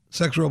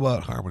 Sex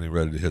robot Harmony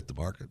ready to hit the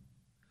market.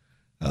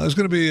 There's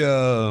going to be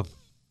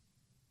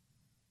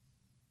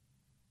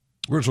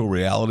virtual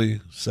reality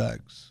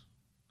sex,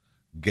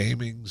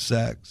 gaming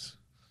sex,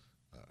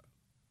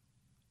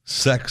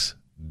 sex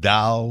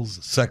dolls,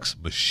 sex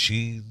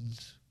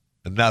machines,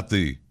 and not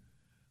the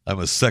I'm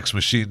a sex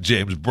machine,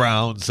 James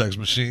Brown sex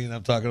machine.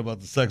 I'm talking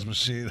about the sex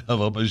machine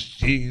of a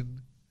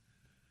machine.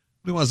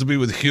 Who wants to be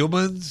with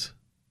humans?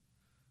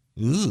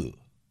 Ooh,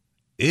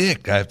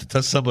 ick. I have to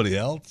touch somebody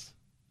else?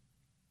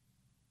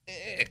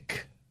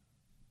 Ick.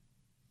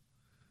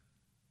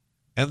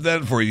 And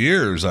then for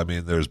years,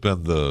 there's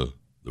been the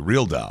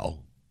real doll.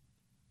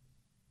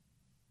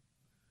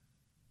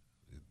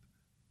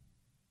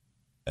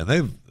 And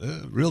they've,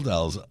 real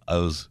dolls,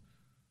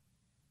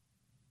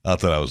 not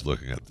that I was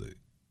looking at the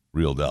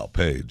real doll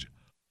page,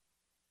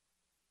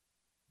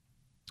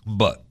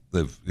 but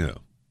they've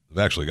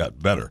actually gotten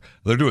better.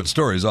 They're doing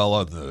stories all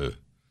on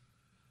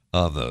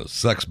the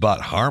sex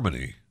bot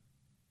Harmony.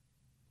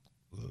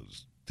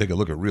 Take a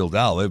look at Real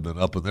Doll. They've been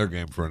up in their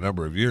game for a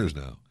number of years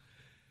now.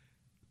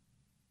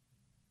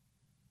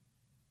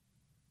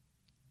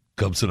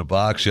 Comes in a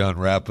box, you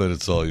unwrap it,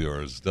 it's all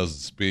yours. Doesn't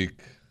speak.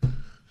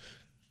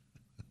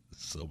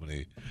 So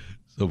many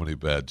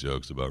bad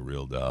jokes about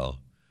Real Doll.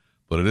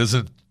 But it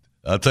isn't,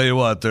 I'll tell you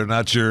what, they're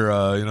not your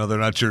they're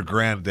not your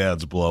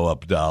granddad's blow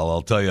up doll,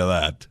 I'll tell you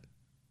that.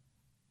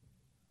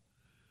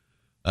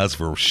 That's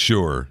for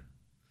sure.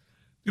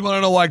 You want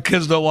to know why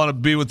kids don't want to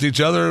be with each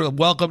other?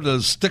 Welcome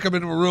to stick them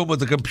in a room with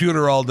the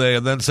computer all day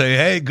and then say,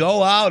 hey,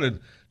 go out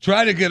and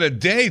try to get a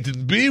date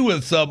and be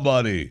with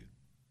somebody.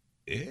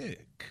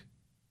 Ick.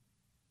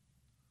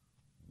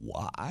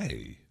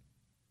 Why?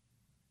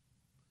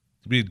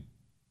 You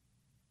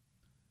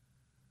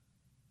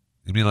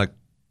mean like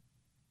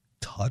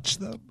touch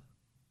them?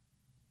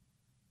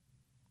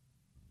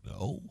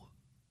 No.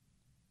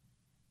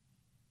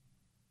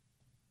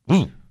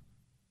 Why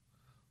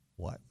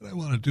would I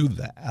want to do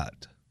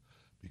that?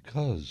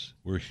 Because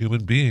we're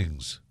human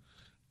beings,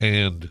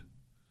 and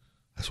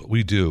that's what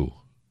we do.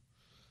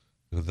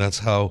 And that's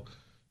how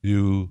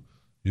you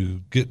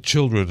get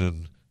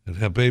children and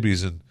have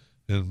babies and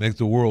make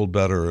the world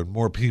better and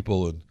more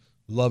people and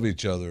love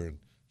each other. And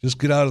just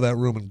get out of that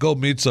room and go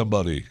meet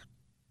somebody.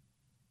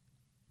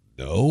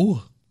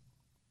 No?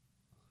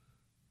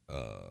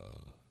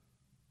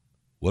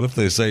 What if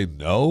they say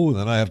no?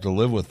 Then I have to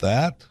live with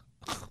that?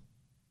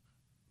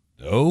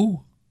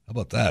 No? How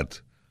about that?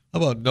 How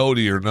about no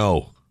to your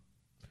no?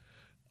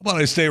 How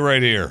about I stay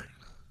right here?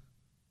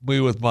 Be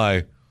with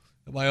my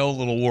own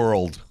little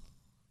world.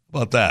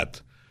 How about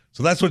that?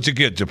 So that's what you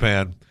get,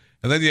 Japan.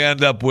 And then you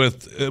end up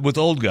with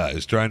old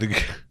guys trying to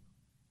get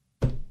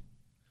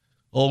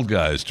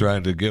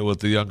with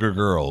the younger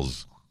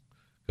girls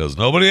because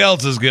nobody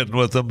else is getting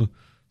with them.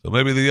 So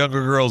maybe the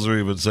younger girls are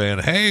even saying,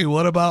 hey,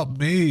 what about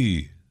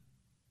me?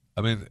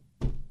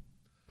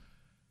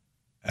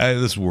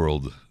 This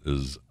world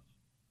is,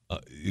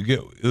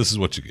 this is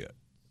what you get.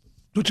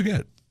 It's what you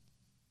get.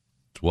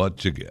 It's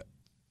what you get.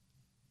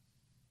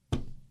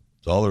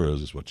 It's all there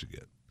is what you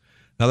get.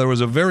 Now, there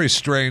was a very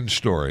strange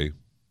story.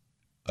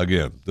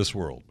 Again, this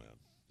world, man.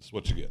 This is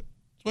what you get.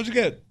 It's what you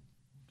get.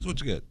 It's what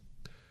you get.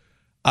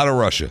 Out of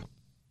Russia.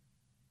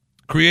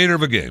 Creator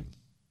of a game.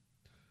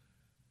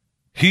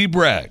 He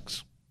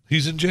brags.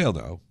 He's in jail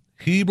now.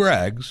 He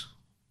brags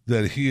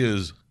that he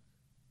is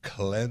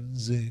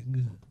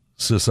cleansing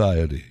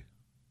society.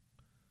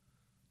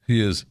 He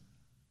is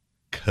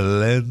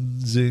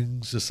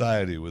cleansing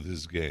society with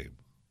his game.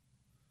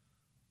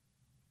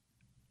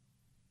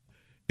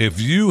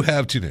 If you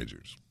have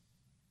teenagers,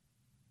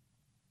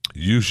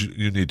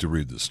 you need to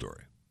read this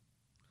story,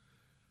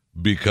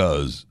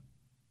 because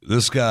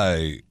this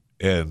guy,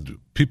 and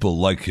people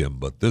like him,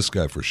 but this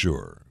guy for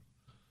sure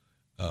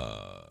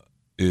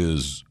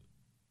is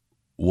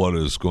what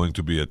is going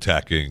to be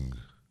attacking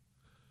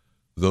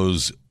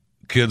those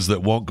kids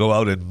that won't go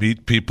out and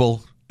meet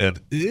people. And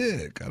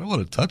ick, I don't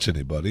want to touch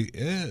anybody.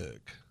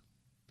 Ick.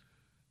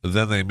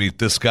 Then they meet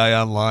this guy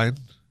online,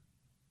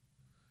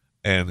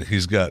 and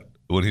he's got,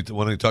 when he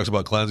talks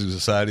about cleansing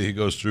society, he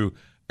goes through,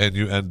 and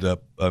you end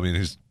up, I mean,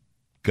 he's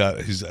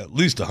at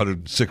least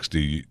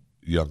 160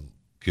 young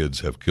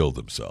kids have killed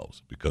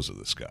themselves because of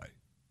this guy.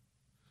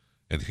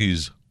 And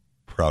he's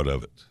proud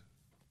of it.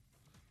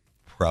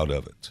 Proud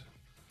of it.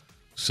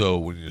 So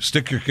when you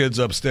stick your kids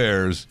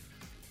upstairs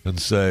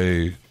and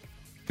say,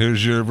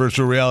 here's your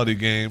virtual reality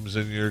games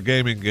and your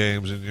gaming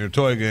games and your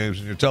toy games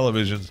and your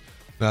televisions,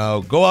 now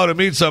go out and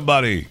meet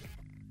somebody.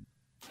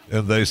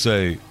 And they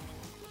say,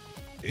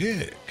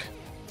 ick.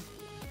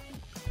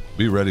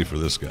 Be ready for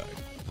this guy.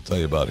 I'll tell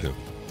you about him.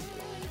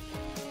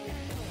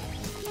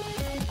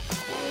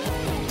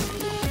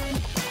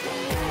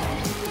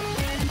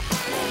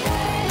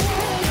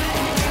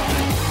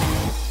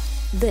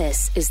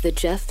 This is the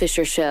Jeff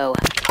Fisher Show.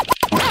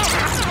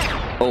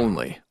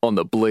 Only on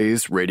the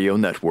Blaze Radio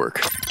Network.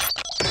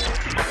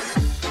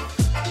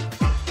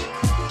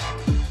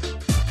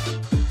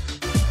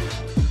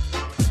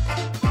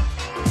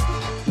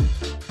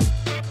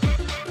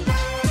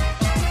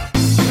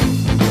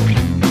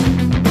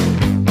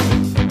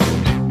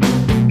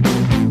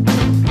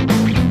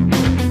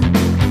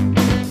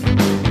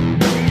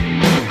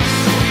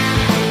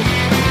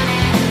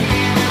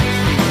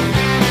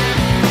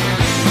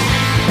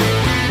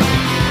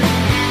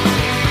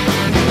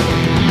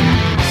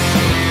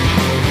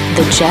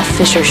 The Jeff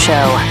Fisher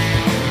Show.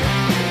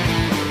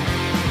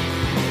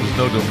 There's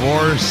no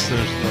divorce.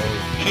 There's no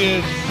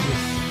kids.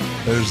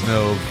 There's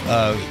no,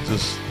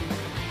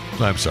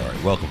 I'm sorry.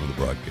 Welcome to the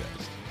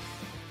broadcast.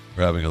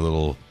 We're having a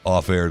little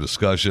off-air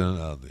discussion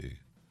on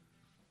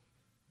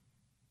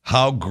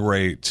how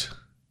great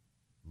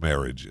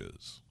marriage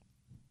is.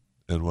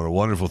 And what a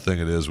wonderful thing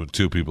it is when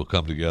two people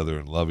come together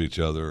and love each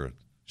other and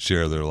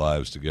share their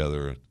lives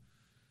together. And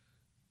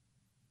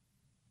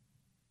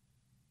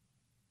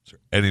is there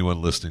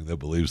anyone listening that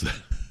believes that?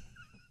 Is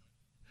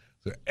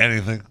there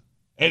anyone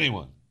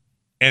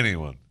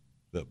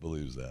that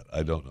believes that?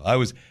 I don't know. I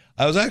was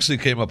actually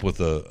came up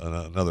with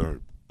another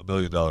 $1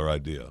 million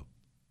idea.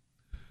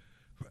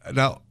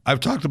 Now, I've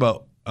talked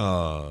about,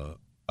 I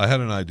had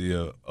an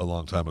idea a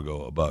long time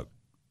ago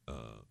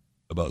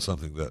about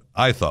something that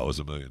I thought was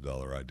 $1 million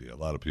idea. A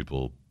lot of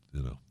people,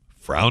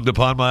 frowned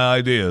upon my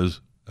ideas,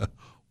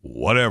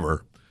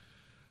 whatever.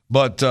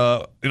 But,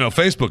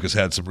 Facebook has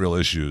had some real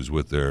issues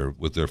with their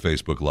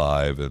Facebook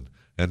Live,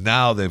 and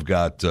now they've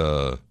got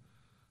the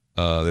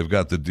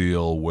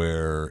deal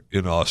where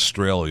in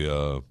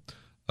Australia,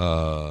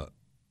 or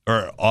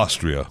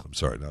Austria, I'm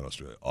sorry, not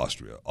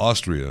Australia,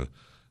 Austria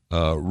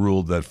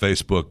ruled that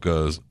Facebook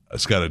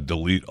has got to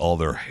delete all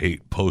their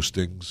hate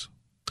postings.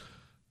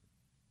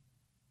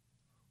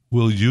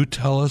 Will you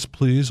tell us,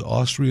 please,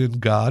 Austrian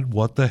God,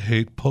 what the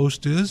hate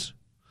post is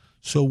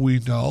so we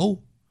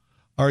know?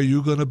 Are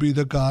you going to be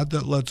the God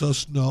that lets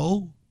us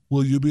know?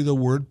 Will you be the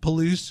word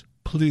police,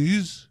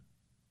 please?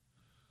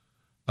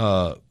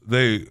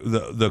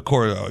 The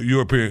court,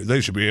 European, they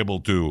should be able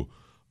to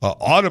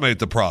automate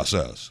the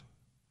process.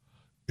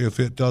 If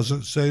it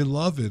doesn't say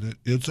love in it,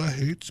 it's a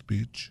hate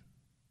speech.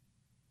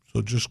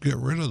 So just get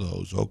rid of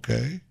those,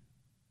 okay?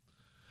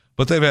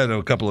 But they've had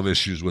a couple of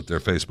issues with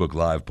their Facebook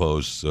Live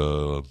posts.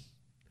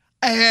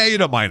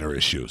 Minor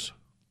issues.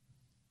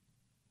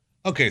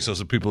 Okay, so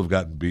some people have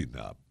gotten beaten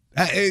up.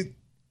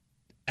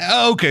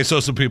 Okay,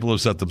 so some people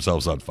have set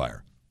themselves on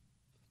fire.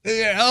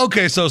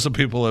 Okay, so some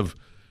people have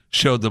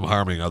showed them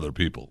harming other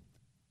people.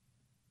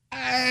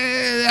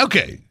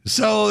 Okay,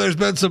 so there's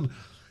been some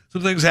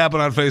things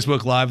happen on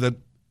Facebook Live that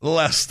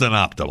less than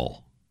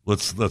optimal.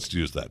 Let's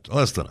use that.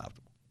 Less than optimal.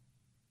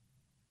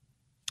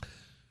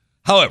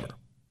 However,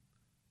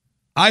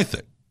 I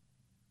think,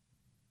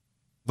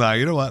 now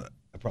you know what?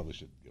 I probably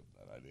shouldn't give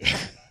that idea.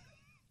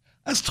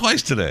 That's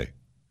twice today.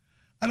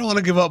 I don't want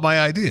to give up my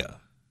idea.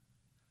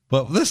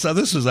 But this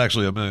is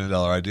actually $1 million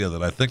idea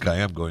that I think I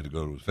am going to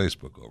go to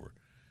Facebook over.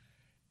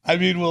 I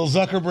mean, will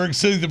Zuckerberg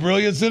see the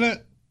brilliance in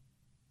it?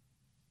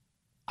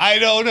 I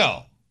don't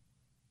know.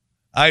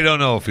 I don't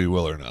know if he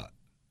will or not.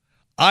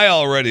 I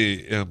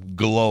already am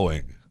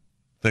glowing,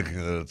 thinking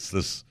that it's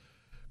this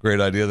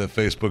great idea that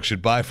Facebook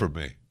should buy from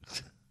me.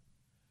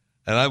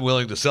 And I'm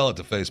willing to sell it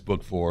to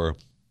Facebook for,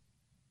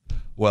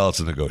 well, it's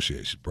a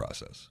negotiation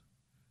process.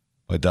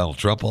 By Donald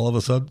Trump all of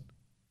a sudden?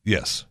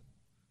 Yes.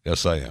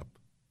 Yes, I am.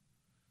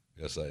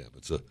 Yes, I am.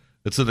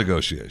 It's a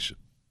negotiation.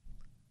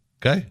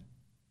 Okay?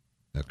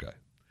 Okay.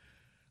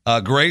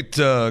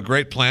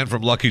 Great plan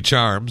from Lucky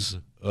Charms.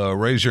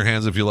 Raise your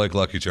hands if you like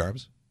Lucky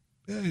Charms.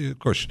 Yeah, of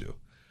course you do.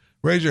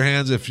 Raise your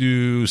hands if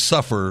you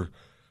suffer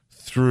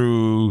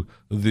through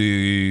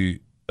the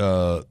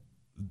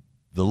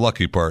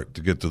lucky part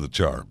to get to the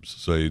charms.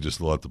 So you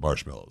just let the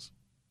marshmallows.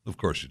 Of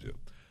course you do.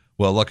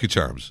 Well, Lucky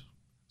Charms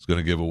is going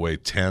to give away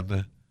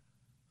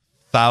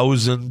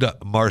 10,000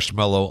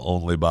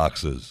 marshmallow-only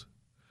boxes.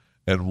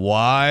 And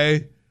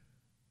why,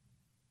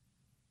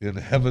 in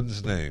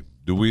heaven's name,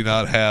 do we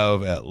not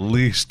have at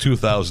least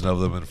 2,000 of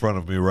them in front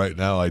of me right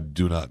now? I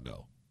do not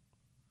know.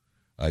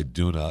 I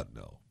do not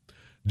know.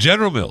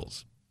 General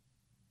Mills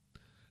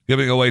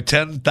giving away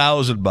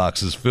 10,000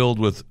 boxes filled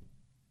with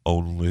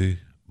only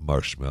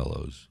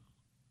marshmallows.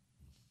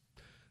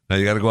 Now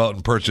you got to go out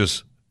and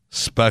purchase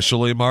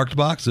specially marked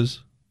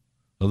boxes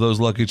of those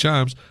Lucky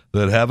Charms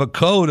that have a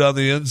code on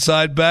the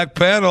inside back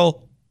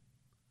panel.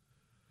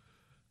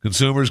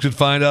 Consumers can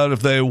find out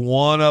if they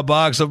won a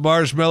box of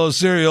marshmallow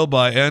cereal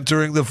by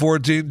entering the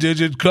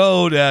 14-digit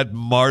code at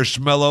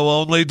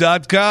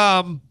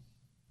marshmallownly.com.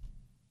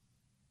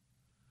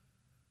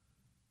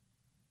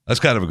 That's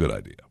kind of a good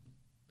idea.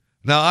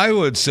 Now, I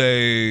would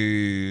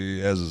say,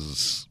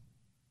 just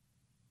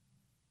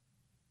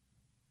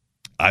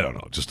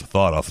a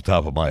thought off the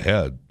top of my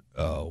head,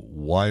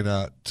 why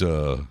not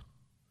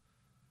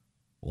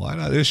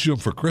issue them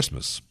for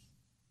Christmas?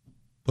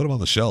 Put them on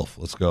the shelf.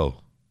 Let's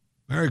go.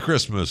 Merry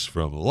Christmas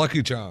from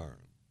Lucky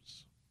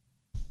Charms.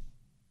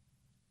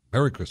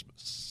 Merry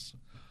Christmas.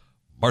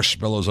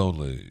 Marshmallows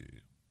only.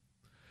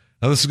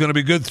 Now, this is going to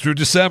be good through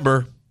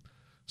December,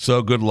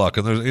 so good luck.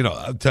 And there's,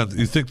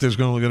 you think there's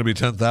only going to be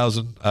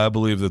 10,000? I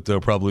believe that there'll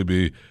probably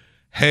be,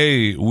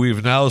 hey,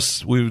 we've now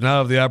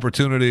have the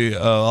opportunity.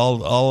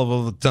 All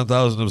of the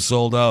 10,000 have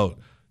sold out.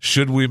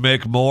 Should we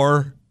make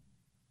more?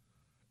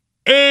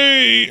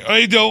 Hey,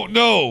 I don't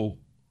know.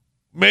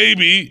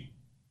 Maybe.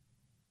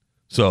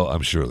 So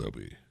I'm sure there'll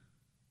be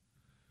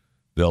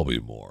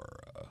more.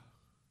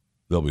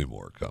 There'll be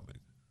more coming.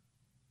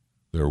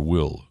 There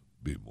will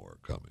be more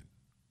coming.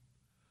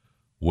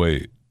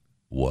 Wait,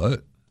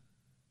 what?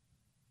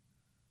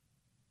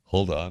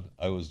 Hold on.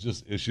 I was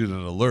just issued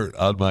an alert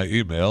on my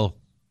email.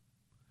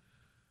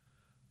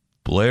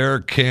 Blair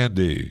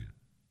Candy,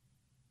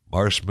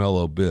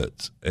 marshmallow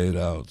bits, 8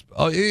 ounce.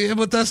 Oh, yeah,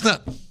 but that's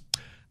not.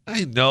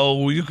 I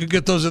know you can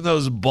get those in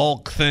those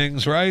bulk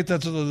things, right?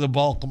 That's the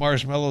bulk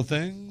marshmallow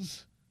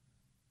things.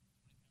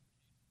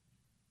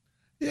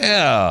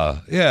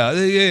 Yeah.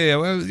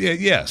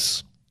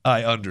 Yes,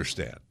 I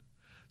understand.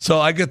 So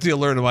I get the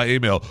alert in my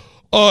email.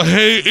 Oh,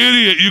 hey,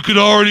 idiot, you can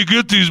already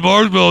get these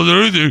marshmallows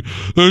or anything.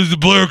 There's the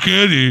Blair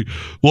Candy.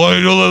 Why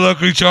don't let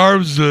Lucky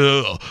Charms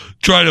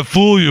try to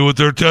fool you with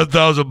their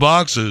 10,000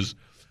 boxes?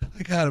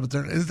 I got it, but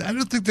I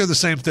don't think they're the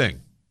same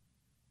thing.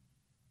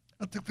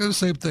 I think they're the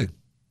same thing.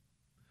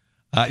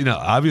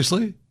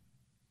 Obviously,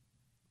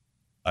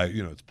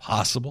 it's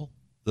possible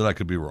that I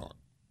could be wrong.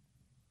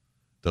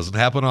 Doesn't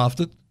happen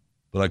often,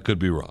 but I could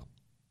be wrong.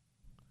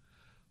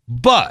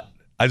 But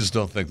I just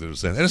don't think they're the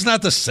same. And it's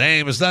not the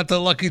same. It's not the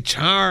Lucky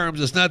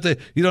Charms. It's not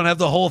you don't have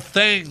the whole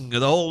thing,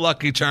 the whole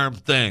Lucky Charm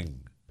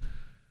thing.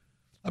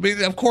 I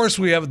mean, of course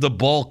we have the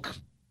bulk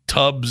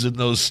tubs in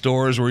those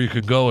stores where you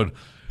can go and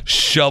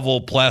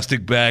shovel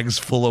plastic bags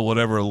full of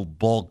whatever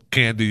bulk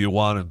candy you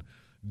want and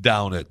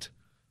down it.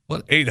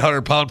 What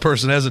 800-pound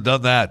person hasn't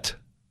done that?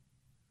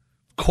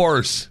 Of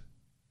course.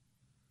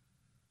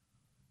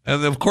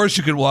 And of course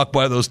you can walk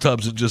by those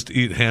tubs and just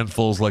eat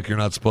handfuls like you're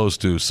not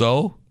supposed to.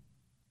 So?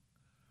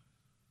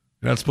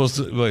 You're not supposed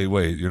to,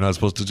 wait, you're not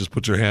supposed to just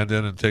put your hand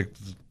in and take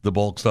the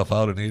bulk stuff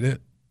out and eat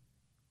it?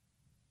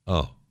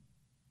 Oh.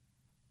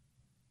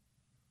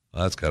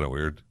 Well, that's kind of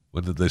weird.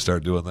 When did they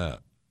start doing that?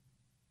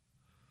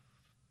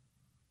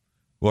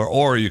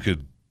 Or you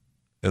could,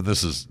 and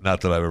this is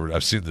not that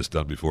I've seen this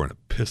done before and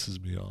it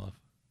pisses me off.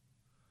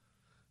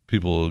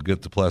 People will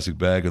get the plastic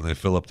bag and they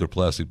fill up their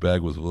plastic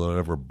bag with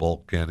whatever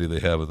bulk candy they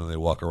have and then they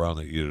walk around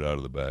and they eat it out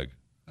of the bag.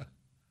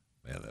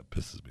 Man, that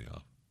pisses me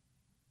off.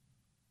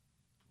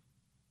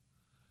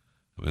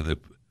 I mean,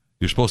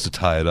 you're supposed to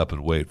tie it up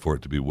and wait for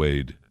it to be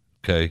weighed,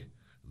 okay?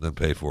 And then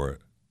pay for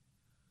it.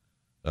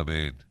 I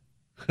mean,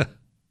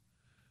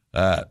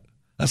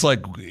 that's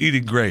like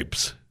eating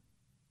grapes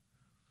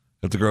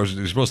at the grocery.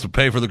 You're supposed to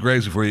pay for the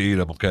grapes before you eat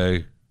them,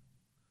 okay?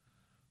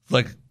 It's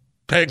like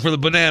paying for the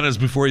bananas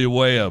before you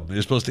weigh them.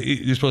 You're supposed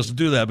to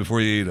do that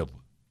before you eat them.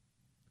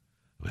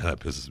 Man, that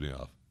pisses me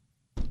off.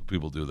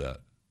 People do that.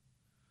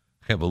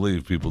 I can't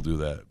believe people do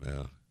that,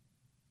 man.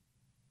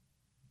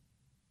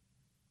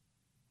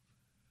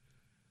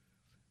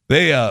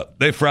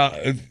 They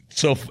frown.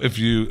 So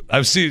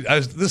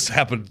this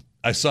happen.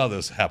 I saw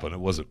this happen.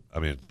 It wasn't. I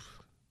mean,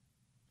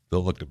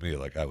 don't look at me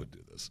like I would do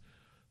this.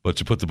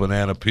 But you put the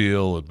banana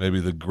peel and maybe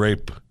the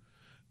grape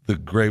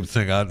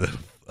thing on the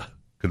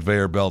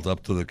conveyor belt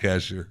up to the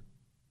cashier.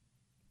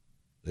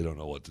 They don't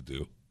know what to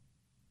do.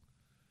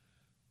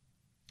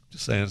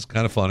 Just saying, it's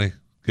kind of funny.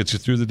 Gets you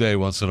through the day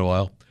once in a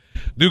while.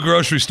 New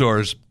grocery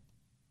stores.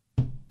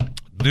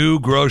 New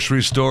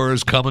grocery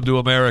stores coming to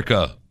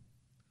America.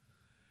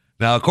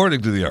 Now,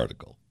 according to the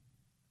article,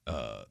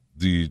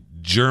 the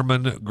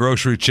German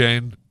grocery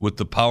chain with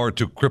the power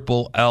to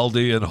cripple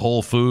Aldi and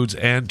Whole Foods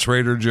and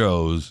Trader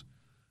Joe's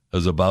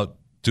is about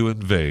to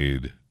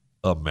invade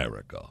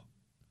America.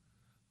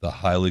 The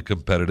highly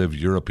competitive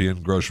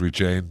European grocery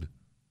chain.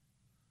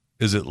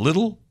 Is it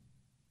Lidl?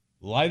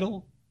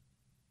 Lidl?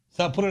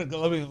 Stop putting it.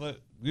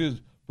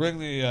 Bring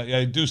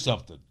the do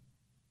something.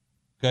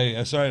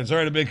 Okay, sorry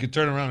to make you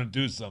turn around and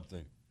do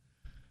something.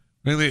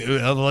 Bring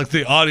like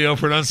the audio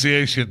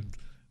pronunciation.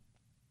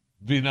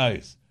 Be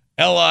nice.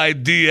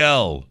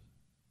 Lidl.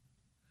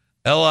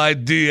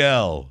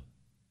 Lidl.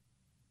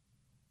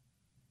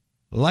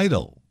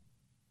 Lidl.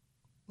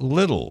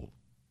 Little.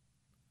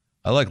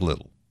 I like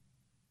Little.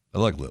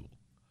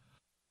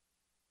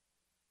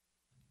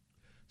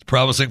 It's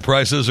promising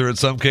prices are in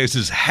some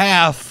cases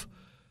half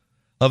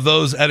of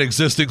those at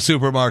existing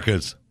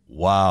supermarkets.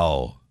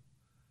 Wow.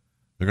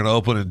 They're going to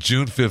open in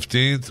June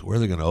 15th. Where are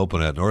they going to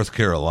open at? North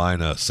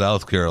Carolina,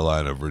 South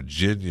Carolina,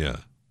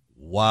 Virginia.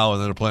 Wow.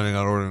 And then they're planning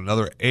on ordering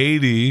another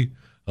 80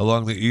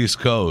 along the East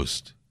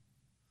Coast.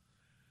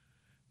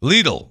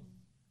 Lidl.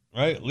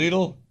 Right?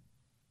 Lidl?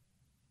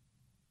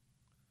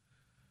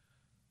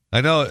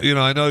 I know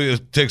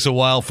it takes a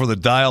while for the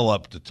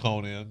dial-up to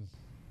tone in.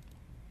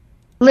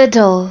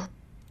 Lidl.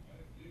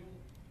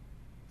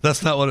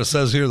 That's not what it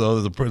says here, though.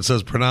 It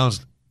says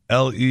pronounced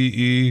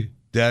Leedil.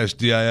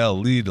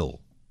 Lidl.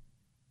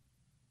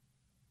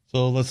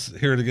 So let's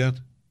hear it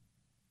again.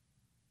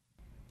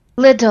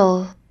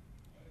 Lidl.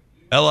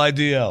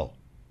 Lidl.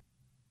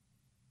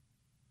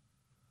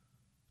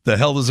 The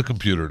hell does a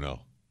computer know?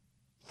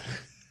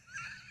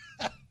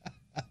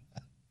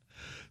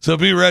 So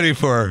be ready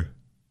for...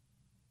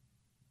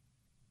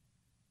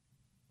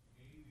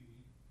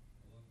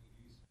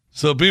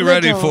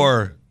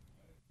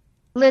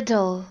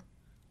 Lidl.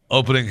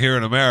 Opening here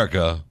in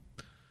America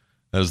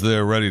as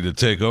they're ready to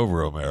take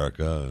over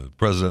America.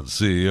 President and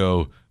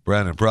CEO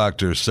Brandon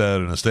Proctor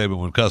said in a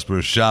statement when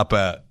customers shop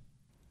at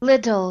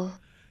Lidl,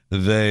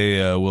 they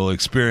will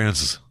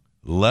experience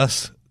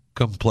less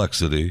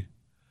complexity,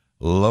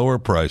 lower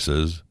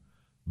prices,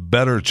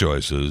 better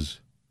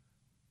choices,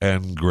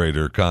 and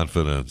greater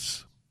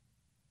confidence.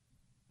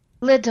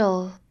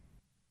 Lidl.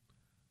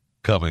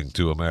 Coming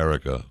to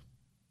America.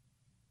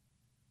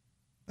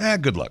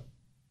 Good luck.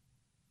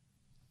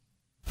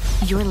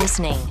 You're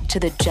listening to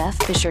The Jeff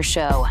Fisher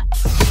Show,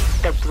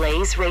 the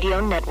Blaze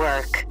Radio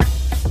Network.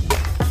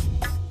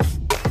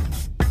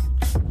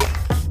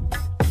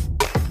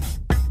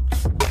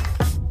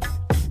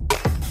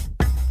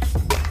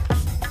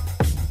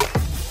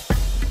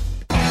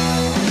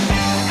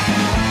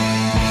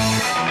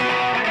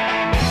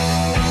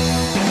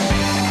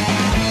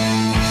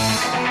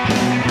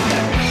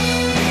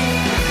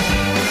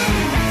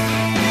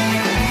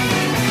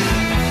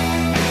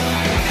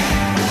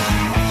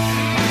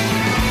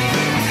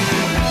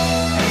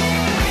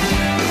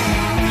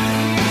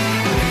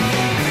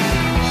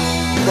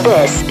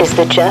 This is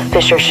the Jeff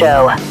Fisher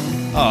Show.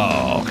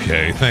 Oh,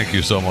 okay. Thank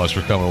you so much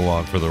for coming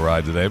along for the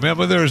ride today, man.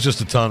 But there's just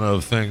a ton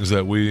of things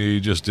that we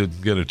just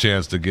didn't get a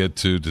chance to get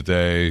to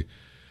today.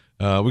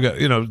 We got,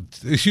 a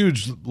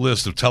huge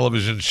list of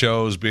television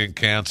shows being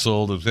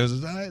canceled.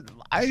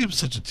 I am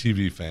such a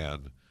TV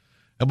fan.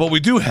 And what we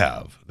do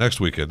have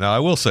next weekend. Now, I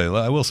will say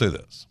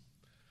this.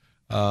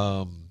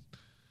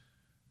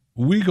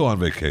 We go on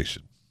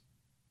vacation.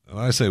 And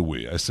I say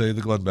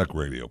the Glenn Beck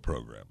radio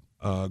program.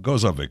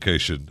 Goes on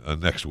vacation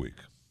next week.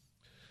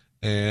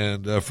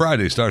 And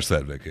Friday starts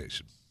that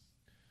vacation.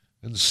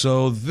 And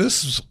so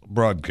this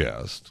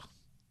broadcast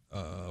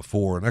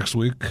for next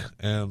week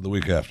and the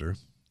week after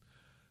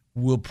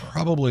will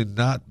probably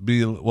not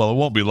be, well, it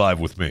won't be live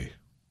with me.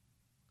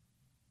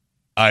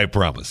 I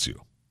promise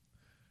you.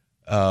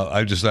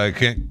 I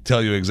can't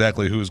tell you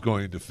exactly who's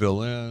going to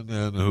fill in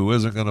and who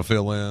isn't going to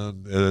fill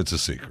in. It's a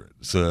secret.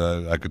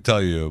 So I could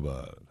tell you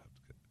about it.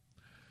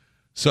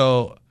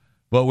 So...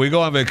 But we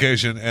go on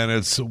vacation, and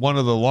it's one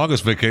of the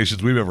longest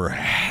vacations we've ever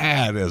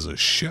had as a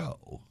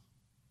show.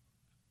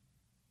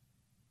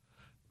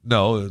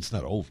 No, it's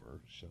not over.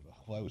 Shut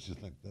up. Why would you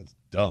think that's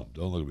dumb?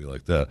 Don't look at me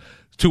like that.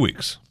 2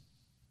 weeks.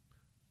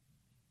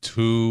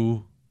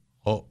 2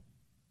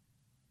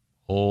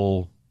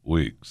 whole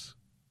weeks.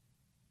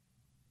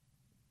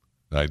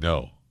 I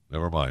know.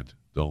 Never mind.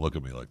 Don't look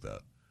at me like that.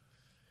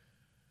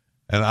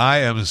 And I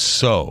am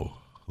so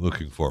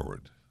looking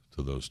forward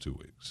to those 2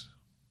 weeks.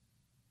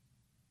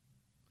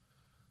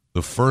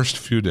 The first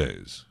few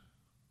days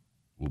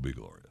will be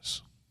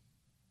glorious.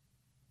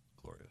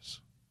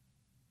 Glorious.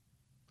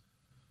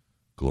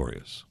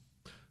 Glorious.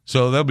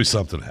 So there'll be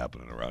something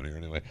happening around here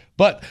anyway.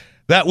 But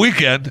that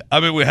weekend,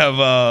 we have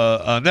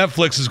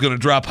Netflix is going to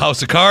drop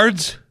House of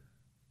Cards,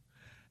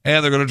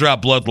 and they're going to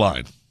drop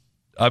Bloodline.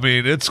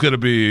 It's going to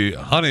be,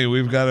 honey,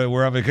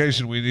 we're on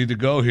vacation. We need to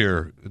go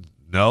here.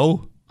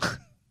 No?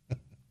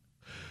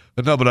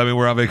 No, but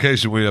we're on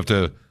vacation. We're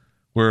going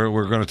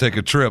to take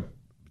a trip.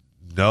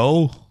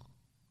 No?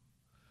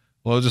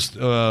 Well, just,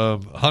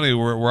 honey,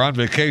 we're on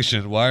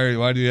vacation.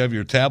 Why do you have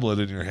your tablet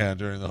in your hand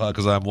during the hug?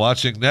 Because I'm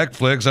watching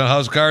Netflix on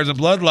House Cards and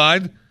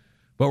Bloodline,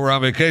 but we're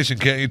on vacation.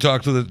 Can't you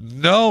talk to the...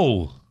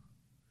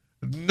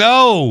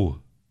 No.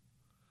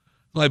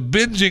 Like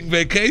binging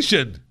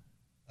vacation.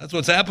 That's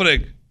what's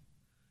happening.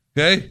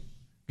 Okay?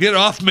 Get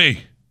off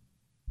me.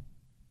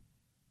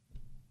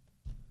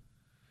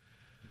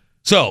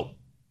 So,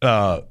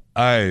 that's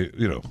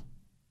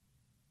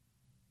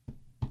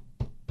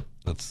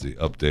the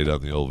update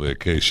on the old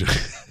vacation.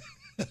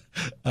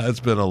 It's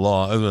been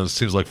it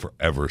seems like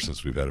forever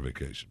since we've had a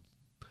vacation.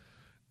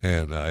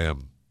 And I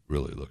am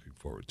really looking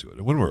forward to it.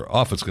 And when we're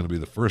off, it's going to be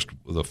the first,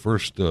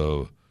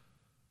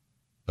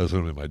 that's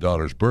going to be my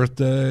daughter's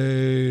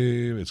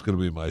birthday. It's going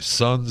to be my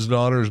son's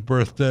daughter's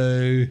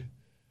birthday.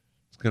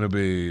 It's going to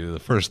be the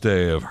first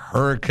day of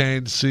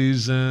hurricane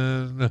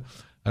season.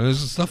 I mean,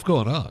 there's stuff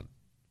going on.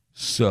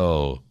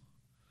 So,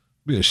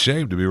 it'd be a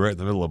shame to be right in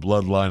the middle of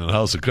Bloodline and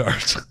House of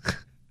Cards.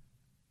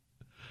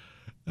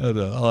 And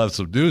I'll have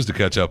some news to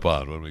catch up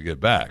on when we get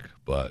back,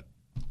 but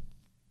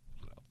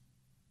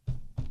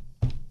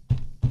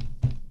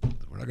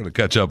we're not going to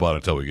catch up on it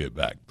until we get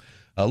back.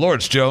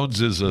 Lawrence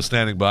Jones is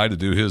standing by to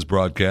do his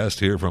broadcast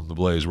here from the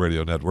Blaze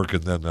Radio Network,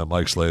 and then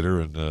Mike Slater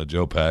and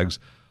Joe Pags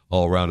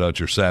all round out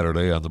your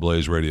Saturday on the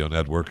Blaze Radio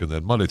Network, and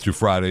then Monday through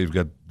Friday you've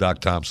got Doc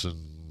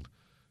Thompson,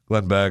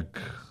 Glenn Beck,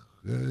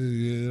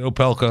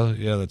 Opelka,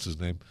 yeah, that's his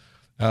name,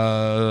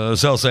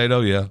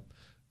 Salcedo, yeah,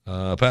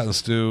 Pat and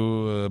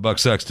Stu, Buck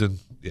Sexton,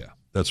 yeah,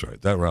 that's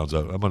right, that rounds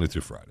out Monday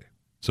through Friday.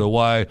 So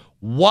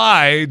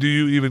why do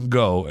you even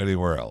go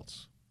anywhere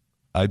else?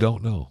 I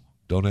don't know.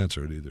 Don't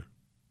answer it either.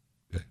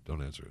 Okay,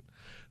 don't answer it.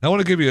 Now, I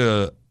want to give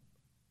you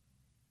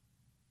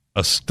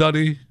a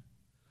study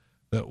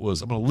I'm going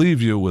to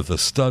leave you with a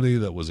study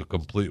that was a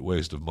complete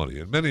waste of money.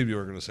 And many of you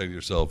are going to say to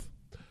yourself,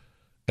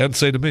 and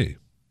say to me,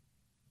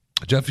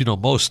 Jeff,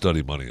 most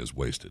study money is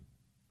wasted.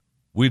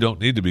 We don't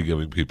need to be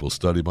giving people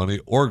study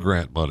money or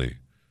grant money.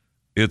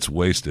 It's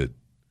wasted.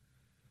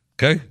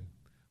 Okay?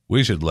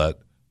 We should let,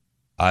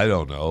 I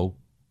don't know,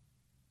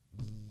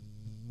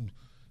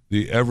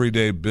 the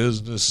everyday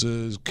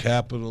businesses,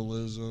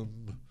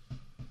 capitalism,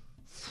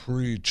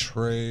 free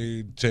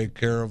trade, take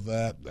care of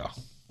that.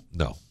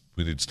 No.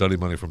 We need study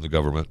money from the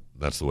government.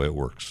 That's the way it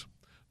works.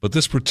 But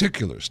this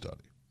particular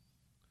study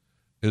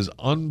is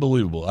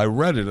unbelievable. I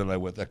read it and I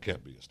went, that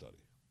can't be a study.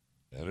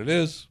 And it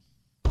is.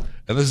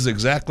 And this is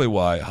exactly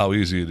how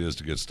easy it is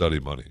to get study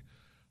money.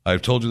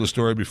 I've told you the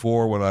story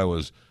before when I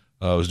was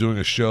doing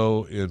a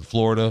show in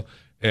Florida,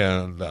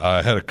 and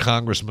I had a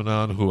congressman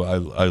on who I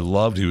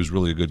loved. He was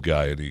really a good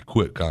guy, and he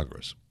quit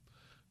Congress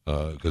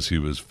because he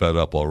was fed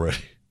up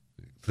already.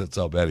 That's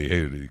how bad he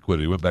hated it. He quit.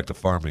 He went back to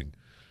farming,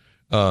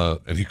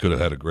 and he could have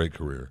had a great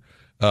career.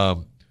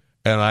 And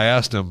I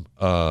asked him,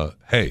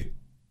 hey,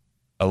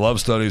 I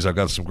love studies. I've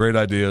got some great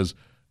ideas.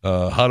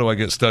 How do I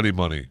get study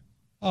money?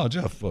 Oh,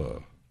 Jeff,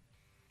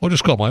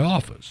 just call my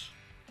office.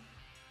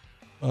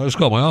 Just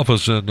call my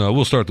office, and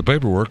we'll start the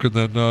paperwork, and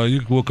then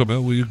we'll come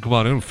in. You can come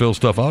on in and fill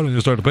stuff out, and you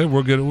start the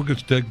paperwork. We'll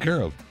get you taken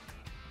care of.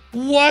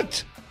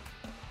 What?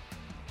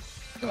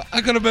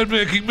 I could have been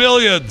making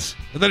millions,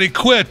 and then he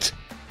quit.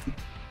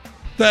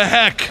 The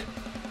heck?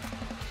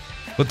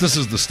 But this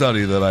is the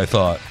study that I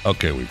thought,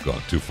 okay, we've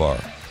gone too far.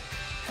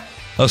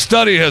 A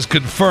study has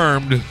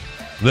confirmed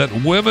that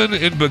women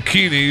in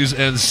bikinis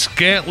and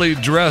scantily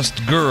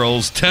dressed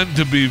girls tend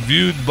to be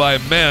viewed by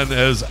men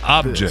as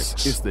objects.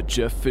 This is the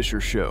Jeff Fisher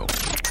Show,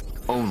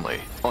 only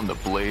on the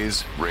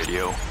Blaze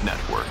Radio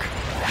Network.